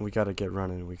gotta get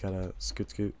running. We gotta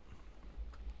scoot.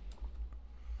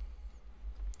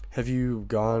 Have you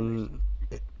gone?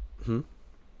 So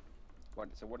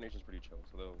War Nation's pretty chill,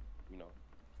 so they'll, you know.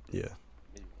 Yeah.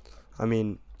 Maybe. I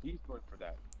mean. He's going for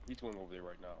that. He's going over there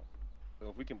right now. So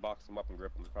if we can box him up and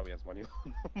grip him, he probably has money on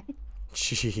him.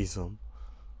 Jeez.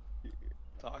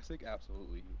 Toxic,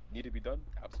 absolutely. Need to be done,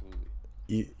 absolutely.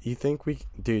 You think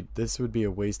dude? This would be a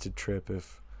wasted trip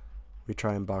if we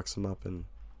try and box him up and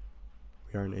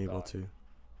we aren't able to.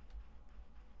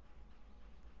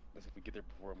 Let's see if we get there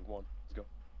before him. Come on, let's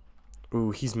go. Ooh,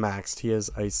 he's maxed. He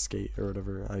has ice skate or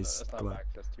whatever. Ice. That's not max.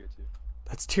 That's tier 2.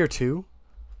 That's tier 2.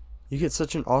 You get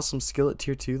such an awesome skill at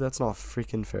tier 2. That's not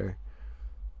freaking fair.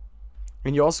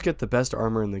 And you also get the best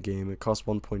armor in the game. It costs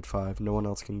 1.5. No one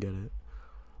else can get it.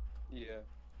 Yeah.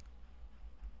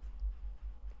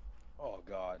 Oh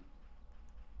God.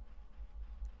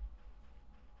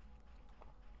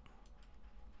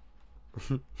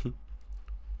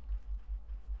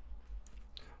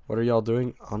 What are y'all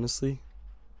doing? Honestly,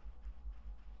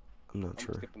 I'm not I'm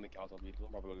sure. skipping the cows on me. I'm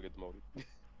probably gonna get demoted.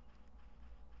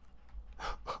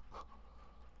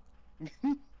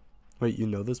 Wait, you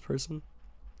know this person?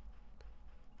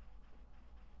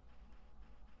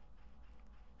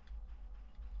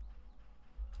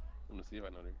 I'm gonna see if I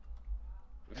know her.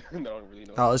 I don't really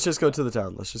know. Oh, let's just go to the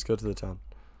town.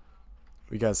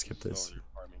 We gotta skip She's this. over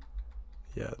farming.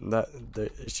 Yeah,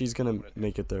 she's gonna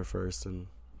make it there first. And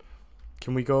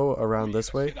can we go around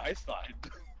this way? I slide.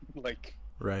 Like.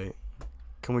 Right.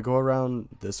 Can we go around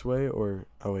this way or?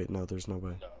 Oh wait, no. There's no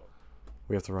way. No.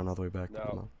 We have to run all the way back. No.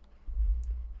 Come on.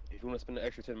 If you want to spend an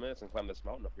extra 10 minutes and climb this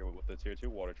mountain up here with the tier 2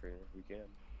 water trainer, we can.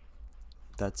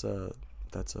 That's a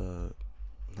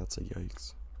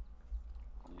yikes.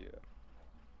 Yeah.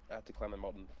 I had to climb the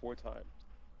mountain 4 times.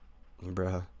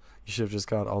 Bruh. You should have just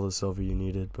got all the silver you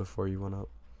needed before you went up.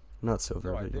 Not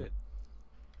silver, No, I but did.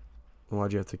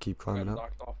 why'd you have to keep I climbing got up?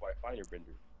 knocked off by a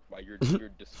firebender. By your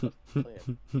disgusting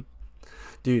plan.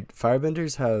 Dude,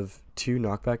 firebenders have 2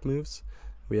 knockback moves.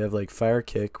 We have like fire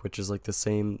kick, which is like the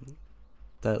same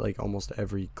that like almost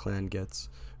every clan gets,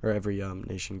 or every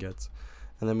nation gets.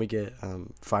 And then we get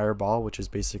fireball, which is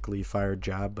basically fire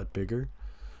jab but bigger.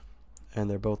 And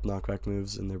they're both knockback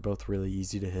moves, and they're both really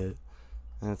easy to hit.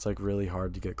 And it's like really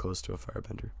hard to get close to a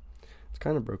firebender. It's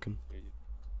kind of broken.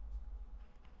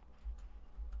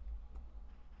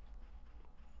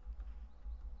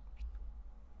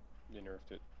 They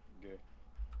nerfed it. Good.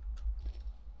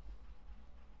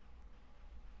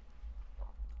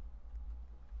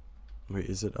 Wait,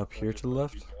 is it up here to the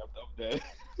left? I'm dead.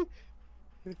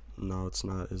 No, it's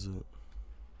not, is it?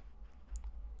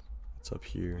 It's up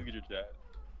here. Look at your chat.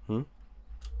 Hmm?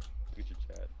 Look at your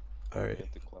chat. Alright.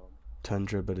 Hit the clown.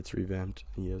 Tundra, but it's revamped.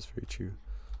 Yes, very true.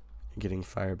 You're getting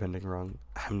firebending wrong.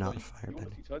 I'm not You want to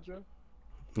firebending. see Tundra?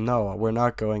 No, we're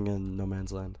not going in No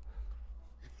Man's Land.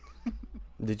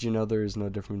 Did you know there is no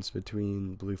difference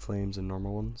between blue flames and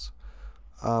normal ones?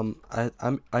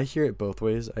 I hear it both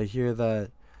ways. I hear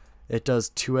that it does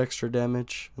 2 extra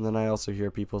damage, and then I also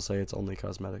hear people say it's only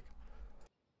cosmetic.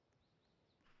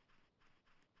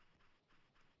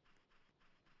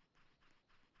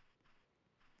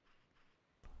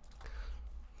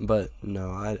 But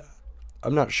no,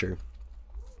 I'm not sure.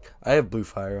 I have blue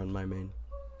fire on my main,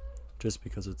 just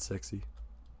because it's sexy.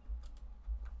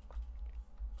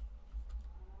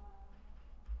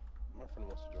 My friend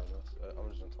wants to join us. I'm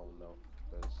just gonna tell him no,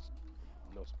 because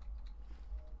no.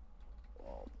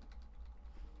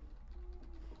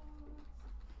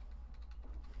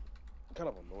 I'm kind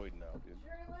of annoyed now, dude,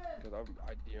 because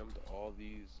I DM'd all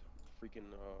these freaking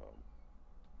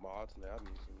mods and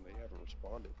admins, and they haven't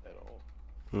responded at all.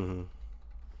 Mhm.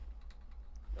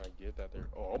 I get that they're.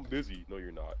 Oh, I'm busy. No,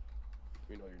 you're not.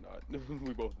 We know you're not.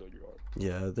 We both know you are.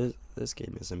 Yeah, this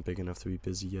game isn't big enough to be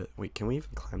busy yet. Wait, can we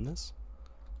even climb this?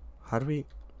 How do we?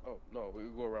 Oh no, we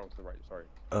go around to the right. Sorry.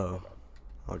 Oh,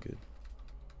 all good.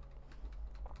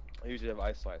 I usually have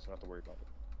ice slide, so I don't have to worry about it.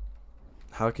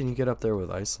 How can you get up there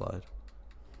with ice slide?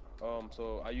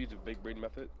 So I use the big brain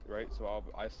method, right? So I'll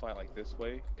ice slide like this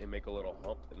way and make a little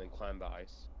hump, and then climb the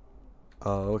ice.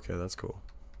 Oh, okay, that's cool.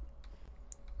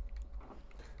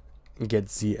 Get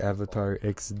the Avatar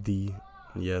XD.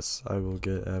 Yes, I will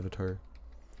get Avatar.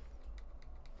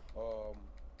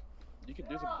 You can.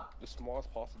 There's the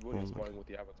smallest possibility of spawning with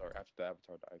the Avatar after the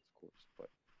Avatar dies, of course. But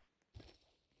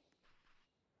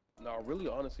no, I really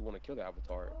honestly want to kill the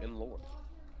Avatar in lore.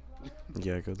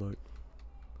 Yeah, good luck.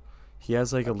 He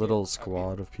has like a little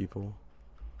squad of people.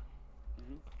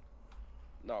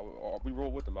 No, we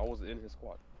roll with him. I was in his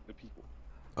squad. The people.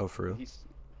 Oh, for real? He's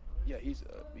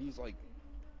like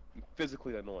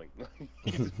physically annoying.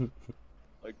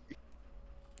 Like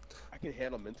I can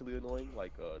handle mentally annoying,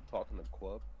 like talking to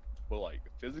Club, but like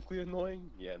physically annoying,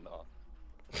 yeah, nah.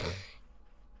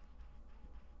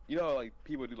 You know, like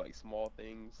people do like small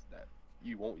things that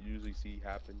you won't usually see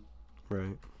happen,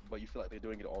 Right. but you feel like they're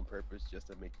doing it on purpose just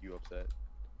to make you upset.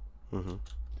 Mhm.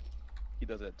 He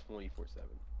does that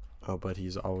 24/7. Oh, but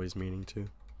he's always meaning to.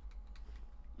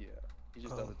 Yeah, he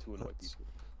just does it to annoy people.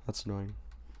 That's annoying.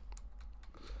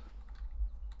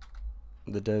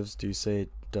 The devs do say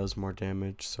it does more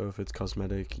damage, so if it's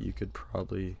cosmetic, you could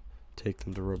probably take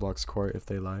them to Roblox court if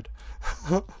they lied.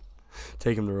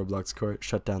 Take them to Roblox court,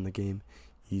 shut down the game,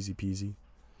 easy peasy.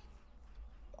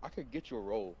 I could get you a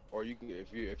role, or you can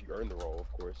if you earn the role,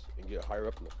 of course, and get higher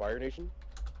up in the Fire Nation.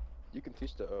 You can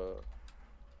teach the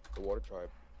Water Tribe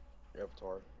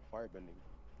Avatar firebending.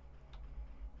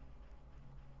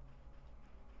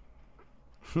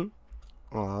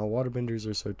 Aw, waterbenders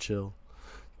are so chill.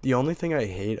 The only thing I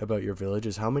hate about your village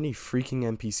is how many freaking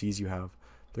NPCs you have.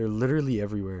 They're literally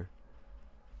everywhere.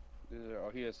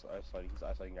 Oh, he is isolating. He's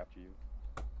isolating after you.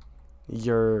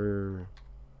 You're...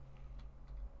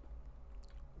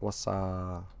 What's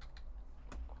Hurry,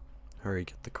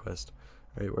 get the quest.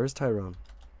 Alright, where's Tyrone?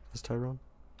 Is Tyrone?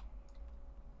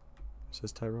 Is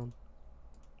this Tyrone?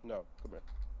 No, come here.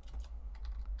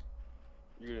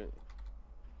 You're gonna...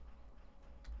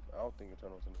 I don't think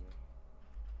Eternal's in here.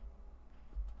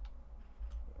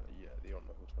 Yeah, they don't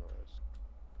know who Eternal is.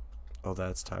 Oh,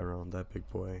 that's Tyrone, that big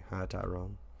boy. Hi,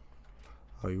 Tyrone.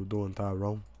 How you doing,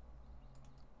 Tyrone?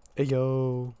 Hey,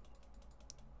 yo.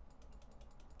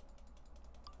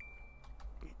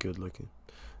 Good looking.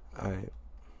 Alright.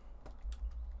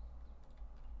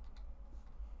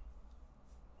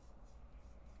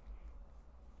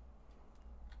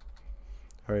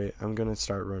 Alright, I'm gonna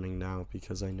start running now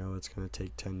because I know it's gonna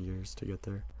take 10 years to get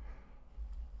there.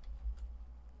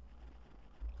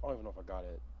 I don't even know if I got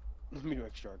it. Let me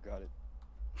make sure I got it.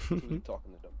 Who's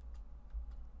talking to them?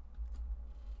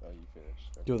 Oh, you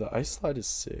finished. Yo, the ice slide is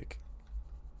sick.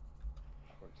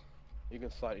 Of course. You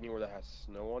can slide anywhere that has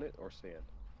snow on it or sand.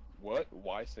 What?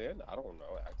 Why sand? I don't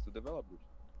know. Ask the developers.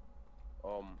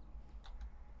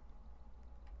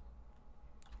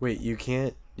 Wait, you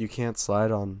can't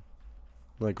slide on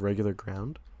like regular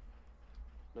ground?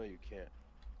 No, you can't.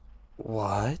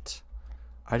 What?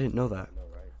 I didn't know that. I know,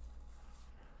 right?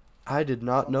 I did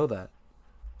not know that.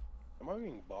 Am I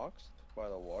being boxed by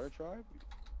the water tribe?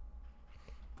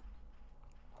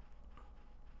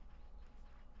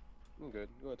 I'm good.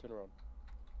 Go ahead, turn around.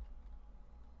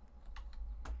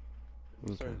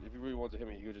 Okay. If you really want to hit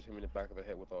me, you could just hit me in the back of the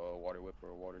head with a water whip or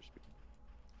a water speed.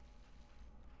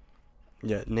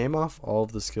 Yeah, name off all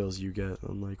of the skills you get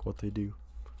and like what they do.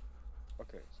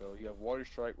 Okay, so you have water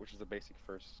strike, which is the basic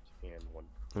first hand one.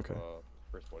 Okay.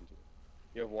 First one too.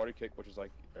 You have water kick, which is like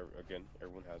again,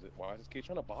 everyone has it. Why is this kid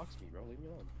trying to box me, bro? Leave me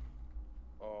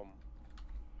alone.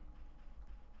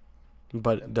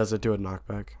 But does it do a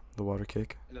knockback? The water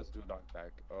kick? It doesn't do a knockback.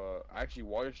 Actually,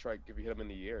 water strike, if you hit him in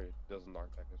the air, it does a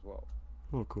knockback as well.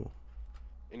 Oh, cool.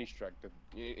 Any strike,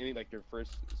 any like your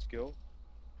first skill,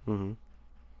 Mhm.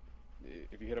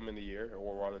 if you hit him in the air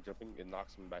or while they're jumping, it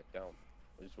knocks him back down.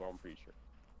 Which is what I'm pretty sure.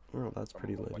 Oh, that's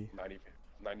pretty litty. Like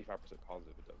 95%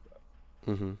 positive it does that.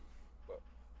 Mhm.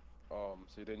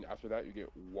 So then after that you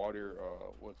get water.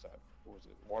 What's that? What was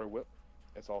it? Water whip.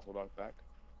 It's also knockback.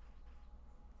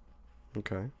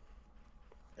 Okay.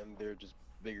 And they're just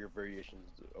bigger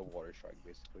variations of water strike,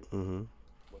 basically, Mhm.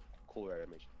 with cooler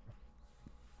animation.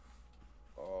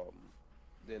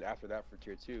 Then after that, for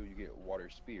tier 2, you get water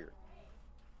spear.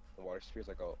 And water spear is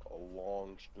like a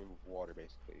long stream of water,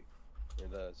 basically,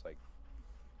 and that's like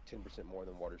 10% more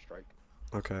than water strike.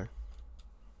 Okay.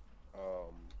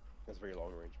 It's very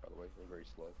long range, by the way, and very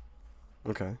slow.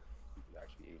 Okay. You can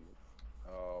actually aim it.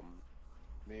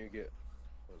 Then you get,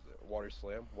 what is it? Water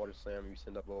slam. Water slam, you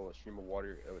send up a stream of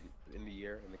water in the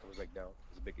air, and it comes back down.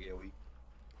 It's a big AoE.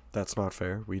 That's not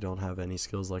fair. We don't have any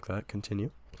skills like that.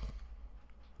 Continue.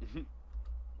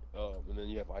 And then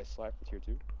you have ice slap for tier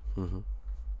 2. Mhm.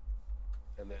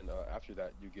 And then after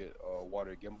that, you get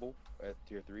water gimbal at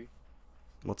tier 3.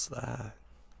 What's that?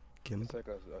 It's Gimp? like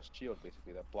a shield,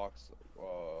 basically, that blocks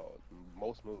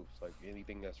most moves. Like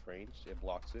anything that's ranged, it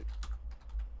blocks it.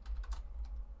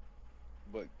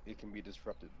 But it can be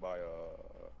disrupted by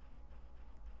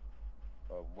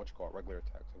what you call it, regular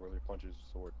attacks, like regular punches,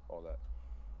 sword, all that.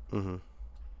 Mhm.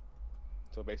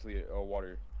 So basically,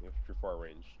 water, if you're far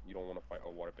range, you don't want to fight a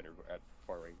water bender at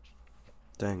far range.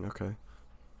 Dang, okay.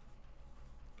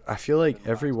 I feel like And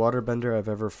every last- waterbender I've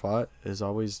ever fought is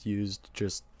always used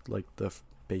just like the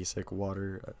basic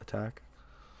water attack,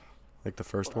 like the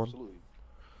first one. Absolutely.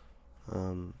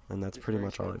 And that's It's pretty very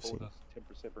much all I've straightforward. seen.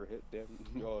 That's 10% per hit, damn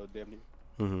near,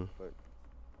 Mhm.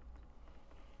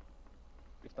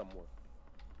 if not more.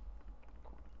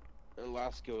 And the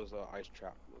last skill is ice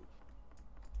trap move.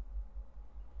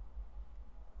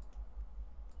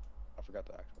 I forgot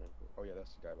the actual name. Oh yeah,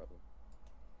 that's the guy, by the way.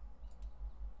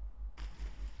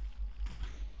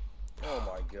 Oh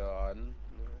my god.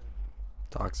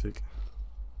 Toxic.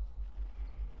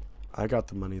 I got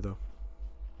the money though.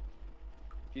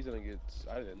 He's gonna get.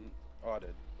 I didn't. Oh, I did.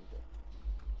 Okay.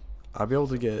 I'll be able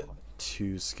to get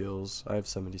 2 skills. I have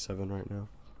 77 right now.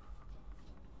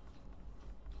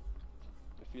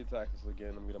 If he attacks us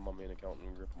again, I'm gonna my main account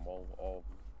and rip them all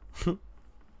of them.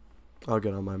 I'll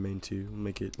get on my main too.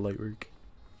 Make it light work.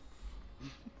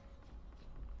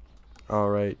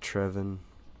 Alright, Trayvon,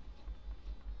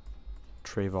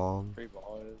 Trayvon,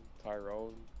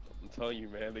 Tyrone. I'm telling you,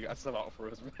 man, they got some out for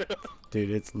us, man. dude,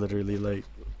 it's literally like,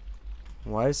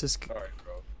 why is this? Alright,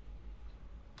 bro.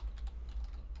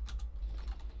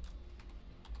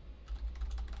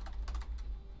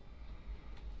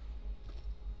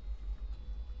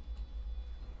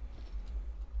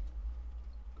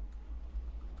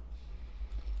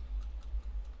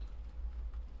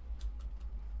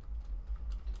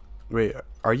 Wait,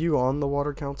 are you on the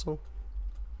water council?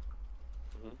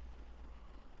 Mhm.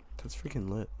 That's freaking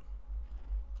lit.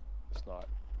 It's not.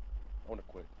 I wanna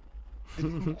quit.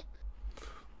 It's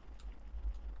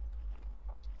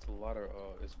a lot of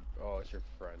it's your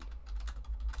friend.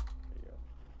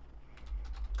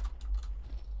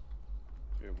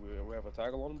 There you go. We have a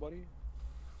tag along, buddy.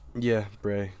 Yeah,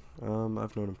 Bray. I've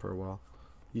known him for a while.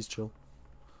 He's chill.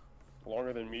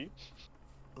 Longer than me.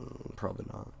 Probably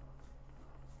not.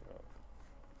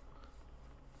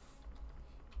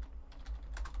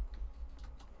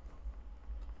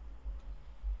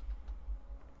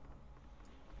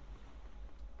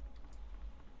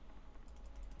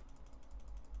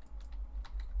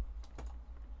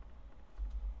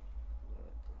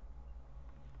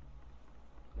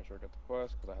 sure I got the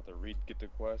quest because I have to get the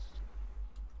quest.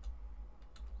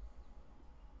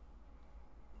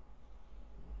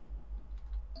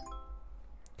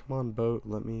 Come on, boat.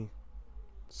 Let me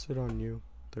sit on you.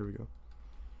 There we go.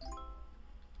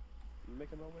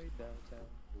 Making my way downtown,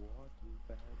 walking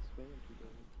fast, swinging through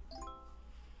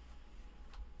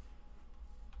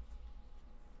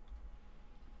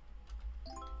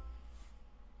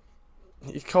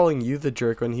the. He's calling you the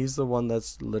jerk when he's the one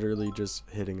that's literally just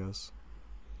hitting us.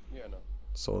 Yeah, no.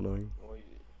 So annoying. Well,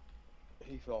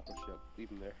 he fell off the ship. Leave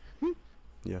him there.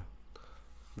 Yeah.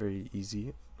 Very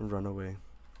easy. Run away.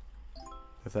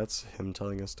 If that's him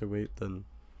telling us to wait, then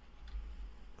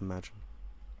imagine.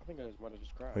 I think I just might have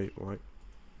just crashed. Wait, what?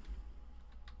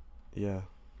 Yeah,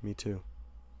 me too.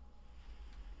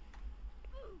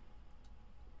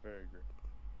 Very good.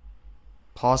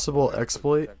 Possible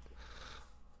exploit?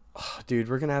 Ugh, dude,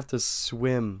 we're gonna have to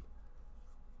swim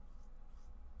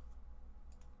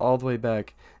all the way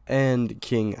back. And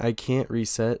King, I can't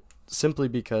reset simply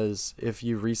because if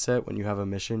you reset when you have a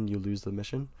mission, you lose the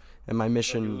mission. And my No, you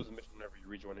mission, lose the mission whenever you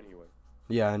rejoin anyway.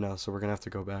 yeah, I know. So we're gonna have to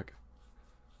go back.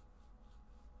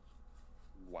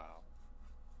 Wow.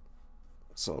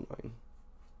 So annoying.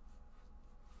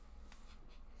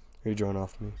 Rejoin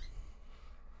off me.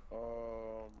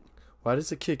 Why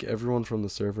does it kick everyone from the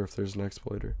server if there's an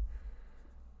exploiter?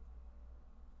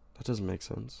 That doesn't make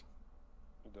sense.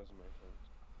 It doesn't make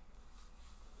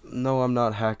sense. No, I'm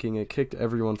not hacking. It kicked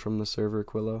everyone from the server,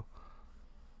 Quillo.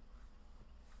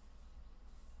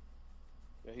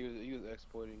 Yeah, he was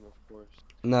exploiting, of course.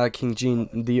 Nah, King Gene,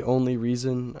 the only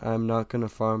reason I'm not gonna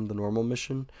farm the normal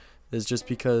mission is just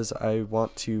because I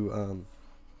want to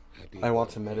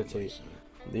meditate.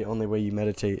 The only way you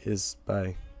meditate is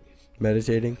by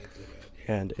meditating,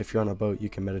 and if you're on a boat, you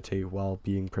can meditate while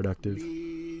being productive.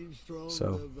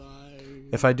 So,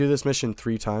 if I do this mission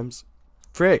 3 times,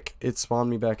 frick, it spawned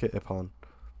me back at Ippon.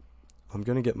 I'm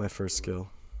gonna get my first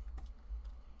skill.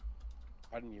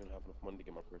 I didn't even have enough money to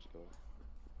get my first skill.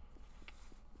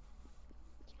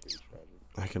 It's pretty tragic.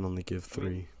 I can only give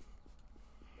 3.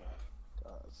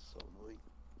 God, it's so annoying.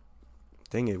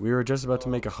 Dang it, we were just about to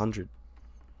make 100.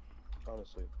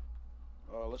 Honestly.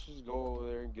 Let's just go over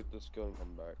there and get the skill and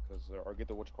come back, or get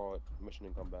the mission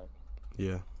and come back.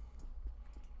 Yeah.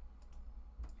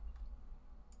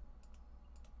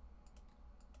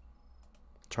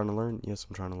 Trying to learn? Yes,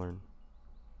 I'm trying to learn.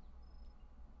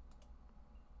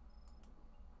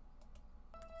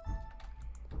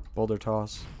 Boulder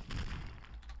toss.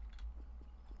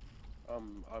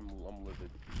 I'm livid.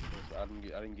 I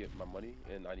didn't get my money,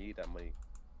 and I need that money.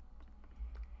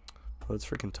 Oh, it's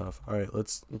freaking tough. All right,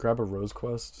 let's grab a rose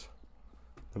quest,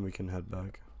 then we can head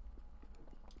back.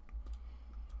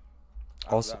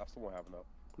 Also, I still won't have enough.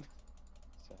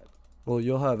 Sad. well,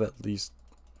 you'll have at least.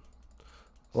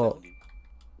 Well. 70.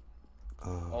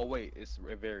 Oh wait, it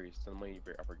varies. The money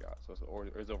I forgot. So it's over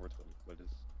 20, but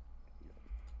it's. Yeah.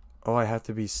 Oh, I have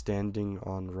to be standing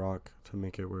on rock to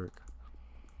make it work.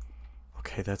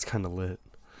 Okay, that's kind of lit.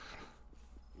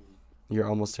 You're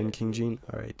almost in, King Gene.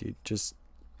 All right, dude. Just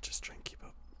try and keep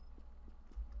up.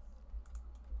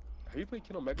 Have you played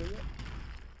Kid Omega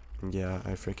yet? Yeah,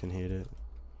 I freaking hate it.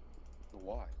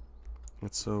 Why?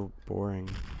 It's so boring.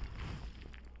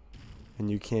 And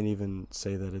you can't even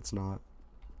say that it's not.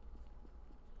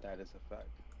 That is a fact.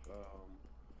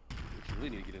 What you really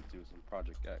need to get into is some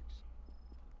Project X.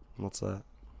 What's that?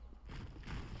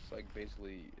 It's like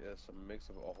basically it's a mix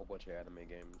of a whole bunch of anime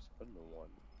games put into one.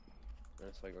 And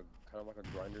it's like kind of like a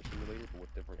grinder simulator, but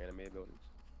with different anime abilities.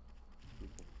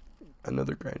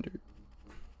 Another grinder.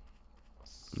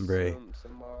 Bray.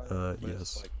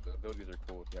 Yes. Like the abilities are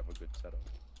cool if you have a good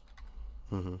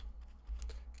setup.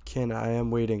 Ken, I am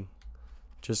waiting.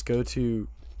 Just go to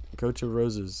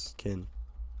Roses, Ken.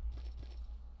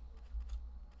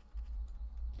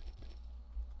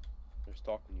 They're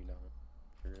stalking you now.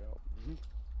 Figure it out.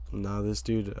 Nah, this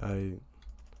dude,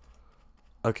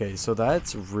 okay, so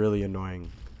that's really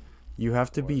annoying. You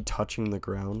have to be touching the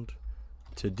ground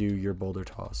to do your boulder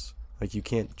toss. Like, you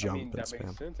can't jump and that spam.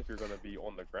 makes sense if you're gonna be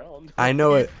on the ground. I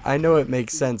know it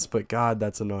makes sense, but God,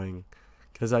 that's annoying.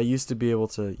 Because I used to be able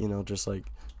to, just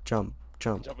like jump.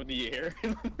 Jump in the air.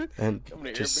 And I'm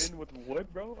gonna just airbend with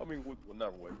wood, bro. I mean,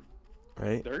 not wood.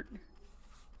 right? Dirt.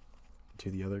 Do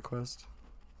the other quest.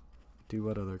 Do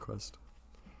what other quest?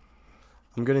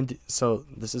 I'm gonna do, so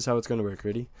this is how it's gonna work.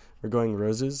 Ready? We're going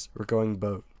Roses. We're going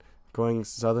boat. Going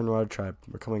Southern Water Tribe.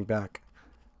 We're coming back.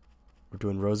 We're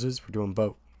doing Roses. We're doing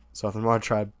boat. Southern Water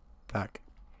Tribe. Back.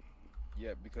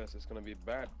 Yeah, because it's gonna be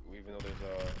bad. Even though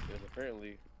there's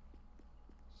apparently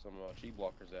some cheat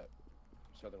blockers at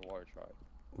Southern Water Tribe.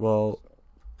 Well, So.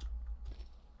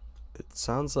 It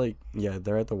sounds like, yeah,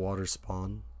 they're at the water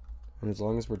spawn. And as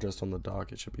long as we're just on the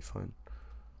dock, it should be fine.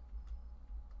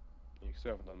 You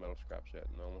still haven't done metal scraps yet.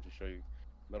 No, I want to show you.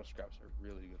 Metal scraps are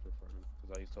really good for farming.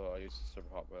 Because I used to serve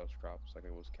hot metal scraps like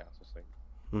it was castle thing.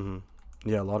 Mm-hmm.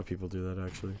 Yeah, a lot of people do that,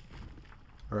 actually.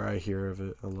 Or I hear of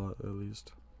it a lot, at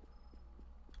least.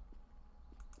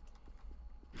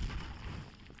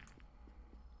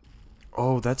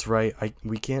 Oh, that's right.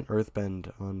 We can't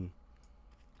earthbend on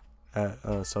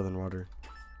at Southern Water.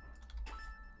 Yeah.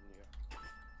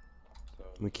 So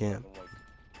We can't. nothing like.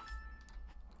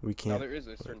 We Now can't. there is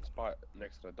a certain spot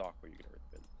next to the dock where you can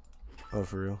earthbend. Oh,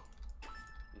 for real?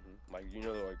 Like you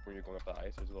know, like when you're going up the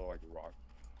ice, there's a little like rock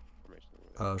formation. Over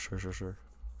there. Oh, sure, sure, sure.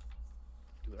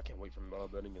 Dude, I can't wait for metal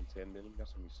bending and sand bending.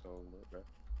 That's gonna be so lit, man.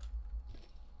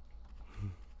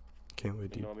 Can't wait, You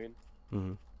dude. know what I mean?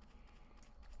 Mm-hmm.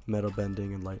 Metal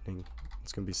bending and lightning.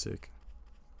 It's gonna be sick.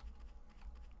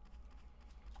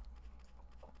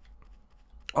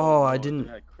 Oh, I didn't.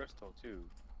 They had crystal too.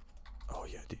 Oh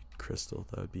yeah, dude, crystal.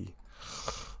 That'd be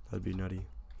nutty.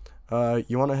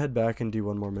 You want to head back and do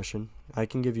one more mission? I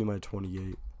can give you my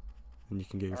 28, and you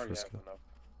can get I your already Frisco. have enough.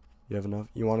 You have enough?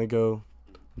 You want to go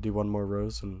do one more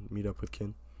rose and meet up with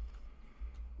Kin?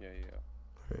 Yeah.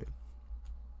 Alright.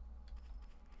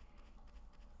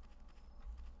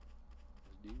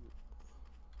 Let's do it.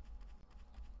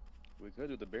 We could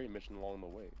do the berry mission along the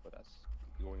way, but that's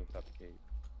going inside the cave.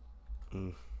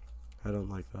 I don't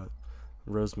like that.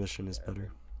 Rose mission is Yeah,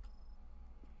 better.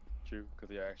 True, because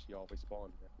they actually always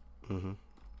spawn. Yeah. Mm-hmm.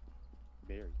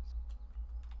 Berries.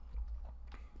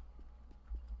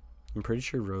 I'm pretty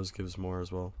sure Rose gives more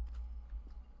as well.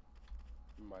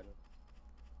 Might have.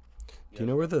 Do you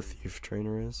know where the thief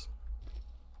trainer is?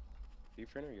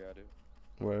 Thief trainer? Yeah, I do.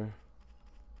 Where?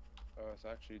 It's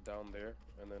actually down there,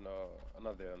 and then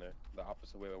not down there. The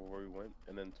opposite way of where we went,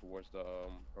 and then towards the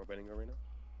betting arena.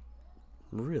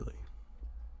 Really?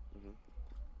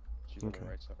 She's on the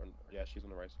right side. Yeah, she's on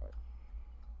the right side.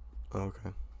 Oh,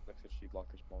 okay. Next to she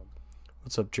blocker spawn.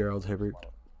 What's up, Gerald Hibbert?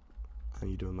 How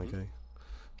you doing, my guy?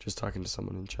 Just talking to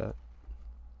someone in chat.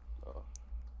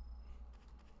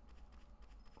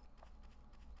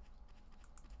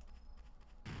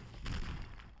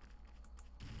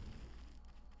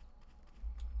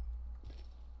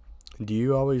 Do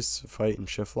you always fight in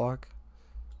shift lock?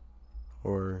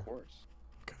 Or? Of course.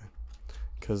 Okay.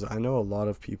 Because I know a lot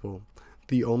of people.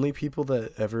 The only people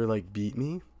that ever like beat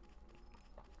me,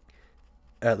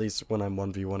 at least when I'm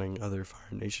 1v1ing other Fire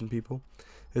Nation people,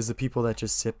 is the people that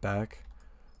just sit back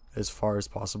as far as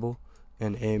possible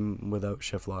and aim without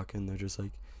shift lock, and they're just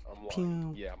like, I'm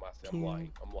lying. Yeah, I'm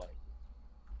lying. I'm lying.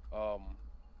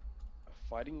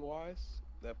 Fighting wise,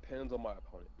 that depends on my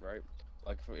opponent, right?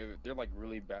 Like if they're like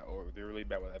really bad, or they're really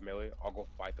bad with melee, I'll go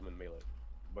fight them in melee.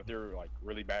 But they're like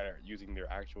really bad at using their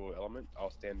actual element,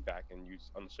 I'll stand back and use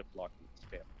unshift lock and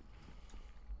spam.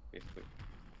 Basically.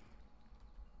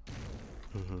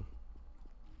 I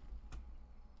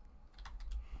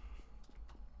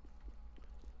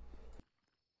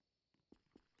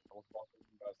was walking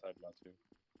from the side not to.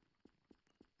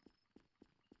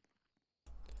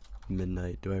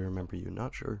 Midnight. Do I remember you?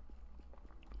 Not sure.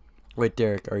 Wait,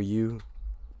 Derek, are you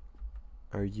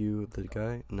the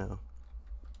guy? No.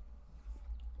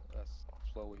 That's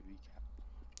slowly recap.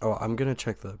 Oh, I'm gonna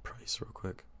check the price real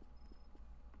quick.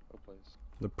 What place?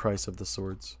 The price of the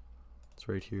swords. It's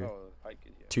right here. Oh, I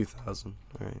get yeah. 2,000.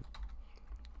 All right.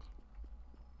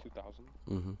 2,000.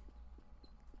 Mhm.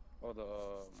 Oh, the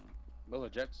Miller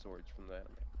Jet swords from the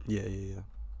anime. Yeah, yeah, yeah.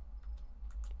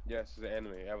 Yes, it's the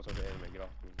anime. I was on the anime. Get off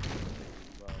me.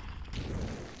 Wow.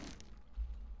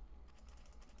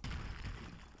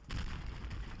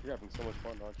 You're having so much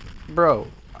fun, aren't you? Bro,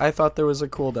 I thought there was a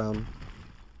cooldown.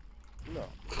 No.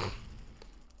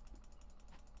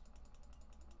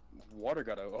 Water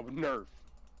got a nerf.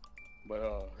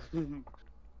 But,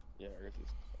 yeah, Earth is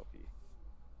OP.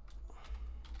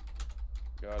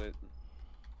 Got it.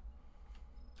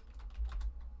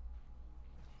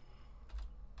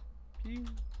 Pew.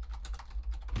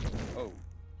 Oh.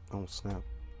 Oh, snap.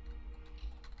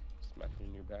 Smacking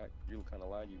in your back. You look kind of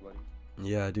laggy, buddy.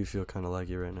 Yeah, I do feel kind of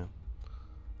laggy right now.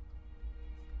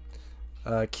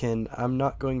 Ken, I'm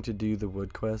not going to do the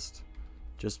wood quest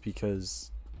just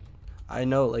because I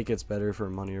know like it's better for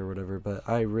money or whatever, but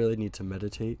I really need to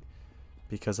meditate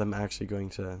because I'm actually going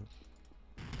to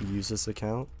use this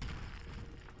account.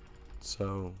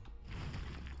 So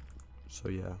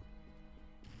yeah.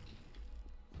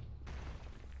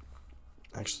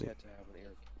 Actually. You had to have an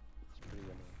air. It's pretty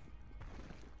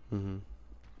annoying.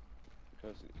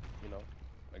 Because, you know,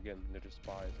 again, they're just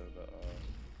spies of the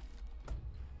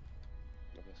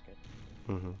of this game.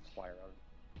 Mm-hmm. Fly around,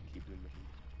 keep doing missions.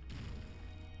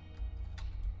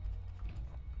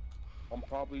 I'm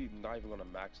probably not even gonna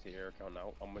max the air account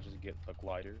out. I'm gonna just get the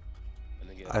glider, and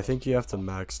then get. I think you have to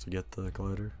max to get the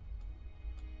glider.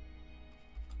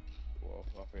 Well,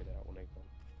 I'll figure that out when they come.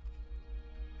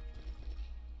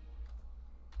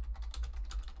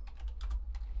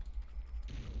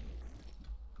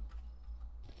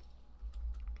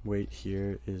 Wait,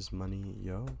 here is money,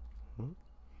 yo. Hmm?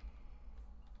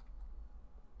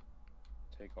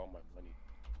 Take all my money.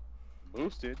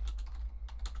 Boosted.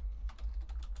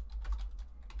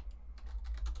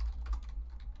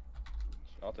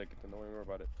 I'll take it. Then don't worry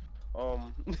about it.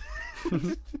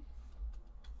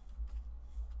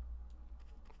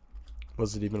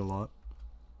 Was it even a lot?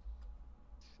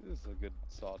 This is a good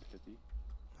solid 50.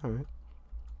 Alright.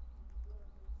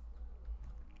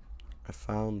 I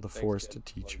found the Thanks, forced kid.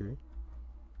 teacher.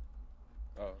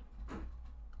 Oh.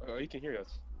 Oh, you can hear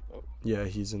us. Oh. Yeah,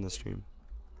 he's in the stream.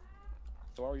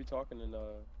 So why were you talking in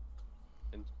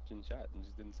chat and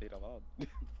just didn't say it out loud?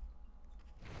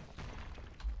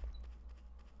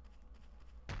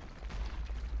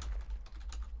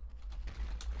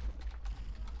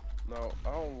 No,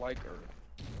 I don't like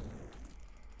earth.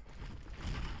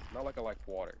 Not like I like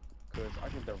water, cause I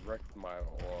can direct my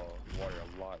water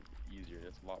a lot easier.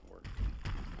 It's a lot work.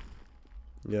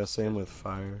 Yeah, same with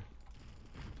fire.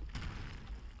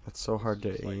 It's so hard to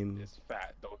It's like, aim. it's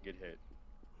fat. Don't get hit.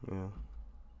 Yeah.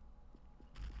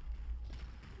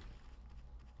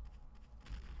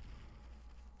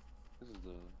 This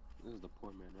is the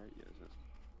poor man, right? Yes. Yeah,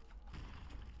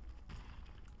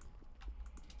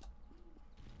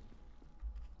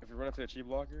 if you run into a chi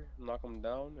blocker, knock him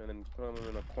down, and then put him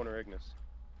in a corner Ignis.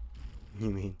 You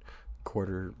mean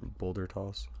quarter boulder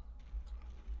toss?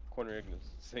 Corner Ignis,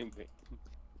 same thing.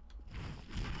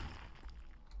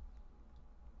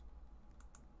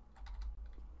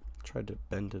 Tried to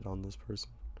bend it on this person.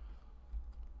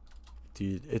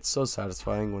 Dude, it's so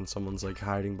satisfying when someone's like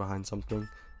hiding behind something.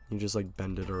 You just like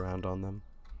bend it around on them.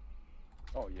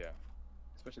 Oh yeah,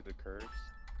 especially the curves.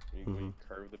 When you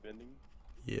curve the bending.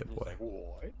 Yeah, It's boy. like,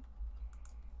 what?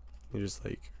 You just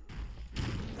like.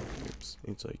 Oops.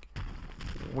 It's like. I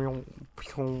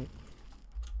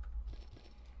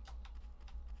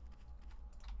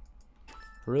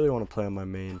really want to play on my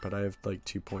main, but I have like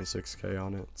 2.6k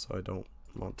on it, so I don't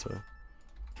want to.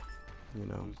 You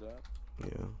know. Who's that?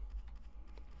 Yeah.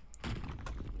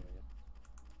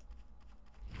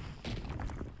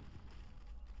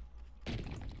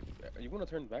 You want to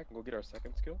turn back and go get our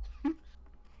second skill?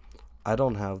 I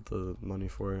don't have the money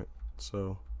for it,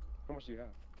 so. How much do you have?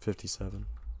 57.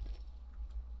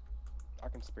 I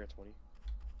can spare 20.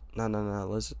 No.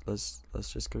 Let's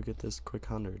just go get this quick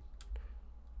 100.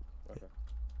 Okay.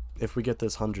 If we get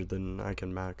this 100, then I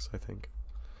can max, I think.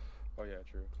 Oh yeah,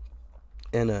 true.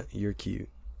 Anna, you're cute.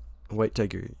 White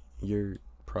Tiger, you're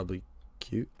probably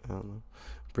cute. I don't know.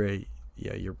 Bray,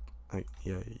 yeah, you're.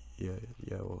 Yeah.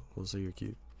 We'll say you're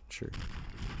cute. Sure.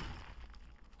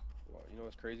 Well, you know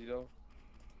what's crazy though?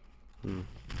 Hmm.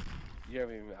 You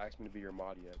haven't even asked me to be your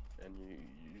mod yet, and you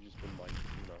just been like,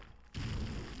 you know.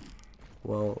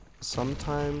 Well,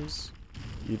 sometimes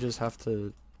you just have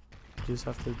to do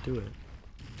it.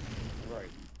 Right.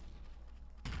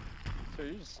 So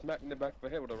you just smacked me in the back of the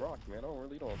head with a rock, man. I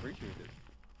don't appreciate it.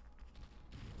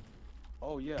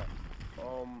 Oh yeah.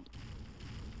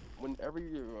 Whenever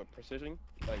you're precision,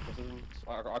 I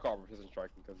call it precision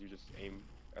striking because you just aim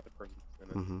at the person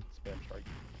and then spam strike.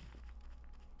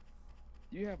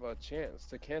 You have a chance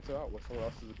to cancel out with someone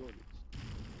else's abilities.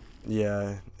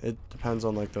 Yeah, it depends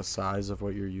on like the size of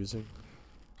what you're using,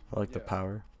 or like the Yeah.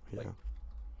 power. Yeah. Like,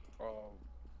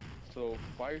 so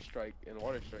fire strike and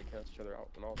water strike cancel each other out,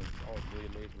 and I was really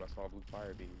amazed when I saw blue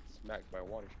fire being smacked by a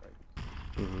water strike.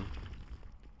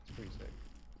 It's pretty sick.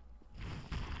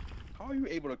 How are you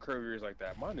able to curve yours like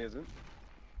that? Mine isn't.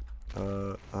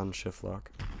 On shift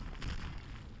lock.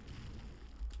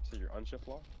 So you're unshift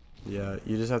lock? Yeah,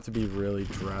 you just have to be really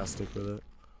drastic with it.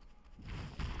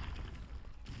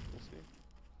 We'll see.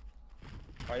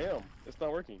 I am. It's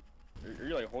not working. Are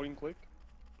you like holding click?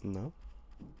 No.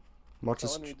 Watch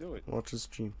It's his not letting me do it. watch his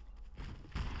stream.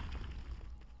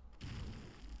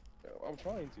 I'm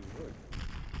trying to. Look.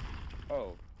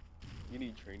 Oh, you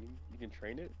need training. You can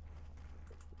train it.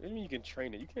 What do you mean you can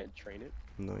train it? You can't train it.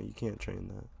 No, you can't train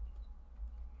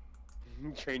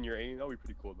that. Train your aim. That'd be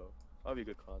pretty cool though. That'd be a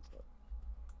good concept.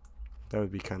 That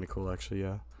would be kind of cool, actually.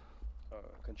 Yeah.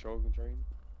 Control can train.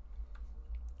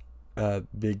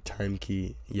 Big time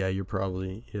key. Yeah, you're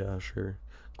probably. Yeah, sure.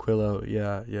 Quillo.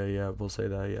 Yeah. We'll say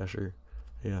that. Yeah, sure.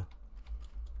 Yeah.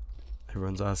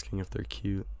 Everyone's asking if they're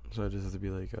cute. So I just have to be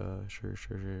like, sure,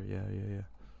 yeah.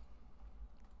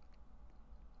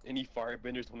 Any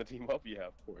firebenders want to team up? Yeah,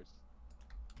 of course.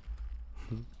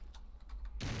 I mean,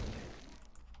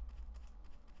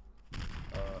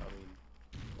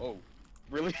 oh,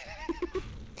 really?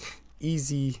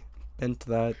 Easy. Bent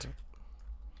that.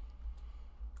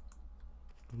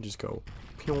 And just go.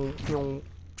 Pew, pew,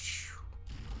 psh.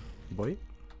 Boy.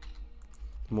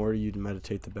 The more you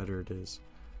meditate, the better it is.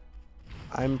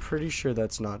 I'm pretty sure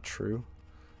that's not true.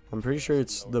 I'm pretty sure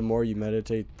it's the more you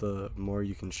meditate, the more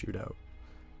you can shoot out.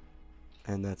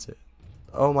 And that's it.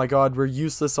 Oh my god, we're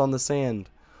useless on the sand.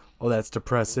 Oh, that's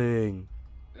depressing.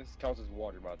 This counts as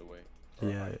water, by the way.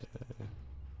 Yeah.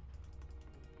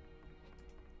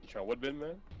 You trying woodbend,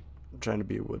 man? I'm trying to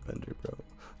be a woodbender, bro.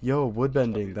 Yo,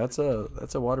 woodbending. That's a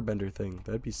waterbender thing.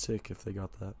 That'd be sick if they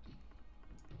got that.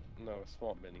 No, it's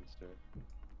swamp bending, sir.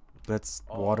 That's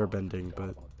waterbending,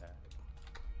 but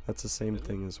that's the same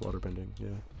thing as waterbending.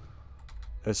 Yeah.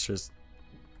 It's just,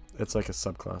 it's like a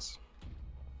subclass.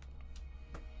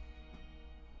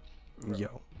 Bro,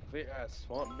 Yo. if it has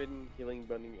swamp bending, healing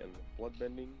bending, and blood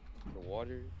bending, the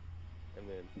water, and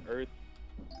then earth,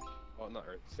 oh not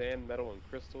earth, sand, metal, and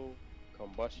crystal,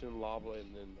 combustion, lava,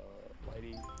 and then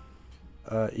lighting.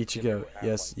 Ichigo,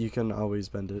 yes, you can always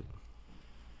bend it.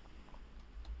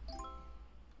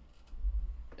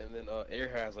 And then air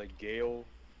has like gale,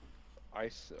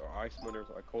 ice, or ice wind, or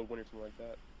like cold wind, or something like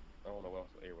that. I don't know what else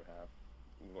air would have.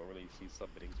 We don't really see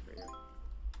sub-bendings for air.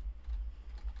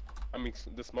 I mean,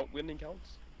 the smoke bending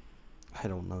counts? I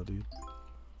don't know, dude.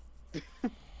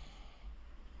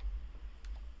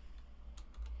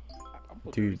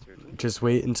 Dude, just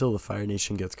wait until the Fire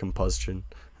Nation gets combustion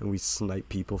and we snipe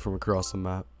people from across the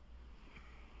map.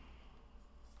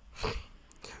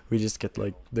 We just get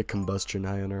like the combustion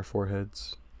eye on our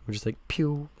foreheads. We're just like,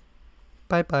 pew,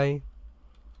 bye bye.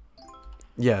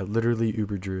 Yeah, literally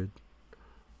Uber Druid.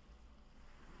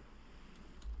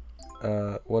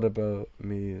 What about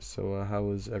me? So, how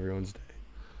was everyone's day?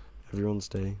 Everyone's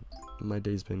day? My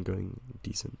day's been going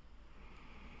decent.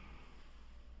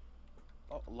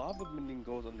 Oh, lava bending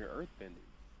goes under earth bending.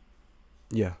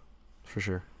 Yeah, for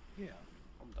sure. Yeah,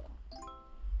 I'm dumb.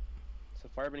 So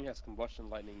fire bending has combustion,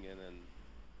 lightning, and then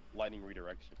lightning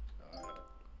redirection.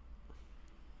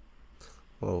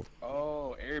 Well.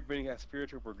 Oh, air bending has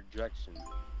spiritual projection.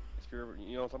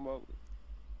 You know what I'm talking about?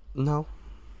 No.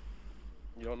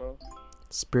 You don't know?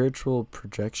 Spiritual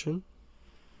projection?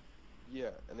 Yeah,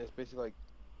 and it's basically like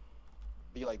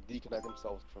they like disconnect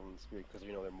themselves from the spirit because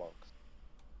you know they're monks.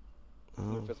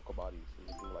 Oh. Their physical bodies, and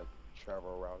they can like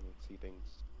travel around and see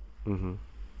things. Mm-hmm.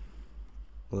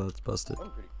 Well, that's busted.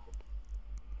 I'm pretty cool.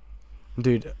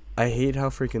 Dude, I hate how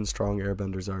freaking strong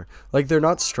airbenders are. Like, they're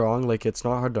not strong, like, it's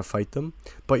not hard to fight them,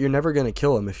 but you're never gonna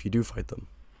kill them if you do fight them,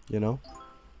 you know?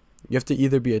 You have to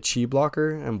either be a chi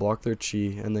blocker and block their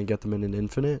chi and then get them in an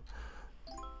infinite,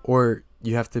 or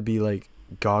you have to be, like,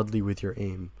 godly with your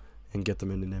aim and get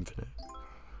them in an infinite.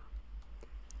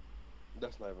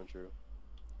 That's not even true.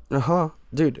 Uh-huh.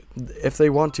 Dude, if they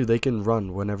want to, they can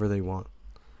run whenever they want.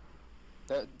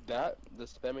 The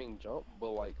spamming jump,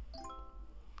 but like...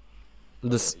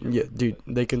 This, yeah, dude,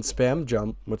 they can spam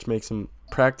jump, which makes them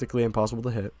practically impossible to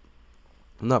hit.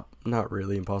 Not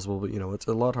really impossible, but, you know, it's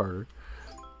a lot harder.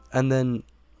 And then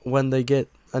when they get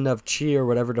enough chi or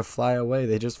whatever to fly away,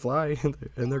 they just fly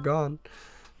and they're gone.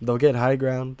 They'll get high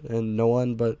ground and no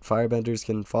one but firebenders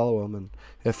can follow them. And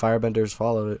if firebenders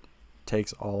follow it,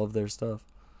 takes all of their stuff.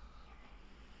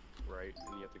 Right,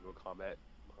 and you have to go combat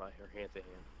hand to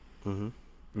hand. Mm-hmm.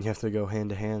 You have to go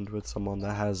hand to hand with someone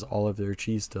that has all of their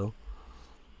chi still.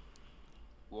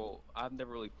 Well, I've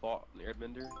never really fought an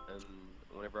airbender, and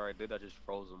whenever I did, I just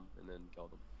froze them and then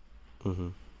killed them.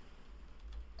 Mm-hmm.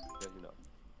 Yeah, you know,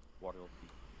 water will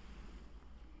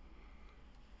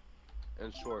be.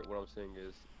 In short, what I'm saying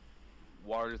is,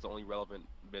 water is the only relevant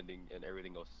bending, and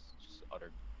everything else is just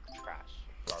utter trash.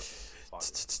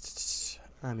 Garbage.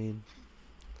 I mean,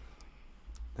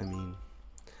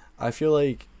 I feel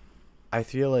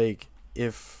like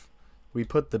if we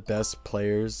put the best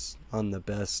players on the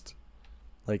best,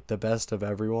 like the best of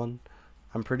everyone,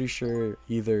 I'm pretty sure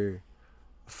either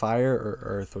fire or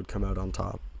earth would come out on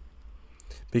top.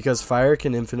 Because fire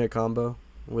can infinite combo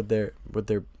with their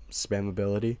spam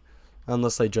ability,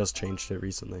 unless they just changed it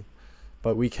recently.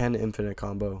 But we can infinite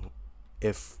combo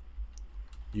if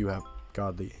you have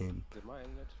godly aim. Did my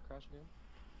internet just crash again?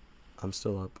 I'm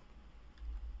still up.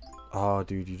 Oh,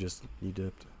 dude, you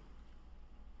dipped.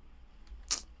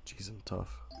 Jeez, I'm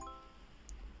tough.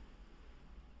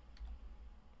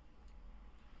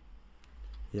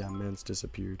 Yeah, man's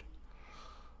disappeared.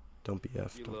 Don't be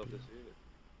F. You Don't love be to see it.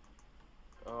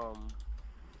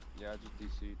 Yeah, I just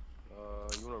DC'd.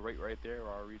 You wanna rate right there, or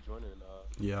I'll rejoin and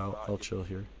Yeah, not I'll get chill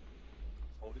here.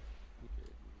 folded? Okay,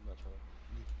 I'm not trying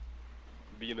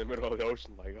to be in the middle of the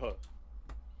ocean like, time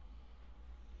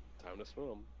to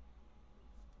swim.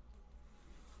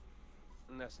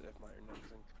 And that's it if my internet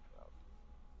doesn't cut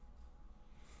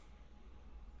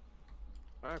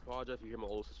out. I apologize if you hear my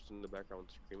older sister in the background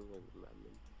screaming like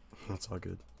madman. That's all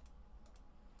good.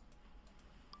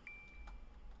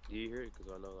 Do you hear it?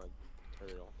 Because I know I turn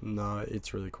it off. Nah,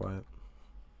 it's really quiet.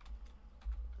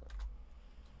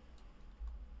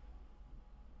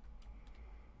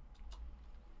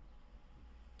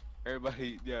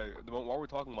 Everybody, yeah, while we're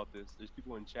talking about this, there's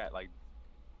people in chat like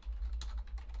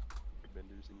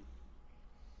vendors and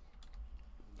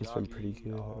It's been pretty Yagi,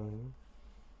 good.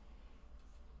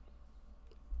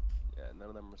 yeah, none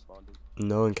of them responded.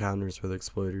 No encounters with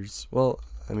exploiters. Well,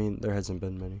 I mean, there hasn't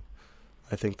been many.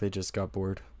 I think they just got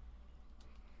bored.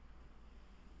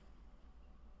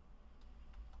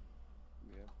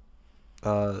 Yeah.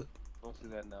 Don't say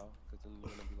that now, because then you're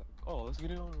gonna be like, oh, let's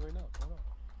get it on right now. Why not?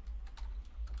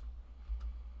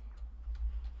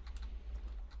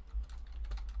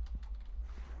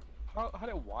 How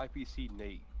did YPC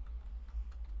Nate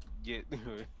get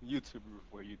YouTuber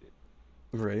before you did?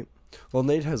 Right. Well,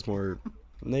 Nate has more.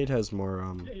 Nate has more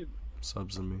Yeah, he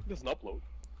subs than me. doesn't upload.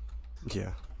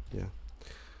 Yeah.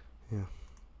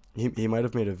 He might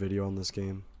have made a video on this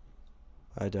game.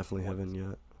 I definitely haven't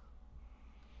yet.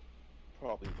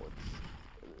 Probably once,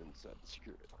 and then said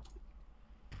screw it.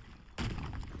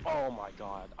 Oh my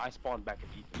god, I spawned back in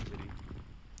Ethan City.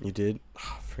 You did?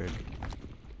 Oh, frig.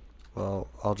 Well,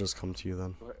 I'll just come to you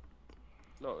then.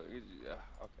 No, yeah,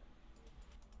 okay.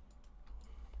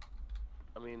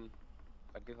 I mean,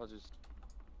 I guess I'll just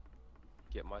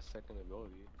get my second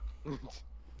ability.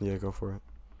 Yeah, go for it.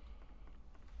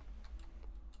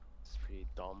 It's pretty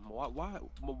dumb. Why,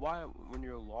 when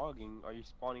you're logging, are you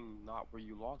spawning not where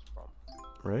you logged from?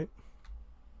 Right?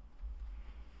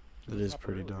 It This is happened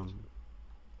pretty earlier, dumb. too.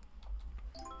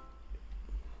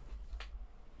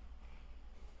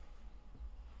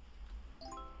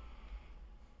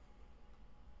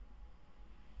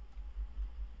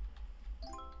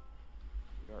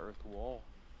 You got Earth Wall.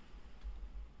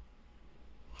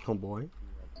 Oh boy.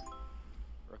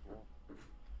 Earth Wall.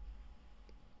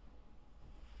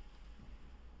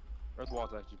 Earth Wall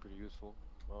is actually pretty useful.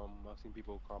 I've seen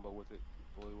people combo with it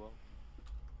really well.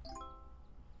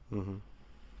 Mm-hmm.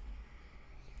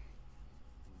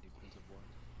 Depends on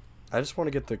what. I just want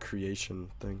to get the creation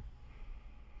thing.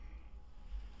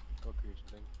 What creation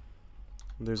thing?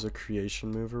 There's a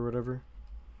creation move or whatever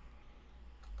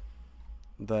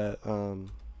that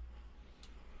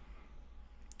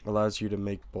allows you to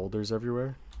make boulders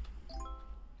everywhere,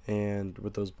 and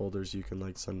with those boulders you can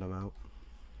like send them out.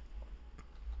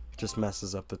 Just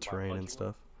messes up the terrain and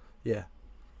stuff. Yeah.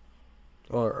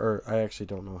 Or I actually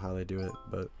don't know how they do it,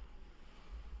 but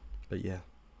yeah.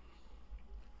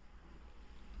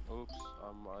 Oops,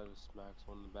 I just smacked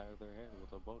one in the back of their head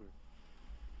with a boulder.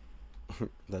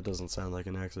 That doesn't sound like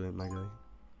an accident, my guy.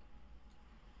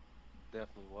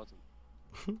 Definitely wasn't.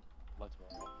 Let's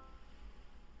roll.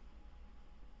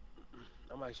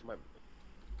 I actually might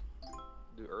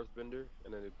do Earthbender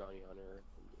and then do Bounty Hunter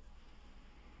Earthbender.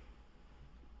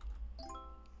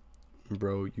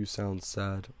 Bro, you sound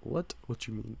sad. What? What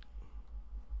you mean?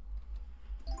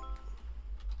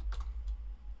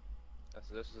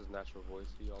 This is his natural voice.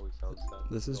 He always sounds sad.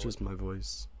 This is just my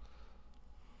voice.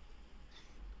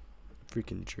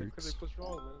 Freaking jerks. What's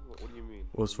wrong, man? What do you mean?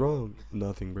 What's wrong?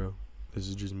 Nothing, bro. This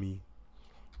is just me.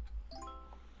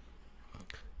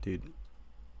 Dude,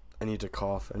 I need to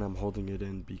cough and I'm holding it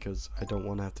in because I don't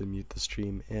want to have to mute the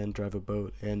stream and drive a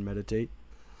boat and meditate.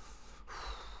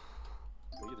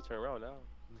 Well, you have to turn around now.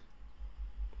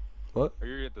 What? Are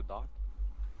you at the dock?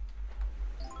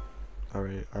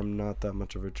 Alright, I'm not that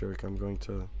much of a jerk. I'm going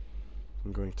to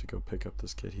go pick up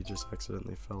this kid. He just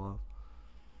accidentally fell off.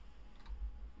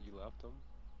 You left him?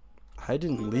 I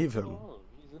didn't leave him. Alone.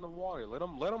 He's in the water. Let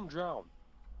him drown.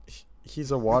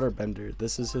 He's a waterbender.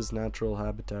 This is his natural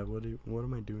habitat. What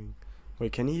am I doing?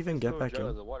 Wait, can he even get back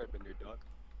drown in? as a waterbender, duck.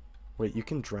 Wait, you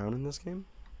can drown in this game?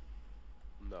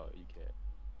 No, you can't.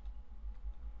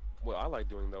 What I like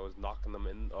doing though is knocking them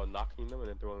and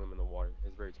then throwing them in the water.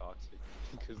 It's very toxic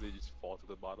because they just fall to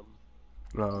the bottom.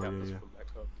 Oh, You have to yeah. swim back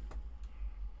up.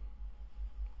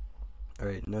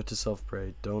 Alright, note to self,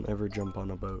 pray. Don't ever jump on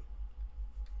a boat.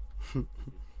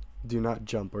 Do not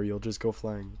jump or you'll just go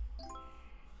flying.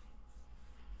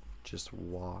 Just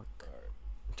walk. Alright.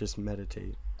 Just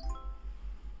meditate.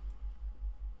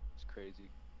 It's crazy.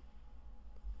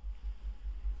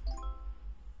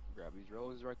 grab these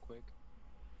roses right quick.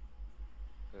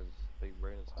 Because Big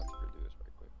Brain is hot to do this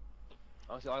right quick.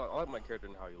 Honestly, I like my character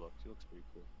and how he looks. He looks pretty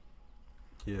cool.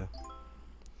 Yeah.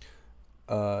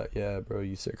 Yeah, bro,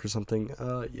 you sick or something?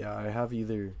 Yeah, I have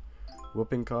either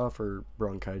whooping cough or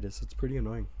bronchitis. It's pretty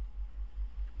annoying.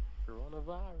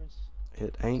 Coronavirus.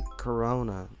 It ain't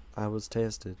corona. I was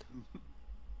tested.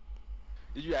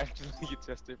 Did you actually get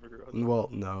tested for corona? Well,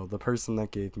 no, the person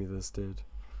that gave me this did.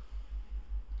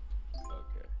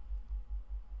 Okay.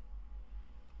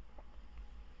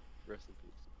 Rest in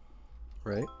peace.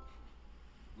 Right?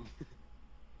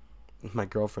 My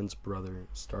girlfriend's brother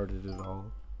started it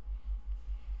all.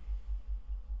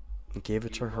 Gave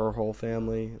it to her whole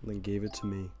family, and then gave it to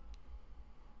me.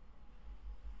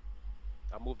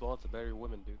 I moved on to better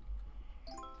women, dude.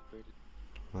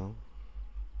 Well,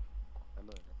 I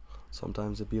know.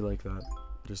 sometimes it be like that.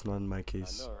 Just not in my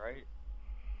case. I know, right?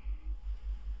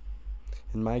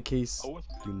 In my case, Oh,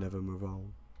 you never move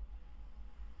on.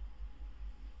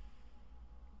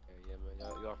 yeah,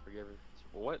 man. Y'all forgive her.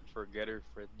 What? Forget her,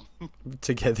 Fred.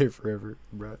 Together forever,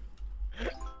 bruh.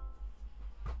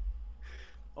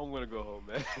 I'm gonna go home,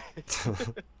 man.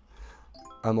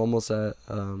 I'm almost at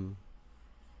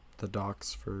the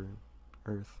docks for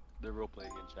Earth. They're role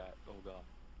playing in chat. Oh god.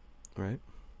 Right?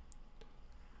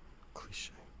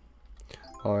 Cliche.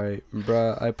 Alright,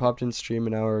 bruh, I popped in stream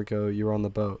an hour ago, you were on the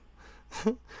boat.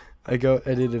 I go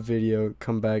edit a video,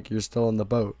 come back, you're still on the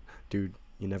boat. Dude,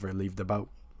 you never leave the boat.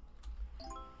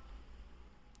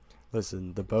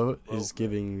 Listen, the boat is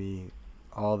giving me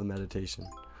all the meditation.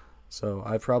 So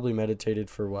I probably meditated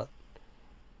for what?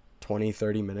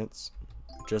 20-30 minutes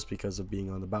just because of being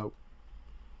on the boat.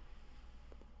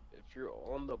 If you're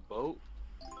on the boat,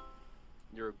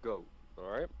 you're a goat.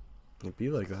 Alright? It'd be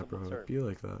like that, Simple bro. term. It'd be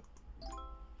like that.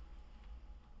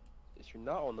 If you're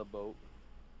not on the boat,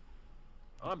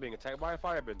 I'm being attacked by a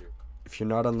firebender. If you're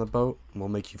not on the boat, we'll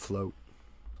make you float.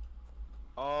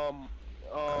 Alright,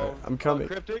 I'm coming.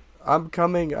 Cryptic? I'm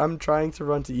coming. I'm trying to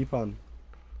run to Ipan.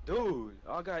 Dude,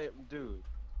 I got it, dude.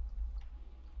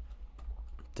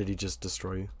 Did he just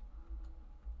destroy you?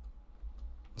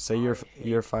 Say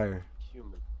you're fire.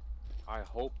 Human. I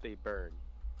hope they burn.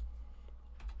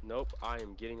 Nope, I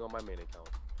am getting on my main account.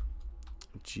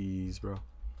 Jeez, bro.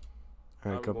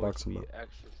 Alright, I'm go going box to him be up.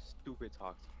 extra stupid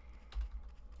toxic.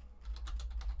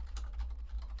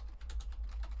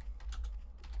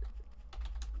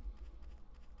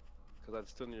 Because I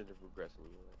still need to progress in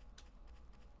you.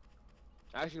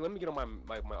 Actually, let me get on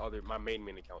my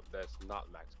main account that's not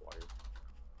Max Water.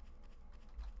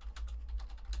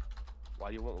 Why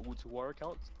do you want Wu2 Water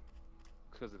accounts?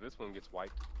 Because if this one gets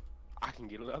wiped, I can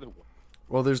get another one.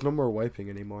 Well, there's no more wiping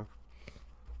anymore.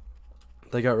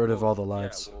 They got rid of all the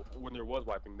lives. Yeah, well, when there was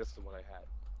wiping, this is what I had.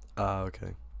 Ah,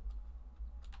 okay.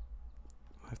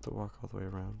 I have to walk all the way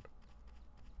around.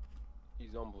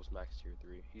 He's almost max tier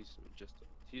 3.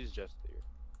 He's just there.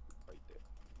 Right there.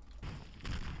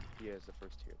 He has the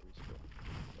first tier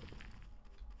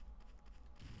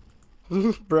 3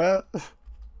 skill. Bruh.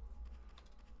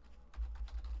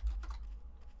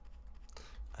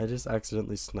 I just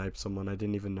accidentally sniped someone. I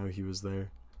didn't even know he was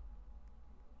there.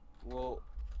 Well,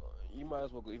 you might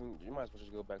as well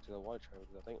just go back to the water trial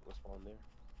because I think it was spawn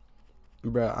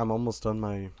there. Bruh, I'm almost done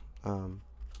my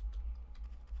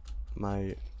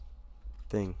my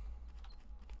thing.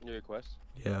 Your request?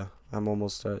 Yeah, I'm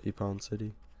almost at Ipan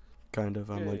City. Kind of.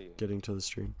 I'm like Yay. getting to the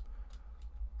stream.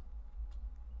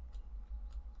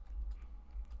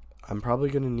 I'm probably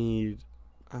gonna need.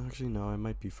 Actually, no, I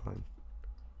might be fine.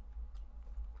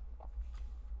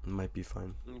 Might be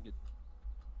fine. I'm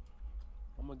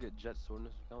gonna get jet sword in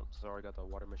this account. So I already got the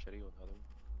water machete on the other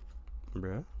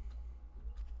one.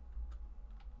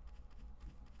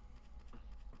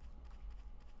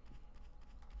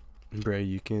 Bruh. Bruh,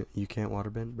 you can't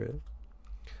waterbend, bruh.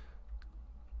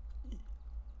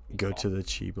 Go to the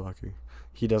chi blocker.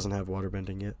 He doesn't have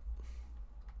waterbending yet.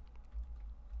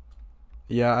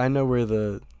 Yeah, I know where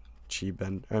the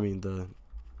the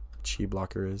chi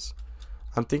blocker is.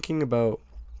 I'm thinking about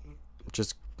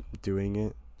just doing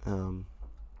it.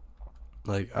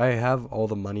 Like I have all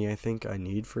the money I think I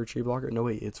need for a chi blocker. No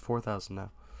wait, it's 4,000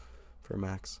 now for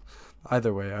max.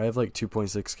 Either way, I have like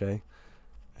 2.6k.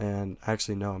 And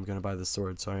actually no, I'm gonna buy the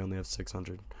sword, so I only have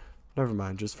 600. Never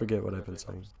mind, just forget what I've been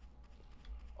saying.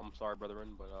 I'm sorry,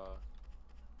 brethren, but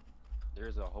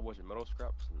there's a whole bunch of metal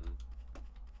scraps and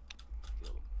kill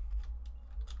 'em.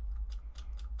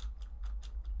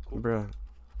 Cool. Bruh.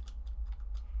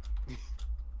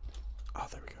 Oh,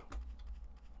 there we go.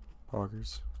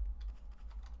 Poggers.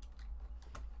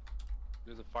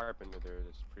 There's a firebender there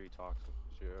that's pretty toxic.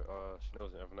 She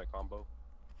knows an infinite combo,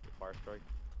 fire strike.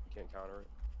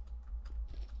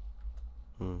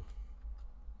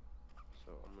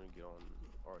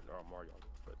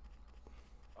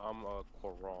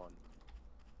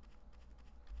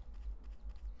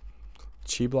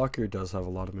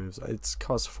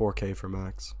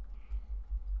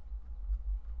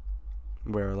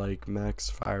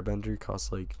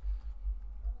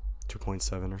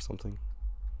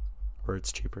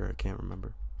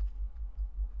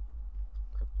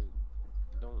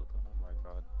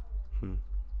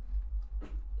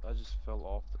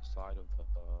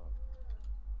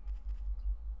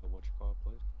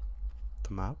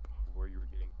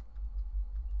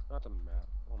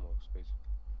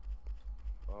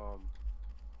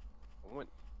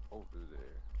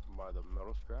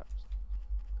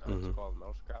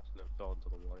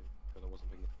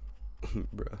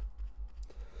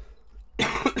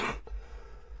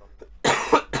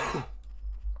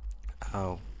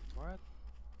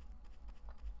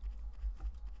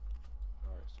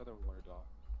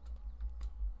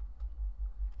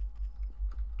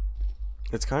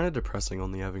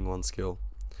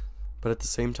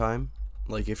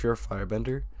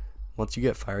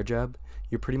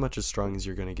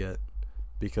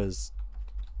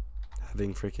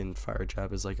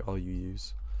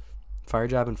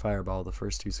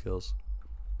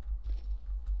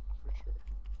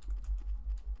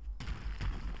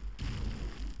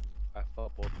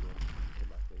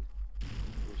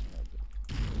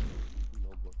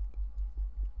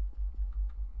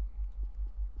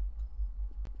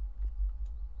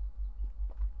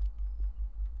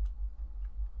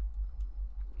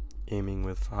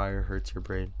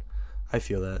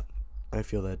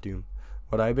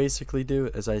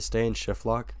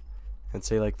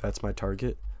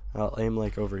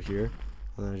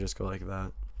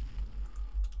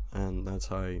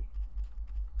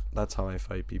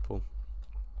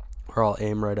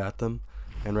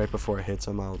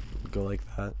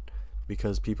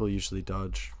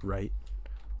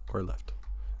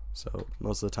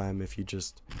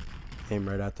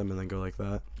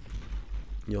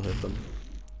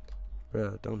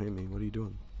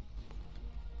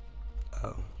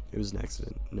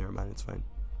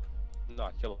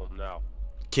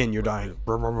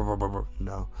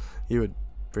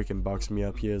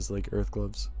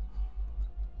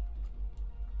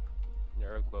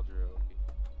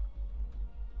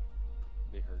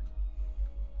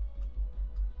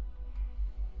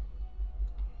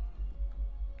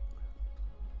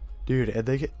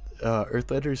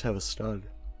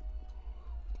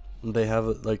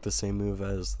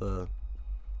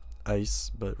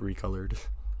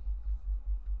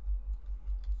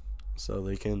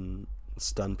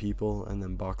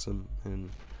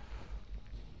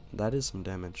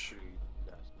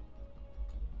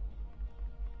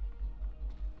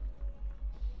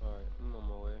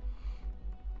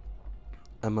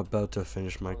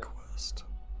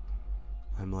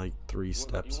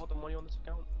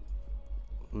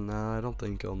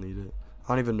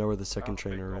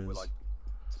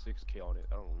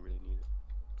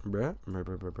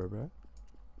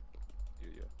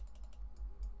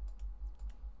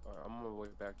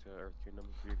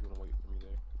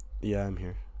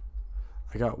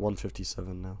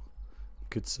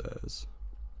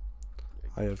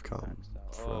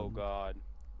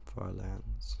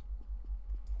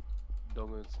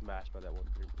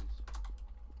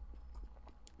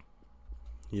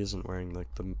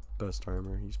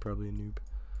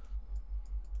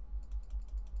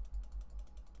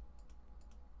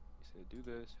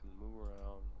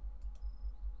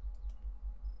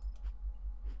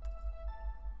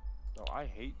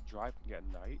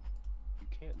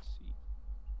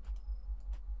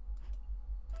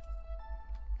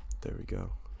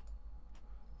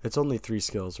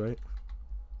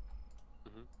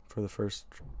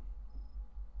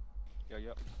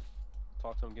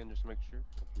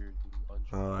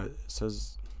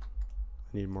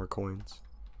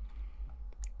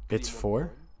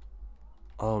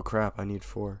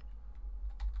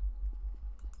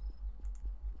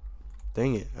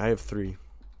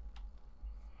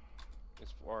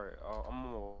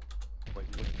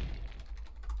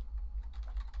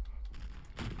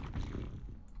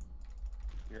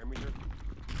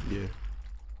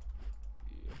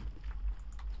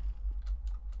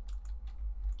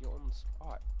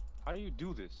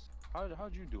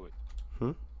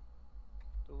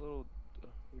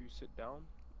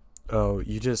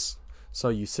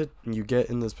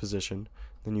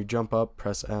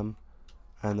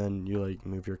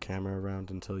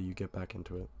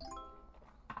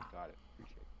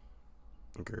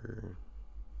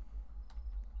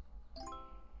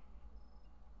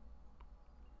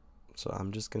 So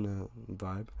I'm just gonna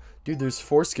vibe. Dude, there's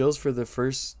 4 skills for the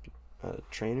first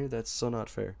trainer. That's so not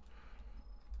fair.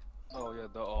 Oh yeah,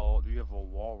 you have a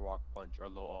wall rock punch or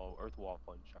the earth wall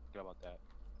punch. I forgot about that.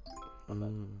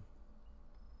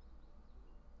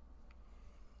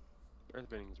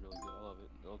 Earthbending is really good. I love it.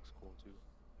 It looks cool too.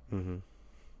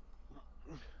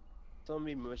 Some of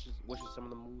me wishes some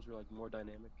of the moves were like more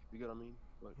dynamic. You get what I mean?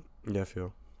 But Yeah, I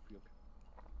feel.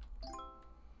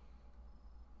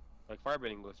 like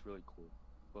firebending looks really cool,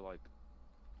 but like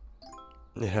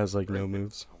It has like no earthbending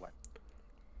moves. is whack.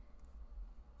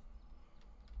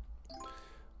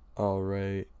 All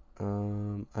right.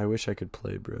 I wish I could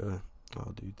play, bruh.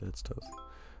 Oh, dude, that's tough.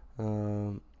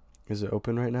 Is it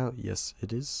open right now? Yes,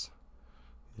 it is.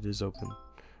 It is open.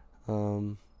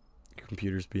 Your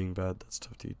computer's being bad. That's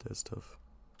tough, dude. That's tough.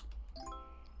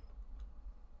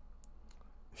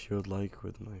 If you would like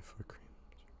with my foot cream.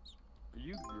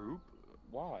 You group?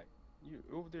 Why? You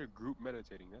over there group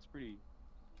meditating? That's pretty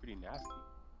nasty.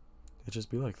 It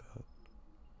just be like that.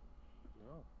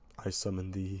 No. I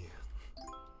summon thee.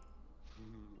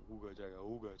 Ooga jaga,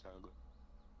 ooga jaga.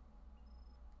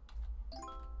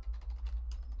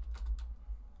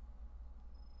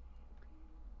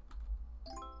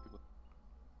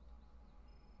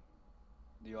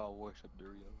 They all worship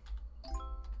Doritos.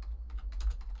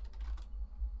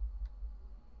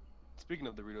 Speaking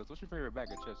of Doritos, what's your favorite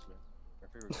bag of chips, man? Your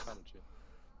favorite kind of chip?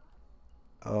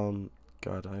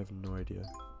 God, I have no idea.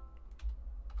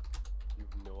 You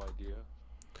have no idea.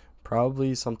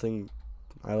 Probably something.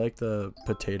 I like the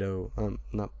potato.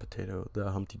 Not potato.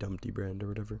 The Humpty Dumpty brand or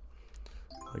whatever.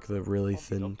 Like the really Humpty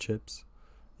thin Dumpty? chips.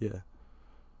 Yeah.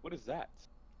 What is that?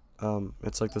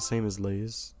 It's like the same as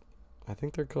Lay's. I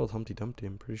think they're called Humpty Dumpty.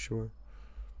 I'm pretty sure.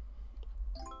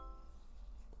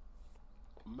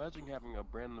 Imagine having a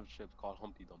brand of chips called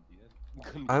Humpty Dumpty.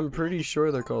 I'm pretty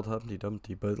sure they're called Humpty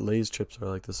Dumpty, but Lay's chips are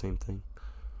like the same thing.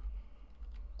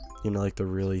 You know, like the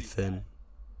really thin.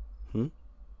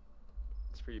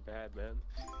 It's pretty bad, man.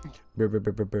 Brr, brr,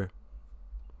 brr, brr, brr.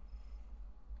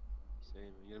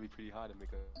 Same. You gotta be pretty high to make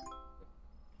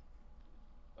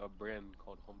a brand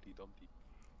called Humpty Dumpty.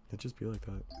 It'd just be like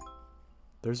that.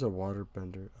 There's a water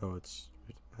bender. Oh, it's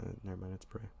never mind. It's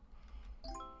Bray.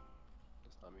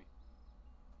 That's not me.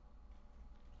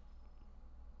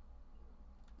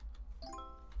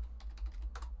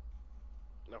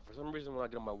 Now, for some reason, when I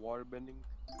get on my water bending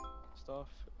stuff,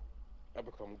 I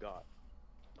become God.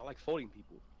 I like folding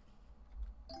people.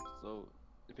 So,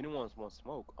 if anyone wants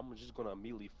smoke, I'm just gonna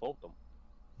immediately fold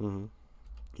them.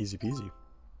 Easy peasy.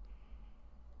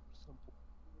 Simple.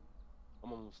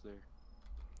 I'm almost there.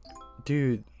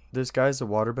 Dude, this guy's a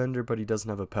waterbender, but he doesn't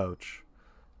have a pouch.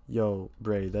 Yo,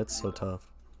 Bray, that's so tough.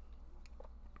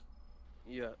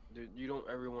 Yeah, dude, you don't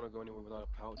ever want to go anywhere without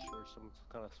a pouch or some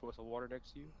kind of source of water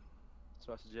next to you.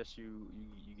 So I suggest you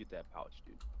get that pouch,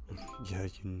 dude. Yeah,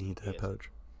 you need that Yes.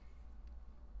 pouch.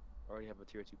 I already have a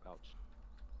tier 2 pouch.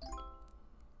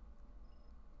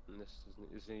 And this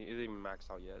isn't even maxed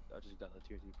out yet. I just got a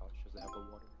tier 2 pouch just to have the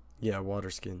water. Yeah,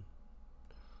 water skin.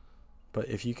 But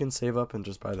if you can save up and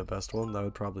just buy the best one, that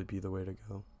would probably be the way to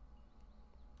go.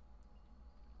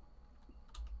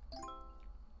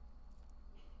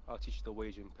 I'll teach you the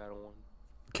waging Padawan.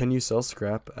 Can you sell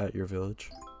scrap at your village?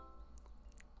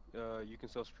 You can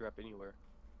sell scrap anywhere.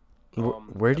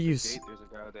 Where At do the you gate, there's a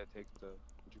guy that takes the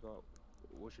what you call it?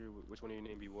 Which one of your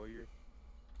name be warrior?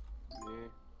 Yeah.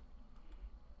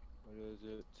 What is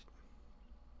it?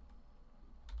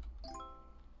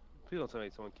 Please don't tell me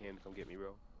someone came to come get me,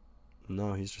 bro.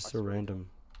 No, he's just I so swear to random.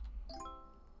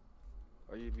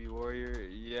 Are you be warrior?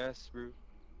 Yes, bro.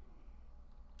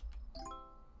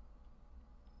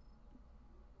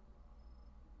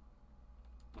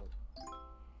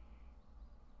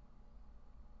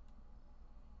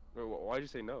 Bro, why'd you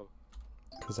say no?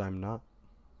 Because I'm not.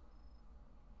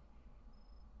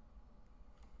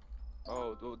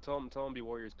 Oh, well, tell him be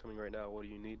warriors coming right now. What do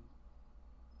you need?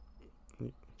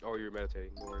 Mm. Oh, you're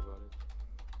meditating. Don't worry about it.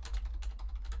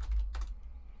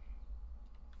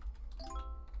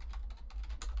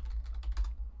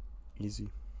 Easy.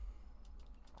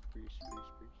 Preach.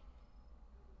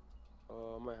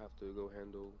 I might have to go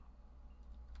handle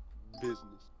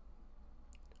business.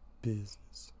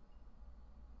 Business.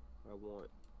 I want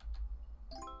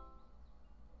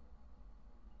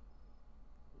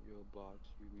your box.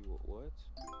 You what?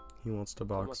 He wants to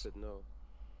Someone box. said no.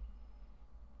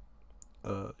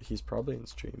 He's probably in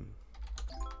stream.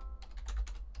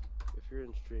 If you're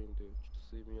in stream, dude,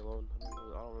 just leave me alone. I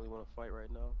don't really want to fight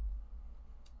right now.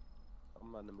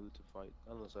 I'm not in the mood to fight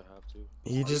unless I have to.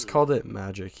 He just called it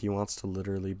magic. He wants to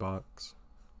literally box.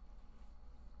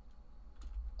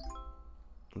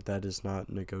 That is not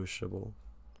negotiable.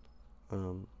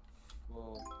 Well,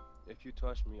 if you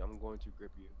touch me, I'm going to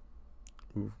grip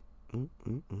you. Ooh, mm,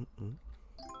 mm, mm, mm.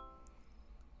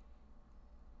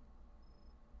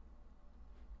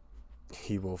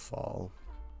 He will fall.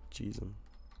 Jeez.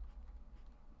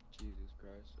 Jesus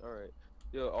Christ. Alright.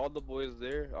 Yo, all the boys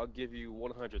there, I'll give you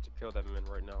 100 to kill that man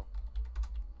right now.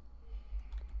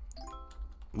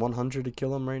 100 to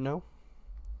kill him right now?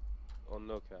 Oh,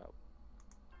 no cap.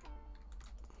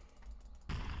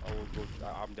 I will go.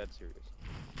 I'm dead serious.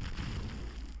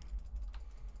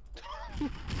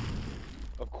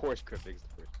 Of course, Cryptic's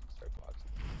the first to start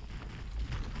boxing.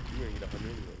 You're gonna get 100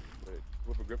 anyway, but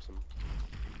whoever grips him,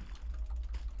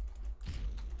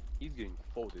 he's getting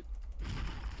folded.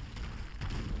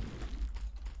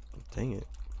 Dang it.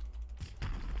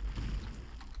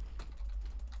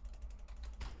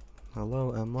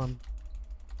 Hello, M1.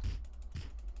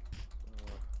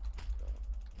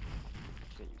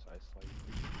 Can't use ice slide.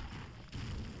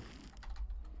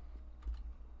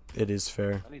 It is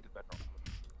fair. I need the bedrock.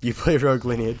 You play Rogue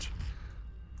Lineage?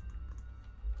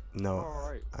 No,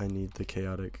 Alright. I need the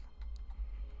chaotic.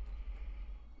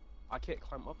 I can't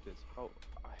climb up this. Oh,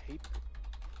 I hate it.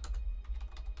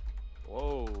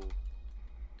 Whoa.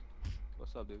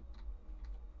 What's up, dude?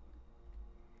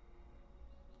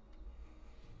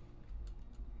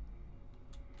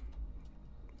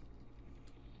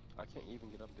 I can't even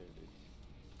get up there,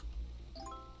 dude.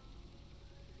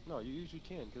 No, you usually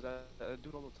can, because I do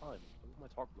it all the time. What am I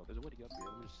talking about? There's a way to get up here.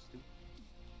 I'm just stupid.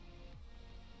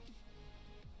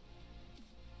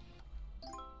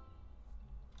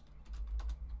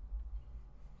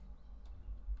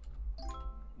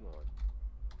 Come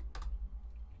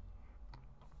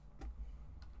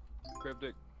on.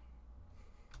 Cryptic.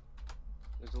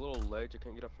 There's a little ledge I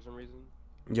can't get up for some reason.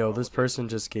 Yo, this person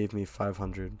just gave me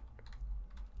 500.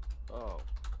 Oh.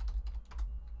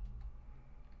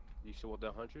 You still want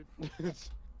that 100?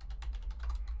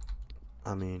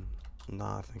 I mean,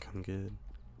 nah, I think I'm good.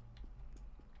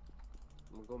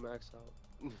 I'm gonna go max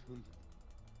out.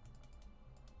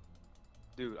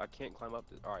 Dude, I can't climb up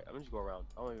this. Alright, I'm gonna just go around.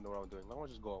 I don't even know what I'm doing. I wanna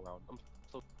just go around. I'm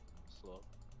so slow.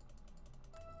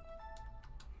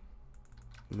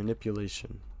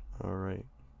 Manipulation. Alright.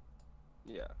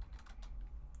 Yeah.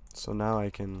 So now I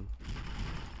can...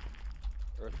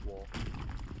 Earth wall.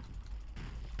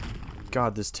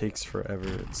 God, this takes forever.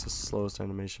 It's the slowest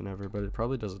animation ever, but it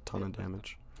probably does a ton of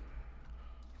damage.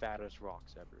 Fattest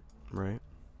rocks ever. Right?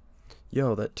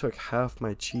 Yo, that took half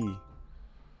my chi.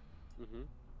 Mm-hmm.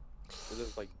 It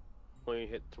does like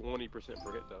 20%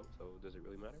 per hit though, so does it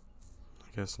really matter?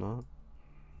 I guess not.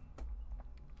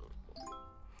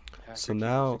 Half So your chi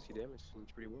now- 60 damage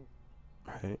seems pretty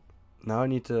well. Right. Now I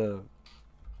need to...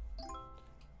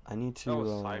 That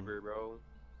was Cyber, bro.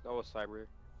 That was Cyber.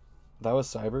 That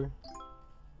was Cyber?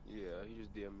 Yeah, he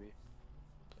just DM'd me.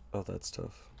 Oh, that's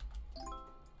tough.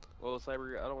 Well,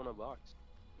 Cyber, I don't want to box.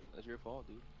 That's your fault,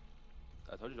 dude.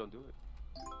 I told you don't do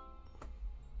it.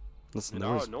 Listen, And there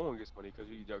now was, no one gets money because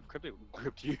Cryptic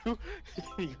gripped you.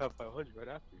 He got 500 right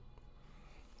after.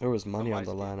 there was money on ice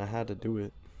the skating. line. I had to do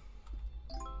it.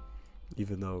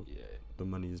 Even though Yeah. the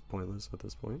money is pointless at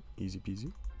this point. Easy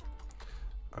peasy.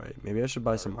 Alright, maybe I should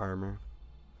buy some armor.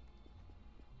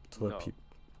 To let No. people...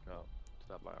 No,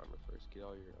 stop my armor first. Get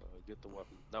all your get the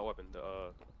weapon. Not weapon.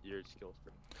 The your skills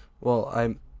first. Well,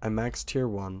 I'm max tier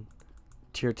 1.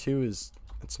 Tier 2 is...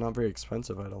 It's not very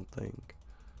expensive, I don't think.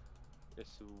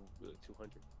 It's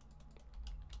 200.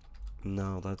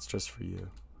 No, that's just for you.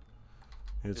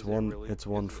 It's Is it one. really? It's Is it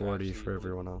 140 actually for really?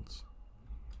 everyone else.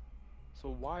 So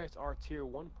why is our tier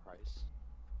 1 price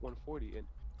 140 and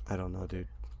I don't know, dude.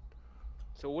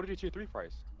 so what is your tier 3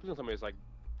 price? Please don't tell me it's like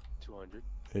 200.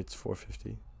 It's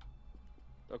 450.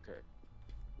 Okay.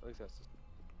 At least that's.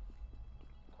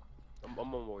 I'm on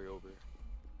my way over.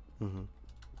 Mhm.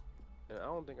 And I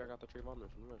don't think I got the Trayvon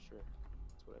mission. I'm not sure.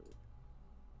 It's whatever.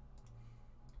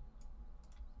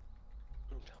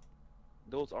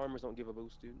 Those armors don't give a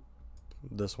boost, dude.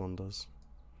 This one does.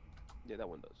 Yeah, that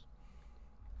one does.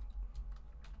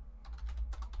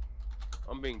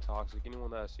 I'm being toxic.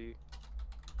 Anyone that I see,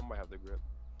 I might have the grip.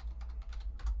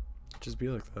 Just be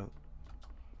like that. I'm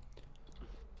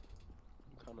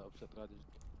kind of upset that I just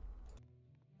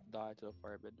died to a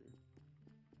firebender.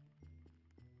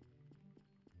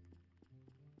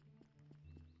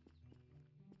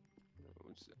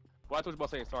 Well, I told you about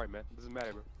saying sorry, man. It doesn't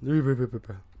matter,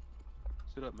 bro.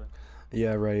 Shut up, man.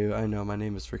 Yeah, Ryu. I know my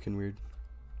name is freaking weird.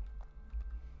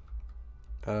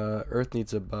 Earth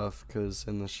needs a buff because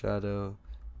in the shadow,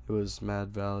 it was mad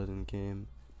valid in game.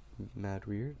 Mad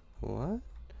weird? What?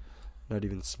 Not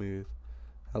even smooth.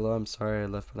 Hello, I'm sorry I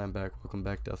left, but I'm back. Welcome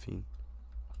back, Delphine.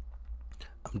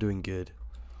 I'm doing good.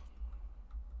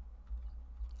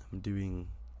 I'm doing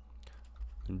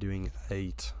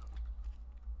 8.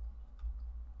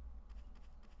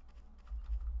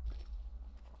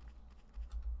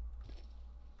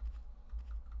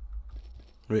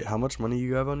 Wait, how much money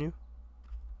you have on you?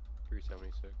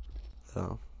 376.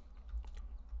 Oh.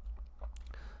 I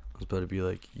was about to be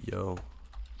like, yo.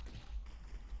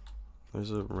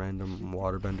 There's a random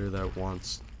waterbender that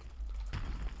wants...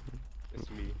 It's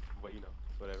me, but you know,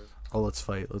 whatever. Oh, let's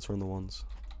fight. Let's run the ones.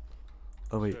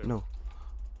 Oh, wait, Sure. no.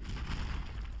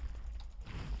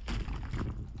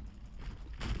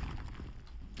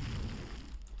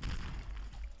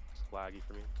 It's laggy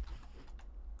for me.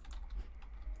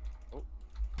 Oh,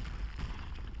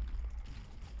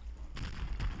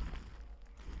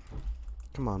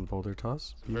 Come on, Boulder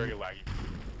Toss. it's very laggy.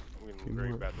 I'm getting Few very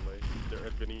more. bad delay.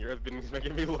 Your Earthbending is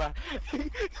making me lag.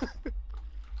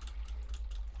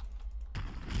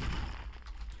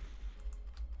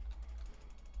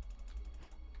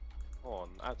 Hold on,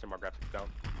 I have to turn my graphics down.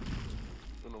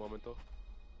 In a moment though.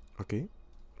 Okay,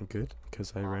 good.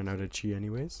 Because I ran out of chi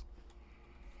anyways.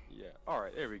 Yeah.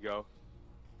 Alright, there we go.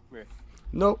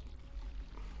 Nope.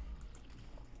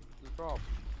 What's the problem?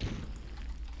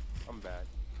 I'm bad.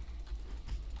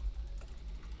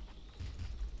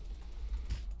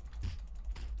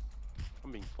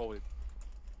 I'm being folded.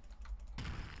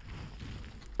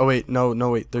 Oh, wait. No,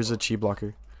 wait. There's a chi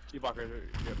blocker. T-blocker.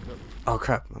 Yep. Oh,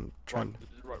 crap. I'm trying.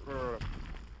 Run.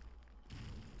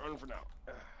 Run for now.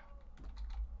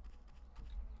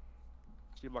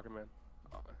 T-blocker, man.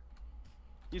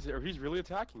 He's really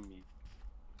attacking me.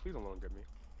 Please don't let him get me.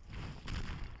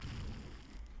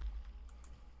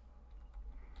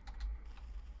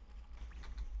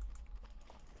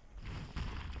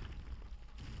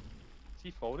 Is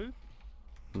he folded?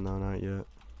 No, not yet.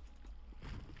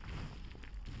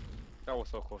 That was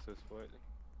so close to his foot.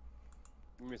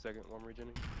 Give me a second while I'm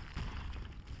regening.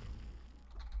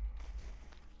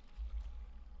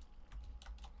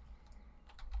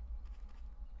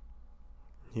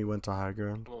 He went to high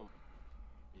ground. Oh.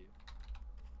 Yeah.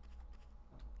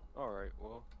 Alright,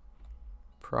 well.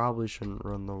 Probably shouldn't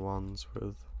run the ones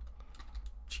with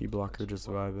chi blocker let's just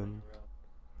run vibing. around.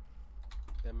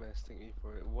 That man snaked me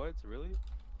for it. What? Really?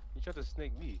 He tried to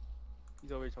snake me.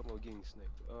 He's already talking about getting snaked.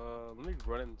 Let me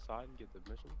run inside and get the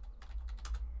mission.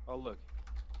 Oh, look.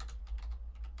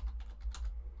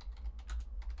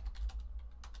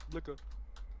 Liquor.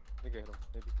 I think I hit him.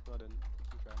 Maybe. No, I didn't.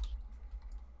 I'm trash.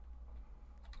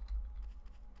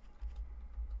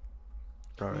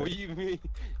 What Alright. do you mean?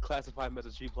 Classify him as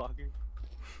a cheat blocker?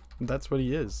 That's what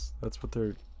he is. That's what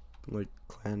their, like,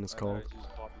 clan is I know, called. it's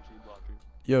just popping cheat blocker.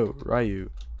 Yo, Ryu.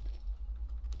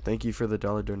 Thank you for the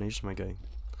 $1 donation, my guy.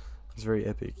 It's very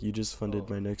epic. You just funded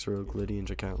Oh. my next Rogue Lineage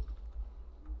account.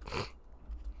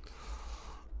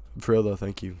 For real though,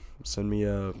 thank you. Send me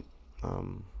a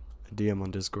DM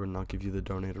on Discord and I'll give you the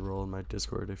donator role in my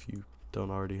Discord if you don't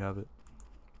already have it.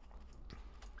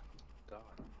 God.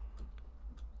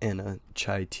 And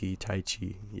chai tea, tai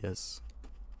chi, yes.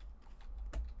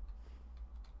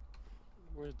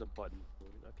 Where's the button?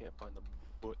 I can't find the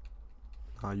button.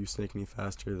 Ah, you snake me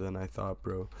faster than I thought,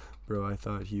 bro. Bro, I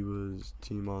thought he was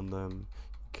team on them.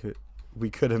 We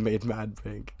could have made Mad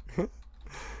Bank.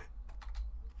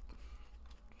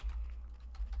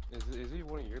 Is he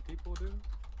one of your people, dude?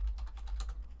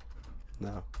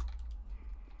 No.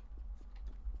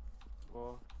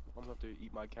 Well, I'm gonna have to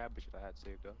eat my cabbage that I had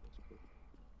saved up. That's cool.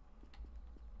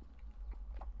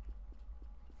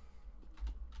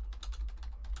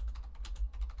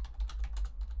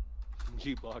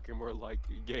 G blocker, more like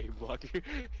gay blocker.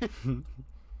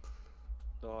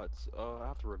 Thoughts. I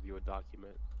have to review a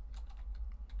document.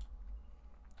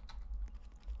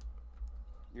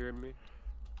 You hear me?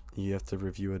 You have to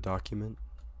review a document.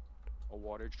 A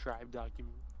water tribe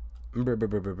document. Bruh, bruh,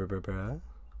 bruh, bruh, bruh, bruh, bruh.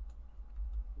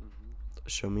 Mm-hmm.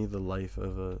 Show me the life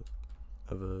of a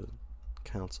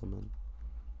councilman.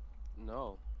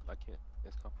 No, I can't.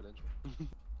 It's confidential.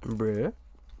 Bruh.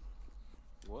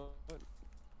 What?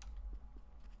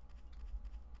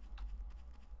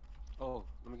 Oh,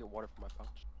 let me get water from my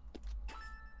pouch.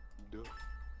 Duh.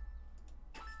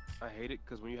 I hate it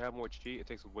because when you have more chi, it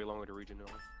takes way longer to regenerate.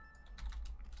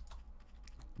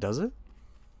 Does it?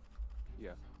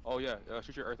 Yeah. Oh yeah.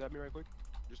 Shoot your earth at me right quick,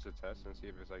 just to test and see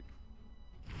if it's like.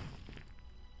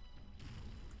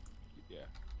 Yeah.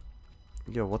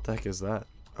 Yo, what the heck is that?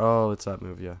 Oh, it's that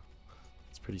move, yeah.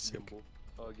 It's pretty sick.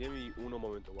 Gimbal. Give me uno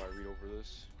momento while I read over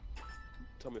this.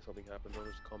 Tell me if something happens. I'll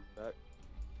just come back.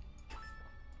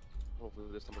 Hopefully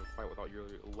this time I can fight without your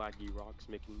laggy rocks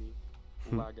making me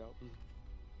lag out.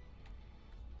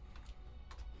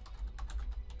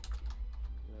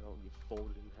 Yeah, don't get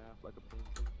folded in half like a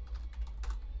pancake.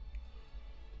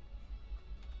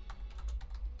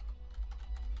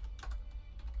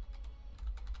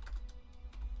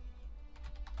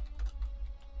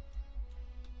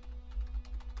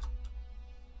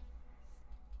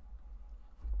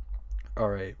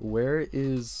 Alright, where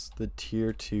is the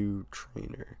tier 2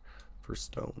 trainer for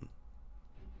stone?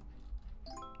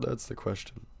 That's the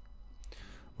question.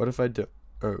 What if I do...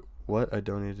 Oh, what I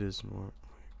donated is more...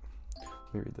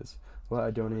 Let me read this. What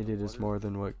I donated is more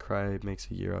than what Cry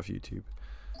makes a year off YouTube.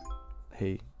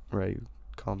 Hey, Ray,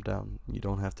 calm down. You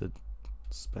don't have to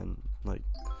spend, like...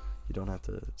 You don't have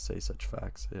to say such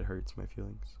facts. It hurts my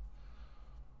feelings.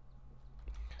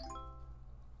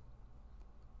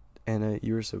 Anna,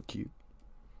 you were so cute.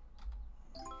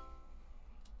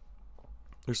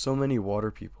 There's so many water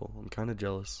people. I'm kind of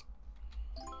jealous.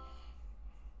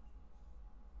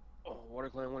 Oh, water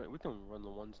clan, we can run the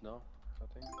ones now, I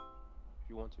think, if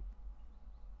you want to.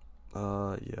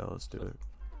 Yeah, let's do it.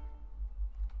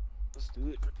 Let's do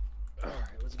it.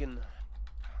 Alright, let's get in.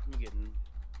 I'm getting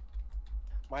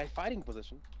my fighting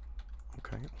position.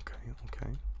 Okay.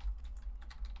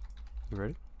 You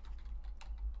ready?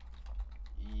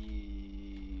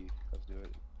 Let's do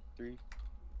it. 3,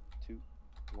 2,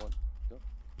 1, go.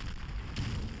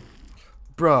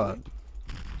 Bruh.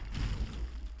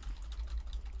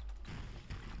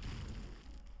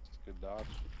 It's a good dodge.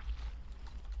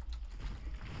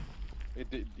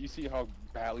 You see how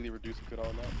badly they reduced it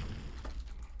on that?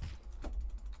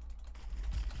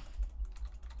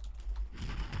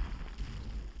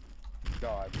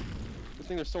 God. This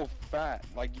thing is so fat,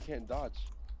 like you can't dodge.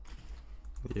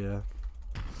 Yeah.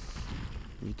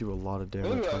 You do a lot of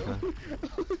damage, okay?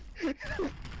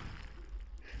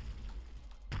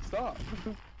 Stop.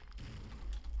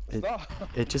 It, Stop.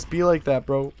 it just be like that,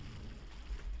 bro.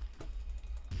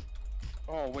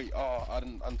 Oh wait, oh I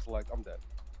didn't unselect. I'm dead.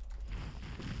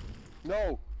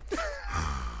 No.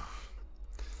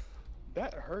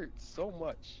 That hurts so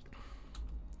much.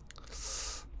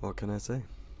 What can I say?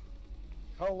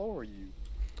 How low are you?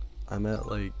 I'm at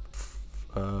like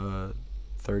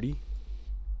 30.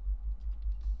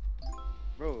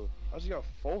 Bro, I just got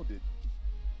folded.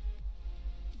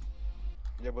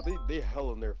 Yeah, but they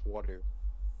hell in there for water.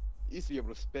 You used to be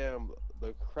able to spam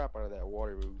the crap out of that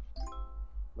water move.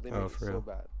 But they made it for so real?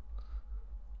 bad.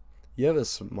 You have a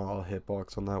small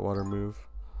hitbox on that water move.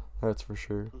 That's for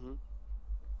sure. Mm-hmm.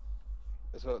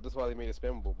 So that's why they made it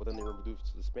spammable, but then they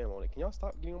reduced the spam on it. Can y'all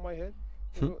stop getting on my head?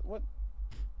 What?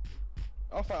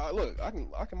 I'll fight. Look, I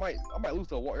might lose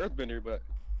to a earthbender, but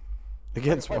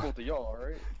Against I can what? fight both of y'all,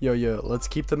 alright? Yo, let's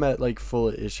keep them at like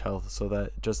full-ish health so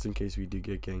that just in case we do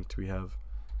get ganked, we have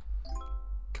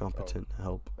competent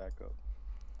help. Back up.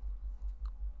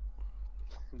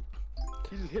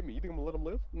 He just hit me. You think I'm gonna let him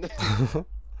live?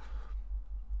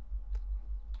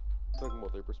 Talking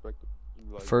about their perspective.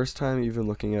 Like, First time even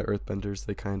looking at earthbenders,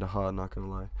 they kind of hot, not gonna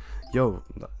lie. Yo,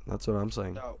 that's what I'm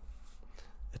saying. no.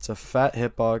 It's a fat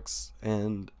hitbox,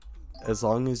 and as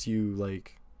long as you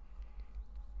like,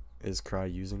 is Cry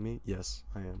using me? Yes,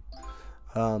 I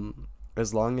am.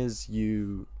 As long as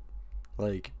you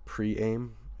like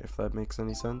pre-aim, if that makes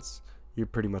any sense, you're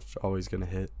pretty much always gonna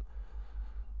hit.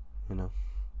 You know,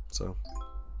 so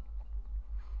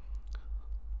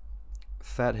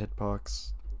fat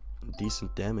hitbox,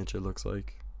 decent damage. It looks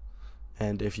like,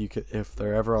 and if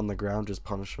they're ever on the ground, just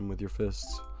punish them with your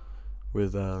fists,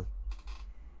 with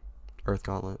Earth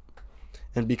Gauntlet.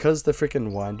 And because the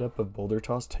freaking windup of boulder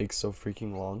toss takes so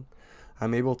freaking long,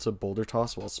 I'm able to boulder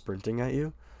toss while sprinting at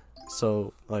you.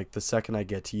 So like the second I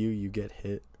get to you, you get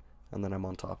hit, and then I'm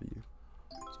on top of you.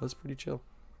 So that's pretty chill.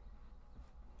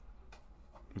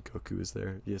 And Goku is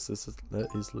there. Yes, that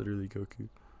is literally Goku.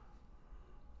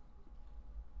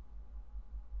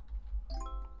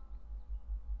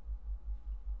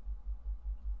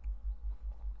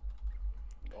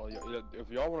 Oh, yeah, if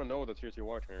y'all want to know what the tier 2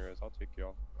 water trainer is, I'll take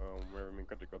y'all. Wherever we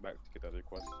got to go back to get that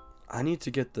request. I need to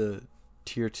get the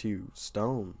tier 2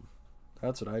 stone.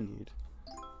 That's what I need.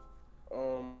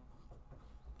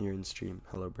 You're in stream.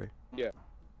 Hello, Bray. Yeah.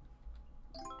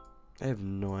 I have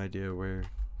no idea where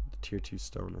the tier 2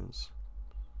 stone is.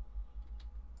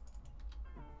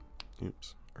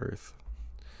 Oops. Earth.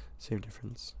 Same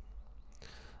difference.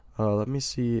 Let me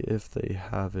see if they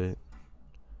have it.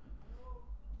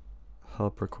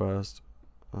 Help request.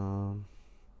 I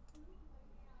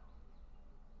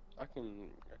can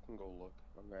go look.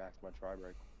 I'm gonna ask my tribe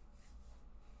right.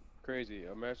 Crazy.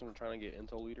 Imagine trying to get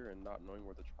intel leader and not knowing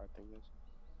where the tribe thing is.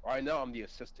 Right now I'm the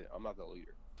assistant. I'm not the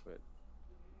leader, but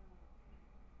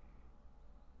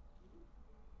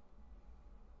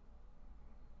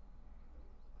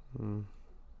Mm.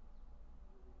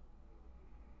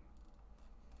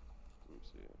 Let me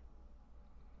see.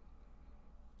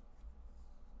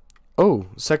 Oh,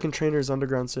 second trainer is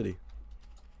Underground City.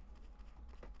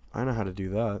 I know how to do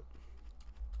that.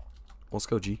 Let's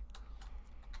go, G.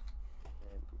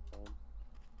 Alright, I'm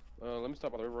fine. Let me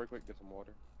stop by the river real quick, get some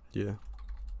water. Yeah.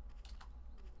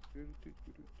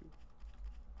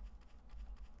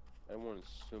 Everyone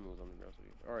assumed it was Underground City.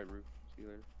 Alright, Roof. See you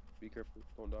later. Be careful.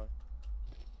 Don't die.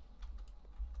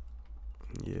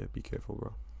 Yeah, be careful,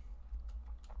 bro.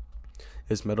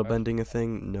 Is metal bending a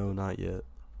thing? No, not yet.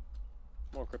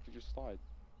 Come on, Cryptic, just slide.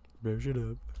 Bro, shut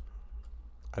up.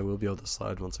 I will be able to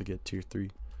slide once I get tier 3.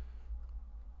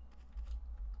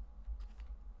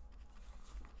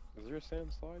 Is there a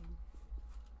sand slide?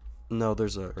 No,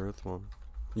 there's a earth one.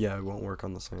 Yeah, it won't work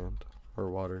on the sand or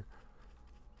water.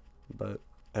 But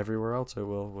everywhere else it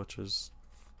will, which is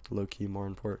low-key more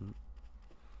important.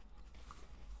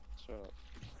 Shut up.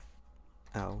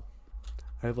 Ow.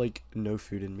 I have like no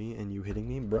food in me and you hitting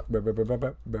me? Bruh, bruh, bruh, bruh,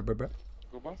 bruh, bruh, bruh, bruh.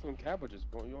 Go buy some cabbages,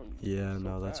 bro. You don't, Yeah, so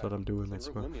no, that's what bad. I'm doing. It's That's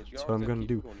like what, real lineage. You that's what I'm always gonna have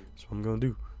do. people on you. That's what I'm gonna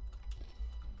do.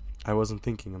 I wasn't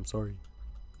thinking, I'm sorry.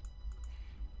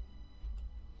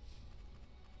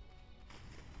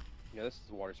 Yeah, this is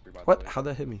the water spree, by the What? way. How'd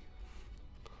that hit me?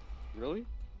 Really?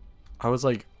 I was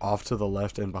like off to the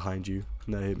left and behind you,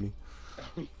 and that hit me.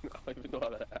 I don't even know how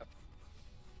that happened.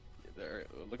 Yeah, there,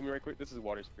 look at me right quick. This is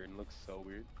water spirit and it looks so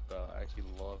weird. I actually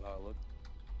love how it looks.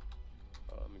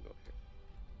 Let me go here.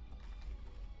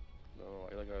 No,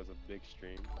 I like how it has a big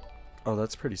stream. Oh,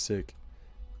 that's pretty sick.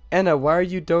 Anna, why are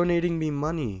you donating me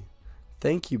money?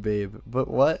 Thank you, babe. But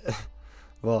what?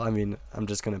 Well, I mean, I'm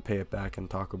just gonna pay it back in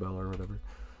Taco Bell or whatever.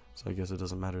 So I guess it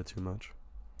doesn't matter too much.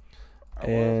 I was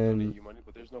donating you money,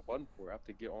 but there's no button for it. I have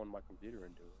to get on my computer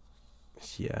and do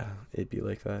it. Yeah, it'd be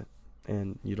like that.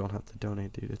 And you don't have to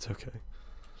donate, dude. It's okay.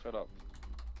 Shut up.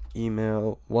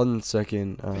 Email. 1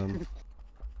 second.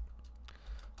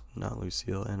 Not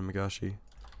Lucille. Anamagashi.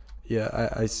 Yeah,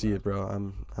 I see it, bro.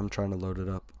 I'm trying to load it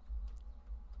up.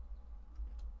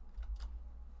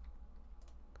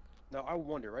 Now I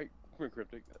wonder, right? Come here,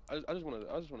 Cryptic. I just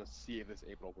wanna see if this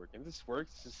ape will work. And if this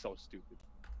works, this is so stupid.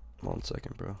 1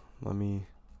 second, bro. Let me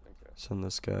Okay. send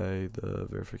this guy the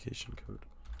verification code.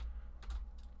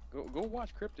 Go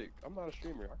watch Cryptic. I'm not a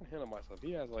streamer. I can handle myself.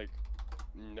 He has like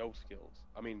no skills.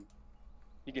 I mean,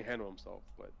 he can handle himself,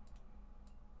 but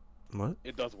What?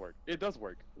 it does work. It does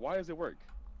work. Why does it work?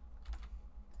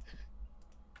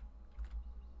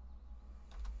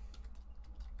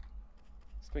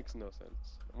 This makes no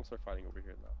sense. I'm gonna start fighting over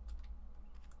here now.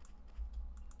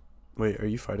 Wait, are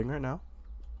you fighting right now?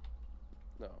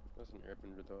 No, that's an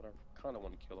airbender though. I kind of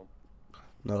want to kill him.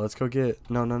 No, let's go get.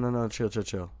 No.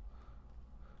 Chill.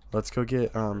 Let's go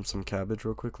get some cabbage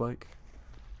real quick, like.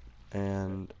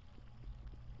 And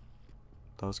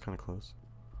that was kind of close.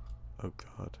 Oh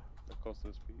God. Close to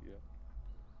his feet,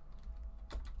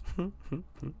 yeah.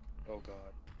 Oh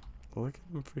God. Look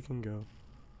at him freaking go.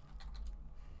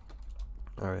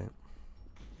 All right.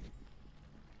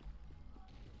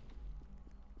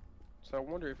 So I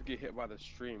wonder if you get hit by the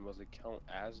stream, does it count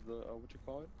as the what you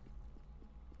call it?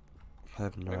 I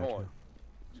have no Wait, hold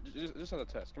idea. on. Just as a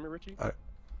test. Come here, Richie. Alright.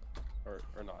 Or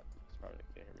not. It's probably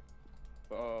can't hear me.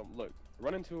 But look,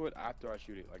 run into it after I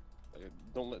shoot it. Like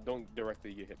don't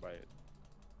directly get hit by it.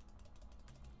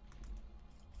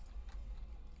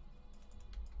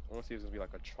 I want to see if it's gonna be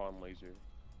like a Tron laser.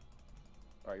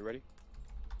 Alright, you ready?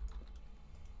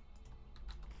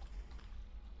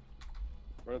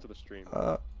 Run into the stream.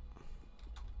 No,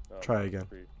 Try again.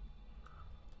 free.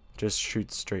 Just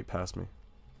shoot straight past me.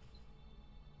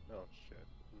 Oh shit.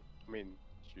 I mean,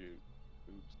 shoot.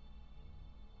 Oops.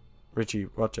 Richie,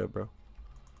 watch out, bro.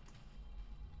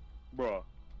 Bruh.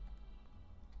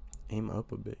 Aim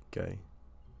up a bit, guy.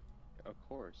 Of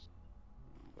course.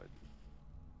 But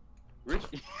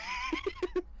Richie.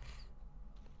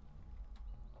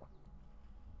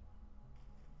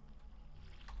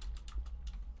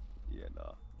 Yeah,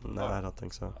 nah. No, I don't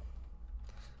think so.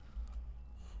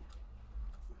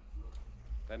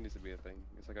 That needs to be a thing.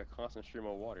 It's like a constant stream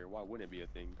of water. Why wouldn't it be a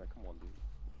thing? Like, come on, dude.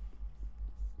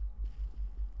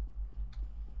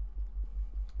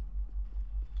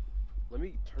 Let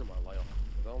me turn my light on,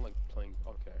 because I don't like playing.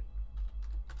 Okay.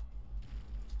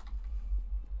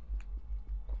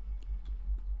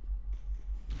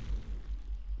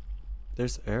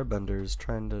 There's airbenders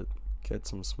trying to get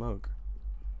some smoke.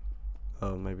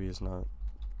 Oh, maybe he's not.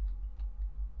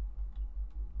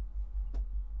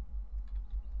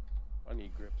 I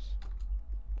need grips.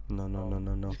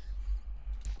 No.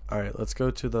 Alright, let's go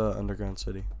to the underground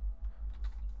city.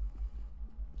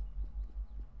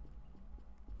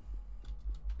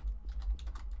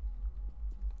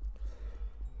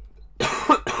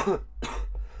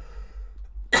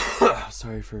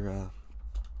 Sorry for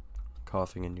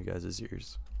coughing in you guys'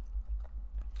 ears.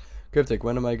 Cryptic,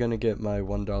 when am I gonna get my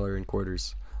 $1 in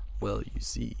quarters? Well, you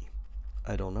see,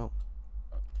 I don't know.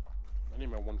 I need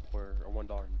my $1 or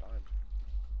 $1 in dime.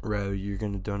 Ro, you're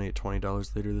gonna donate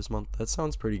 $20 later this month? That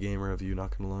sounds pretty gamer of you,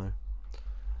 not gonna lie.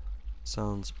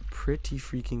 Sounds pretty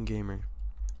freaking gamer.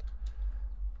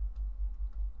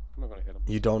 I'm not gonna hit him.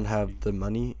 You don't have the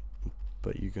money,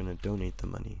 but you're gonna donate the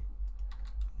money.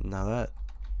 Now that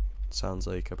sounds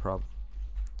like a problem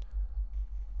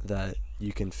that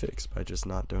you can fix by just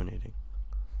not donating.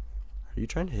 Are you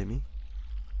trying to hit me?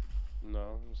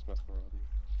 No, I'm just messing around with you.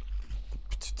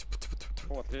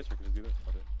 I want this, we can just do this.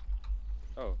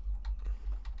 Oh.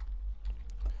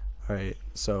 Alright,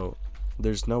 so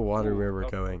there's no water Ooh, where we're that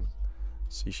was going, close.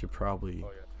 so you should probably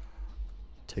Oh yeah.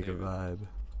 take a Save it. vibe.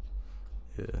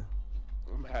 Yeah.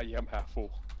 Yeah, I'm half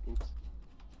full. Oops.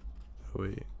 Oh,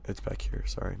 wait, it's back here.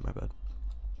 Sorry, my bad.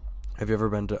 Have you ever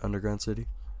been to Underground City?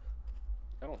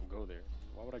 I don't go there.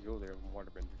 Why would I go there? I'm a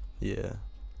waterbender. Yeah.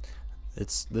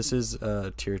 This is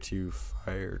tier 2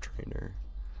 fire trainer.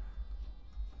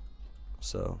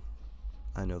 So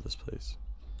I know this place.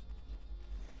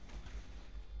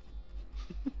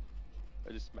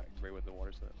 I just smacked Ray with the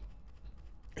water set.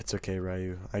 It's okay,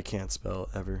 Ryu. I can't spell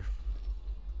ever.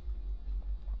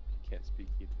 Can't speak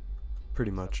either.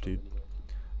 Pretty much, Stop dude. anyway.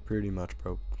 Pretty much,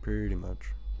 bro. Pretty much.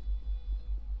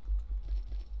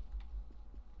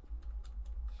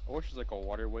 I wish there's like a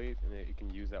water wave and you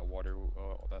can use that water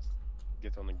that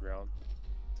gets on the ground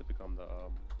to become the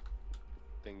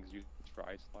things used for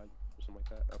ice slide or something like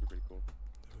that. That'd be pretty cool.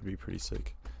 That would be pretty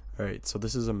sick. Alright, so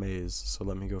this is a maze, so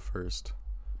let me go first.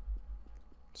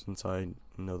 Since I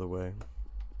know the way.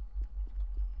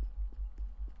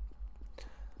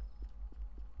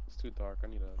 It's too dark. I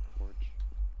need a torch.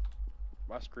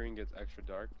 My screen gets extra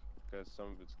dark because some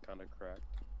of it's kind of cracked.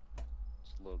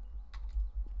 Just a little.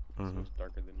 So Mhm. it's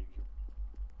darker than usual.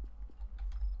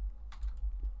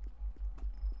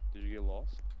 Did you get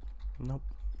lost? Nope.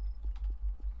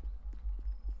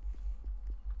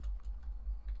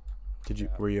 Yeah.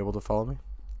 Were you able to follow me?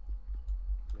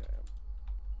 Yeah,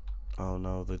 I am. Oh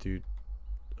no, the dude.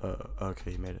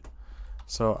 Okay, he made it.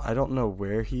 So I don't know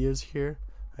where he is here.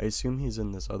 I assume he's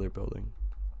in this other building.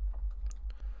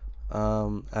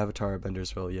 Avatar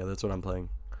Bendersville. Yeah, that's what I'm playing.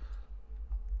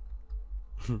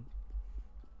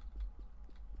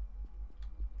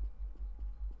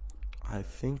 I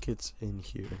think it's in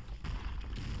here.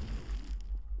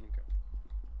 Okay.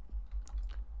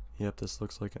 Yep, this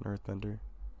looks like an earthbender.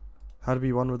 How to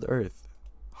be one with the earth.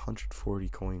 140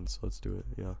 coins. Let's do it.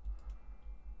 Yeah.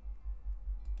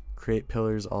 Create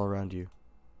pillars all around you.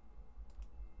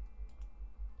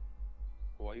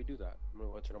 Why you do that? I'm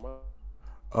gonna turn them on.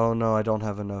 Oh no, I don't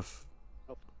have enough.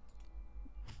 Oh.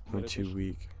 I'm too Meditation.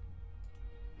 weak.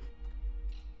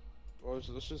 Well, let's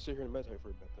just sit here and meditate for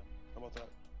a bit then. How about that?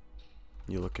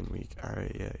 You looking weak.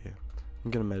 Alright, yeah.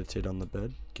 I'm gonna meditate on the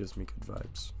bed. Gives me good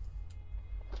vibes.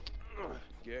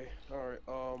 Gay. Alright,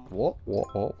 What?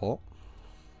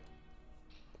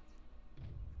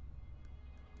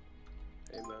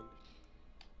 hey man.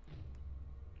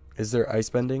 Is there ice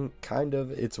bending? Kind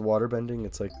of. It's water bending.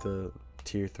 It's like the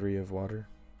tier 3 of water.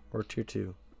 Or tier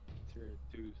 2. Tier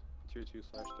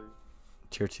 2/3.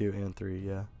 Tier 2 and 3,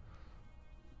 yeah.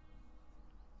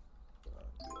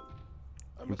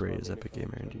 I You miss Bray my is mini epic phone,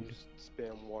 gamer so I indeed. Just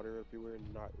spam water everywhere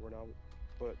and not run out.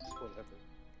 But just whatever.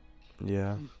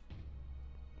 Yeah.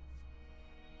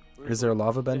 Where- Is there where-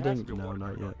 lava there has to bending? be a No, water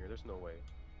not bend out yet. Here. There's no way.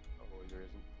 Oh, there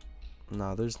isn't.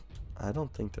 Nah, I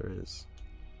don't think there is.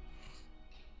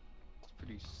 It's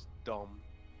pretty dumb.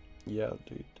 Yeah,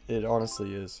 dude. It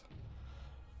honestly is.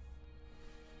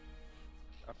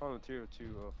 I found a tier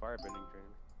 2 firebending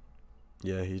trainer.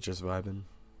 Yeah, he's just vibing.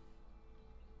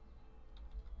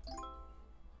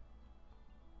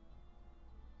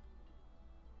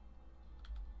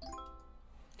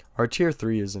 Our tier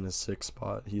 3 is in a sick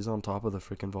spot. He's on top of the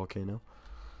freaking volcano.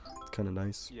 It's kind of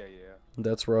nice. Yeah.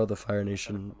 That's where all the Fire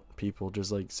Nation people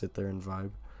just like sit there and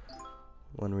vibe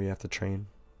when we have to train.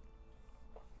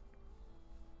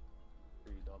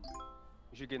 Pretty dumb.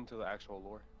 You should get into the actual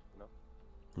lore, you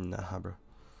know? Nah, bro.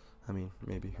 I mean,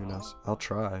 maybe. Who knows? I'll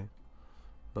try.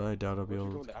 But I doubt I'll be What if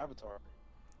able you're to. going to Avatar?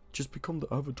 Just become the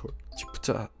avatar. What's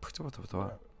up,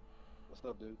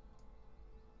 dude?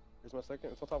 Here's my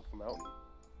second. It's on top of a mountain.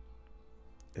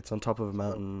 It's on top of a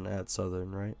mountain at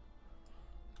Southern, right?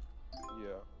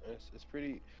 Yeah, and it's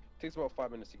pretty. It takes about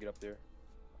 5 minutes to get up there.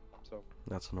 So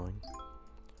That's annoying.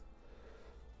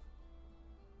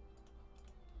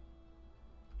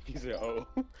 he said, "Oh,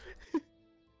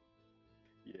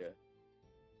 yeah."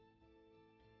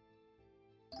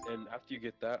 And after you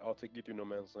get that, I'll take you through No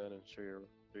Man's Land and show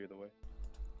you the way.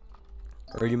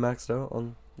 Are you maxed out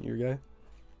on your guy?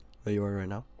 Where you are right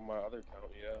now? On my other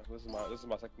account, yeah. This is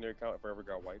my secondary account if I ever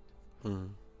got wiped. Hmm.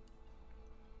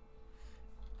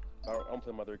 I don't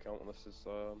play my other account unless it's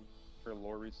for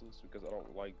lore reasons because I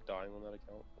don't like dying on that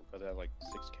account because it has like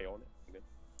 6K on it. Okay?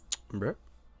 Bruh.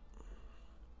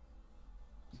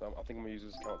 So I think I'm gonna use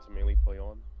this account to mainly play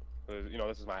on. You know,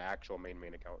 this is my actual main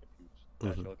account if you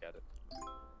actually look at it,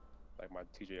 like my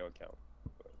TJO account.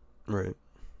 But, Right.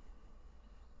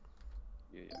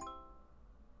 yeah.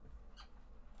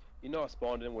 You know, I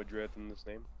spawned in with Dread in this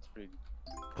name. It's pretty.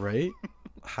 Right?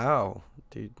 How?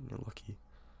 Dude, you're lucky.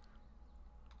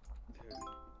 Dude.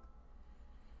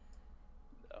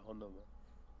 I don't know, man.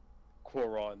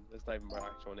 Quoron. That's not even my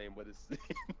actual name, but it's.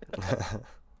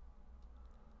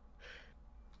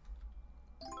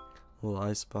 Well,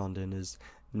 I spawned in as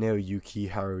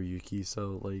Naoyuki Haruyuki,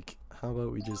 so like, how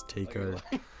about we just take our,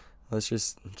 let's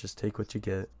just take what you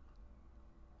get.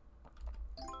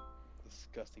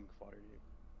 Disgusting fodder here.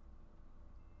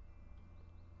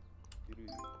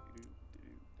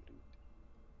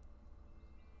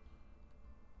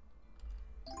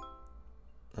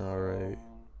 All right.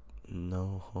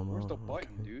 No homo. Where's the button,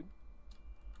 okay. dude?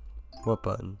 What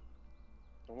button?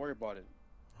 Don't worry about it.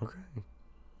 Okay.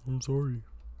 I'm sorry.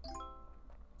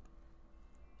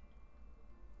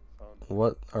 Found it.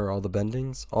 What are all the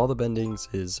bendings? All the bendings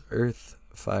is earth,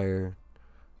 fire,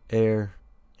 air,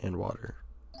 and water.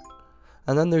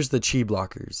 And then there's the chi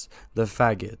blockers, the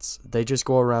faggots. They just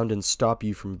go around and stop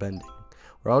you from bending.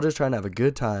 We're all just trying to have a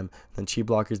good time, then chi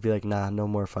blockers be like, nah, no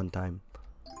more fun time.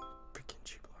 Freaking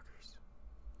chi blockers.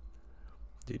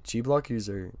 Dude, chi blockers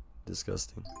are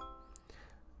disgusting.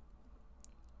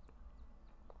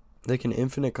 They can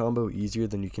infinite combo easier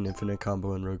than you can infinite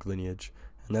combo in Rogue Lineage.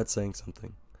 And that's saying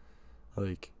something.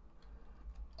 Like,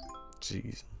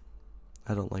 jeez.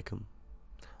 I don't like them.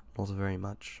 Not very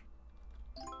much.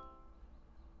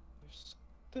 There's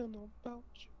something about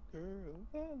you, girl,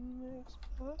 that makes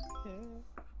my head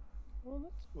wanna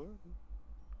twirl.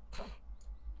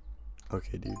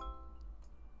 Okay, dude.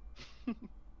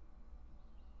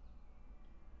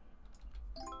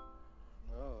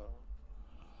 Oh.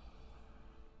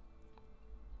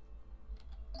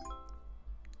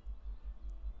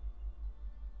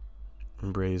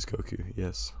 Embrace Goku,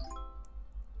 yes.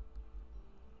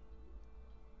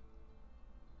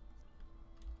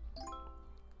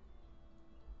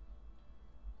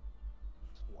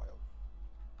 It's wild.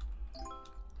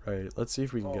 Right, let's see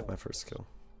if we can get Oh. my first kill.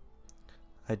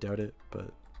 I doubt it,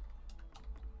 but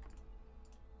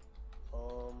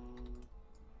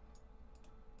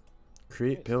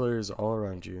create Yes. pillars all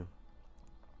around you.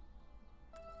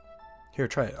 Here,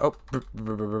 try it. Oh,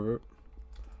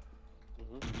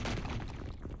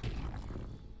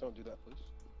 Don't do that, please.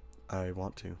 I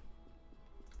want to.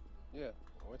 Yeah,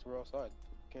 wait till we're outside.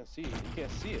 Can't see it. You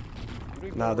can't see it. You don't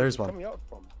even Nah, know where there's it's one. coming out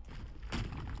from.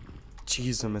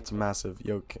 Jeez, it's massive.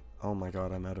 Yo, oh my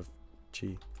god, I'm out of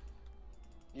chi.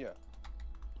 Yeah.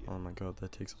 Oh my god,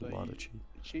 that takes a So lot of chi.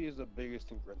 Chi is the biggest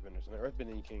thing for Earthbenders, and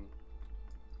Earthbending King.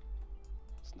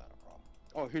 It's not a problem.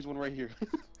 Oh, here's one right here.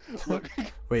 Look.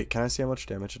 Wait, can I see how much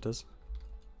damage it does?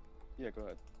 Yeah, go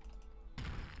ahead.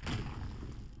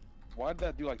 Why did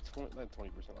that do like 20%, like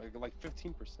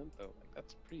 15% though? Like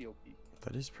that's pretty OP.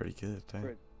 That is pretty good, dang.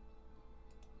 Great.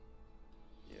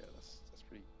 Yeah, that's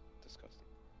pretty disgusting.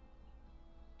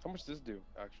 How much does this do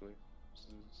actually?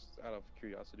 Just out of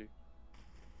curiosity.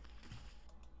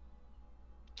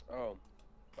 Oh,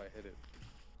 if I hit it.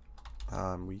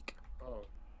 I'm weak. Oh,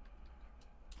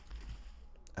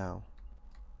 Ow.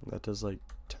 That does like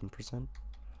 10%?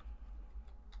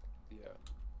 yeah.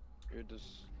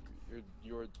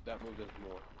 Your that move does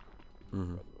more.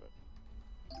 Mm-hmm. By the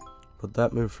way. But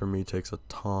that move for me takes a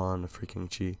ton of freaking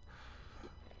chi.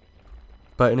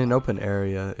 But in an open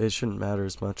area, it shouldn't matter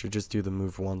as much. I just do the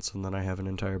move once and then I have an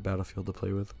entire battlefield to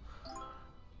play with.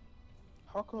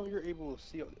 How come you're able to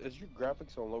see? Is your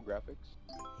graphics on low graphics?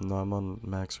 No, I'm on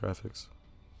max graphics.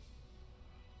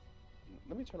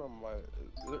 Let me turn on my.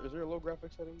 Is there a low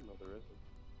graphics setting? No, there isn't.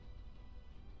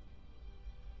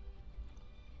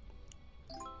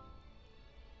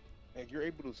 Like you're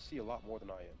able to see a lot more than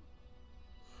I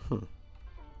am.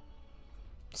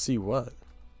 See what?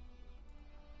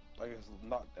 Like it's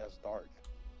not as dark.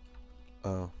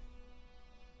 Oh.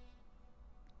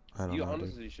 I don't You know, dude.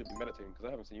 honestly should be meditating because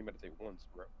I haven't seen you meditate once,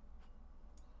 bro.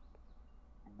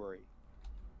 Bray.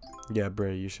 Yeah,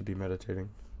 Bray, you should be meditating.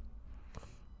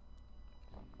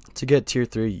 To get tier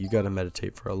 3, you gotta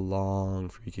meditate for a long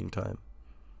freaking time.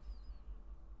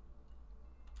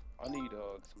 I need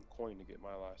some coin to get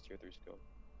my last tier 3 skill.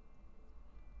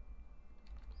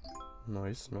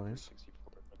 Nice, nice.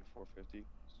 64, 450.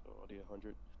 So I need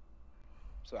 100.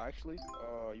 So actually,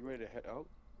 you ready to head out?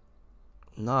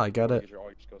 No, I You gotta. get all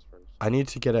your skills first. I need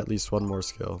to get at least one more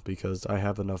skill because I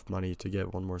have enough money to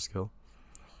get one more skill,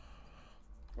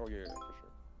 Oh yeah, yeah, for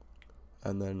sure.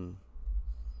 and then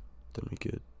we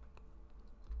could.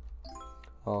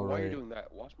 All While you're right. doing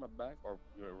that, watch my back, or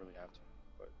you don't really have to.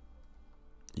 But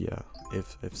Yeah.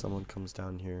 If someone comes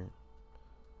down here,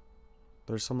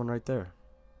 there's someone right there.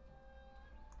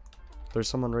 There's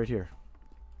someone right here.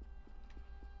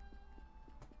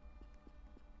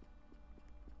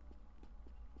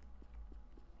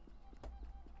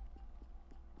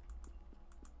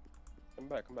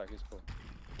 come back, come back. He's cool.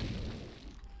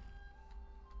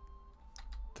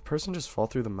 The person just fall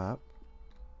through the map.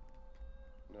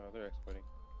 No, they're exploiting.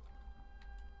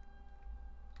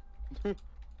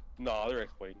 No, they're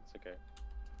exploiting. It's okay.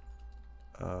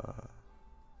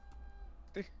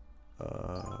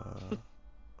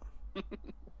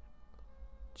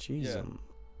 Jeez. Yeah.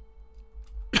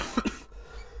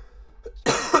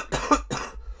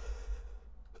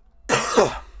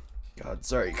 God,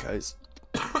 sorry guys.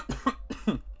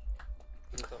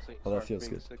 Well, that feels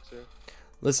good.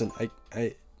 Listen,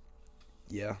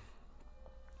 yeah.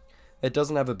 It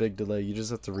doesn't have a big delay. You just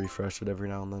have to refresh it every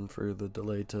now and then for the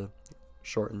delay to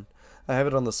shorten. I have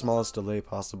it on the smallest delay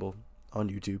possible on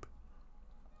YouTube.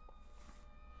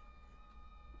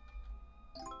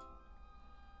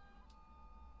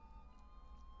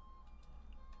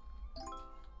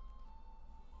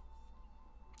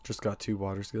 Just got 2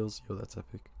 water skills. Yo, that's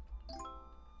epic.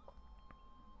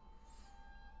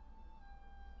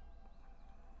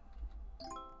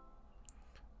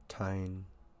 Tyne.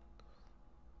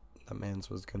 That man's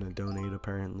was gonna donate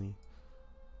apparently.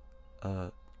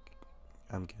 I'm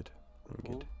good. I'm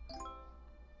good.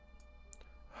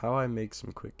 How I make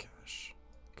some quick cash?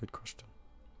 Good question.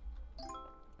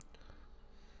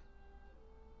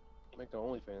 Make the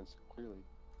OnlyFans, clearly.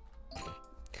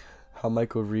 How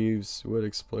Michael Reeves would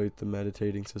exploit the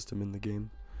meditating system in the game.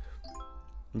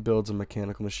 Builds a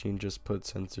mechanical machine, just put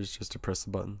sensors just to press the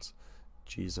buttons.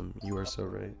 Jeez, you are so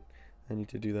right. I need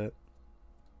to do that.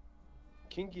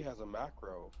 Kinky has a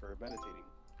macro for meditating.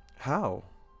 How?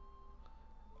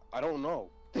 I don't know.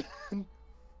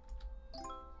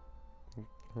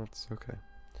 That's okay.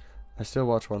 I still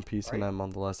watch One Piece and Right. I'm on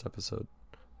the last episode.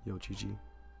 Yo, GG.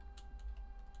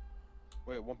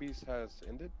 Wait, One Piece has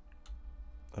ended?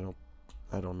 I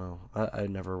don't know. I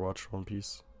never watched One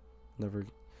Piece. Never.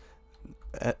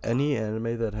 Any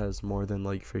anime that has more than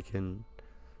like freaking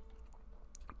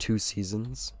 2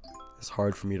 seasons is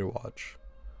hard for me to watch.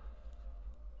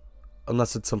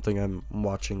 Unless it's something I'm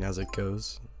watching as it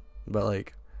goes. But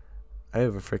like, I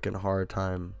have a freaking hard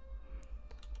time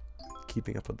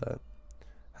keeping up with that.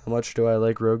 How much do I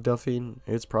like Rogue Duffy?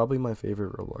 It's probably my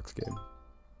favorite Roblox game.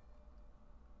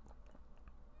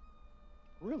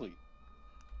 Really?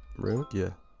 Rogue?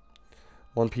 Yeah.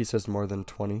 One Piece has more than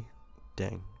 20.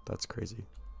 Dang, that's crazy.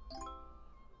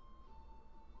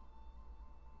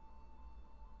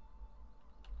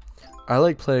 I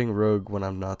like playing Rogue when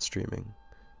I'm not streaming,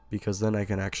 because then I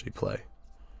can actually play.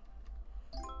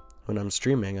 When I'm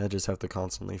streaming, I just have to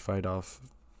constantly fight off,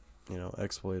 you know,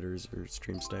 exploiters or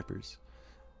stream snipers.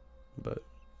 But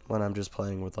when I'm just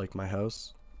playing with like my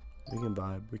house, we can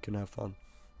vibe, we can have fun.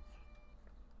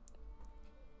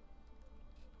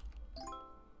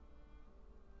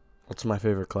 What's my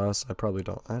favorite class? I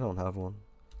don't have one.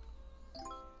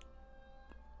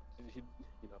 You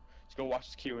know, just go watch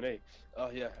his Q&A. Oh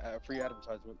yeah, free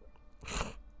advertisement.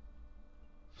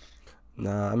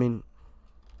 Nah, I mean,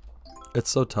 it's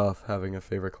so tough having a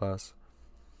favorite class.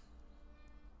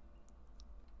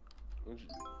 When's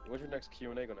your next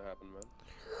Q&A gonna happen, man?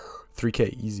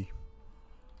 3K, easy.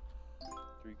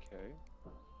 3K?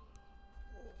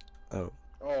 Oh.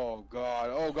 Oh god,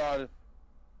 oh god.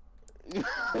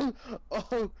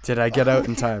 Oh. Did I get out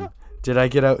in time? Did I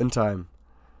get out in time?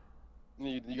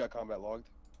 You got combat logged?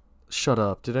 Shut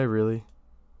up. Did I really?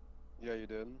 Yeah, you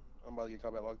did. I'm about to get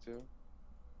combat logged too.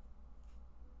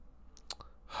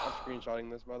 I'm screenshotting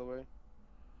this, by the way.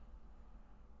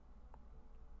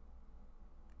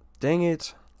 Dang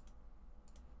it.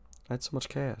 I had so much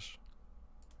cash.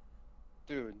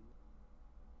 Dude.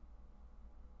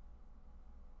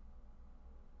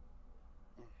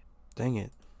 Dang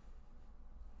it.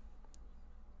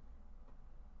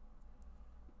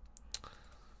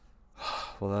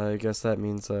 Well, I guess that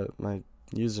means that my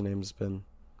username's been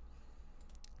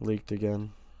leaked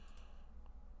again.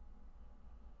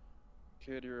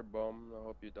 Kid, you're a bum. I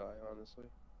hope you die, honestly.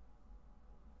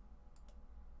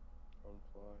 Don't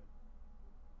fly.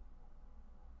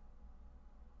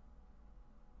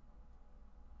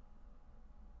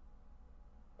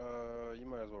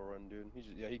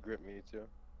 He gripped me too.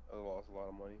 I lost a lot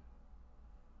of money.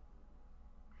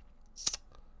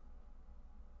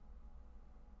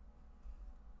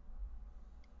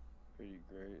 Pretty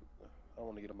great. I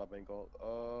want to get on my bank alt.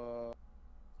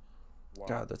 Wow.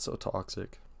 God, that's so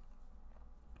toxic.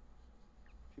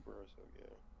 People are so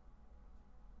gay.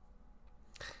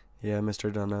 Yeah,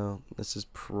 Mr. Dunno, this is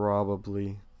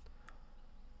probably...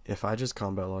 If I just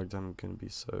combat logged, I'm gonna be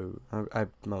so... I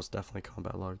most definitely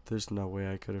combat logged. There's no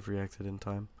way I could have reacted in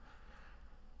time.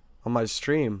 On my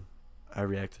stream, I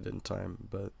reacted in time,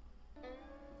 but...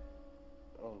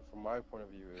 Oh, from my point of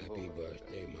view, it's Happy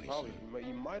birthday, my son.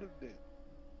 You might have did.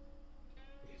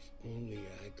 If only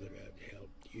I could have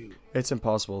helped you. It's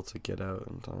impossible to get out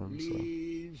in time, so...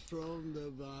 Leaves from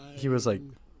the vine, He was like,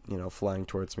 you know, flying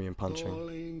towards me and punching.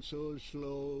 falling so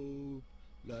slow,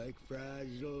 like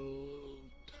fragile,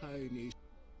 tiny.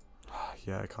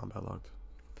 Yeah, I combat logged.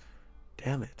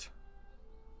 Damn it.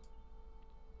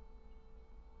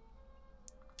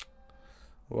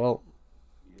 Well,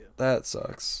 Yeah. that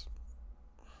sucks.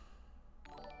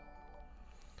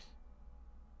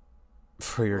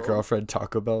 For your Well- girlfriend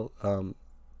Taco Bell,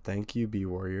 thank you, B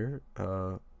Warrior.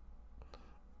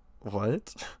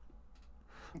 What?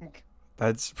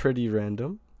 That's pretty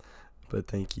random, but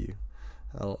thank you.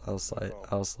 I'll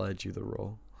slide you the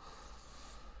roll.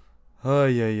 Oh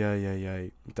yeah.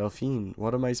 Delphine,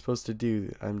 what am I supposed to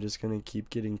do? I'm just gonna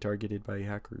keep getting targeted by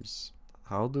hackers.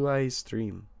 How do I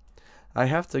stream? I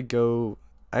have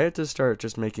to start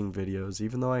just making videos,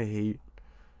 even though I hate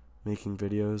making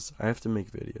videos. I have to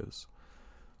make videos.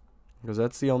 Because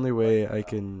that's the only way I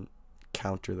can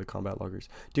counter the combat loggers.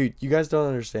 Dude, you guys don't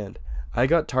understand. I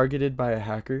got targeted by a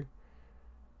hacker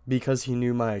because he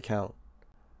knew my account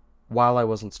while I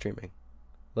wasn't streaming.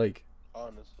 Like,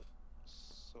 Honestly,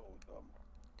 so dumb.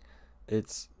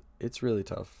 it's really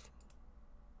tough.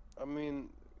 I mean,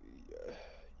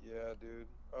 yeah, dude.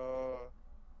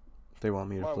 They want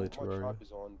me to My play shop Terraria.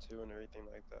 is on too and everything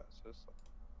like that. So it's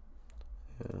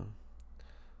like, Yeah.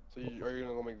 so are you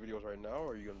gonna go make videos right now,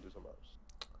 or are you gonna do something else?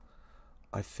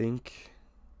 I think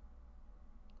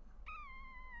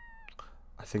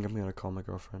I'm gonna call my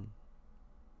girlfriend.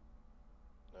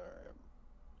 Alright.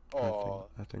 Oh,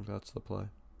 I think that's the play.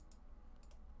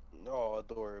 oh,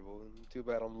 adorable. Too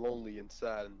bad I'm lonely and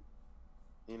sad, and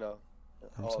you know,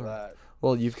 I'm all sorry. that.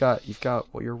 Well, you've got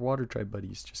your water tribe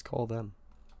buddies. Just call them.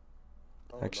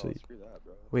 Oh, Actually- no, screw that,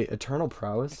 bro. Wait, Eternal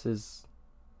Prowess is...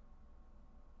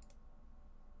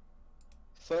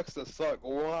 Sucks to suck.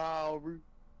 Wow,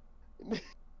 bro.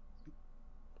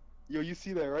 Yo, you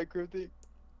see that, right, Cryptic?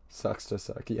 Sucks to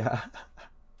suck, yeah.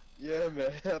 Yeah,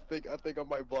 man. I think I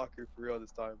might block her for real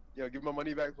this time. Yo, give my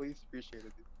money back, please. Appreciate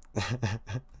it,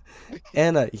 dude.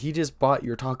 Anna, he just bought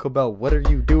your Taco Bell. What are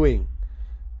you doing?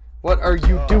 What are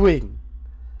you doing?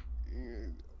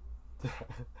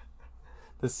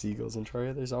 The seagulls in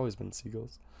Terraria. There's always been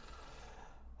seagulls.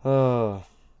 Well,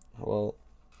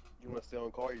 You wanna stay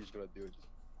on call, or you just gonna do it?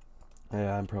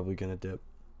 yeah, I'm probably gonna dip.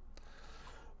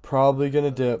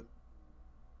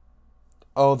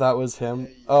 Oh, that was him. Yeah.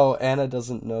 Oh, Anna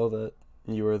doesn't know that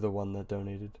you were the one that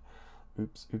donated.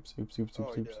 Oops.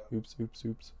 Oh, yeah.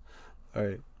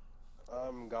 Alright.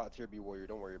 I'm God tier B warrior.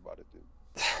 Don't worry about it, dude.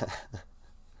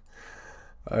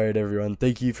 Alright, everyone.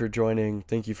 Thank you for joining.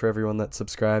 Thank you for everyone that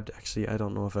subscribed. Actually, I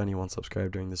don't know if anyone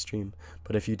subscribed during the stream,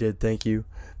 but if you did, thank you.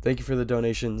 Thank you for the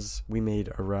donations. We made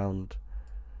around,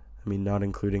 not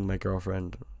including my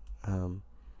girlfriend,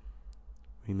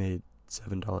 we made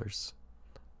 $7.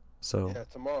 So Yeah,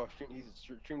 tomorrow.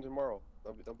 Stream tomorrow.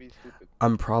 Don't be stupid.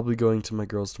 I'm probably going to my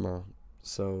girl's tomorrow.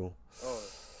 So Oh,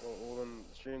 well then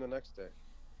stream the next day.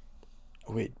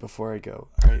 wait, before I go.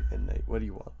 Alright, midnight. What do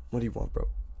you want? What do you want, bro?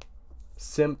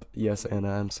 Simp? Yes, Anna,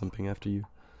 I'm simping after you.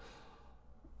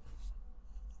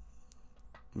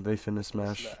 They finna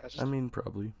smash. Smash.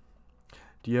 Probably.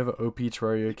 Do you have an OP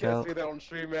Terraria You can't account? say that on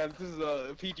stream, man. This is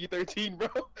a PG-13, bro.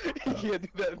 You can't do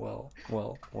that. Well.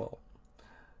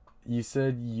 You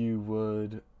said you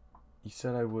would. You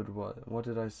said I would what? What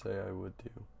did I say I would do?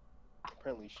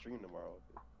 Apparently stream tomorrow.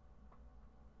 Dude.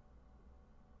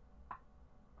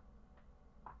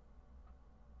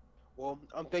 Well,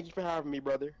 thank you for having me,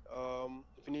 brother.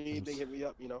 If you need anything, hit me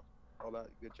up. You know, all that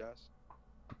good jazz.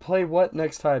 Play what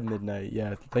next time, midnight?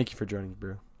 Yeah, thank you for joining,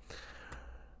 bro.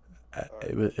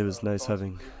 Alright, It was nice talk to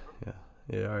having. you.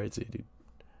 Yeah, alright, see you, dude.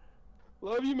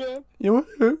 Love you,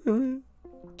 man.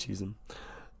 Cheese him.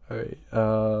 Alright,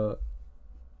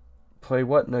 play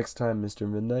what next time, Mr.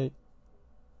 Midnight?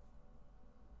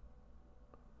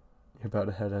 You're about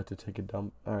to head out to take a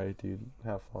dump. Alright, dude.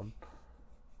 Have fun.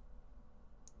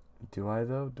 Do I,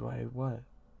 though? Do I what?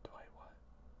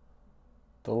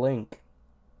 The link.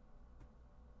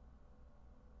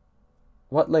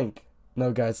 What link?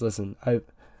 No, guys, listen.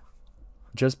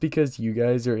 Just because you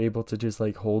guys are able to just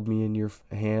like hold me in your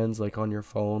hands, like on your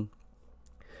phone,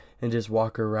 and just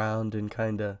walk around and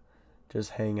kind of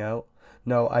just hang out.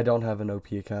 No, I don't have an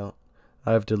OP account.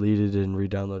 I've deleted and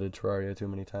re-downloaded Terraria too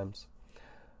many times.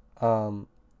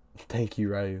 Thank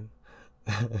you, Ryu.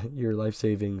 Your life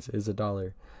savings is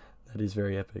 $1. That is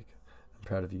very epic. I'm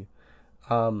proud of you.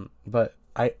 But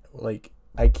I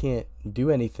can't do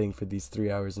anything for these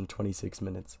 3 hours and 26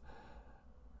 minutes.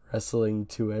 Wrestling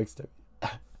 2x.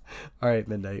 Alright,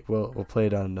 Midnight. We'll play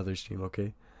it on another stream,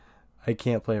 okay? I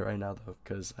can't play it right now, though,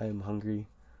 because I am hungry.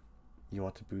 You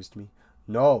want to boost me?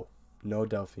 No! No,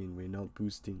 Delphine. We're not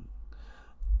boosting.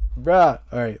 Bruh!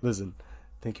 Alright, listen.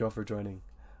 Thank you all for joining.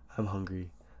 I'm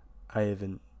hungry. I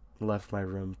haven't left my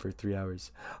room for 3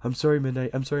 hours. I'm sorry,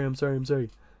 Midnight. I'm sorry.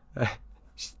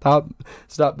 Stop,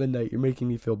 Midnight. You're making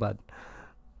me feel bad.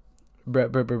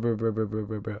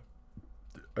 Bruh.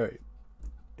 Alright.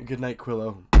 Good night,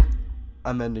 Quillo.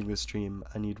 I'm ending the stream.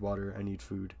 I need water. I need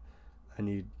food. I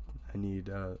need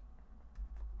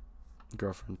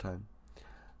girlfriend time.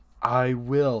 I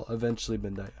will eventually,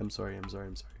 Midnight. I'm sorry.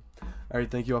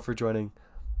 Alright, thank you all for joining.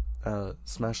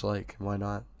 Smash like. Why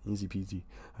not? Easy peasy.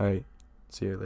 Alright. See you later.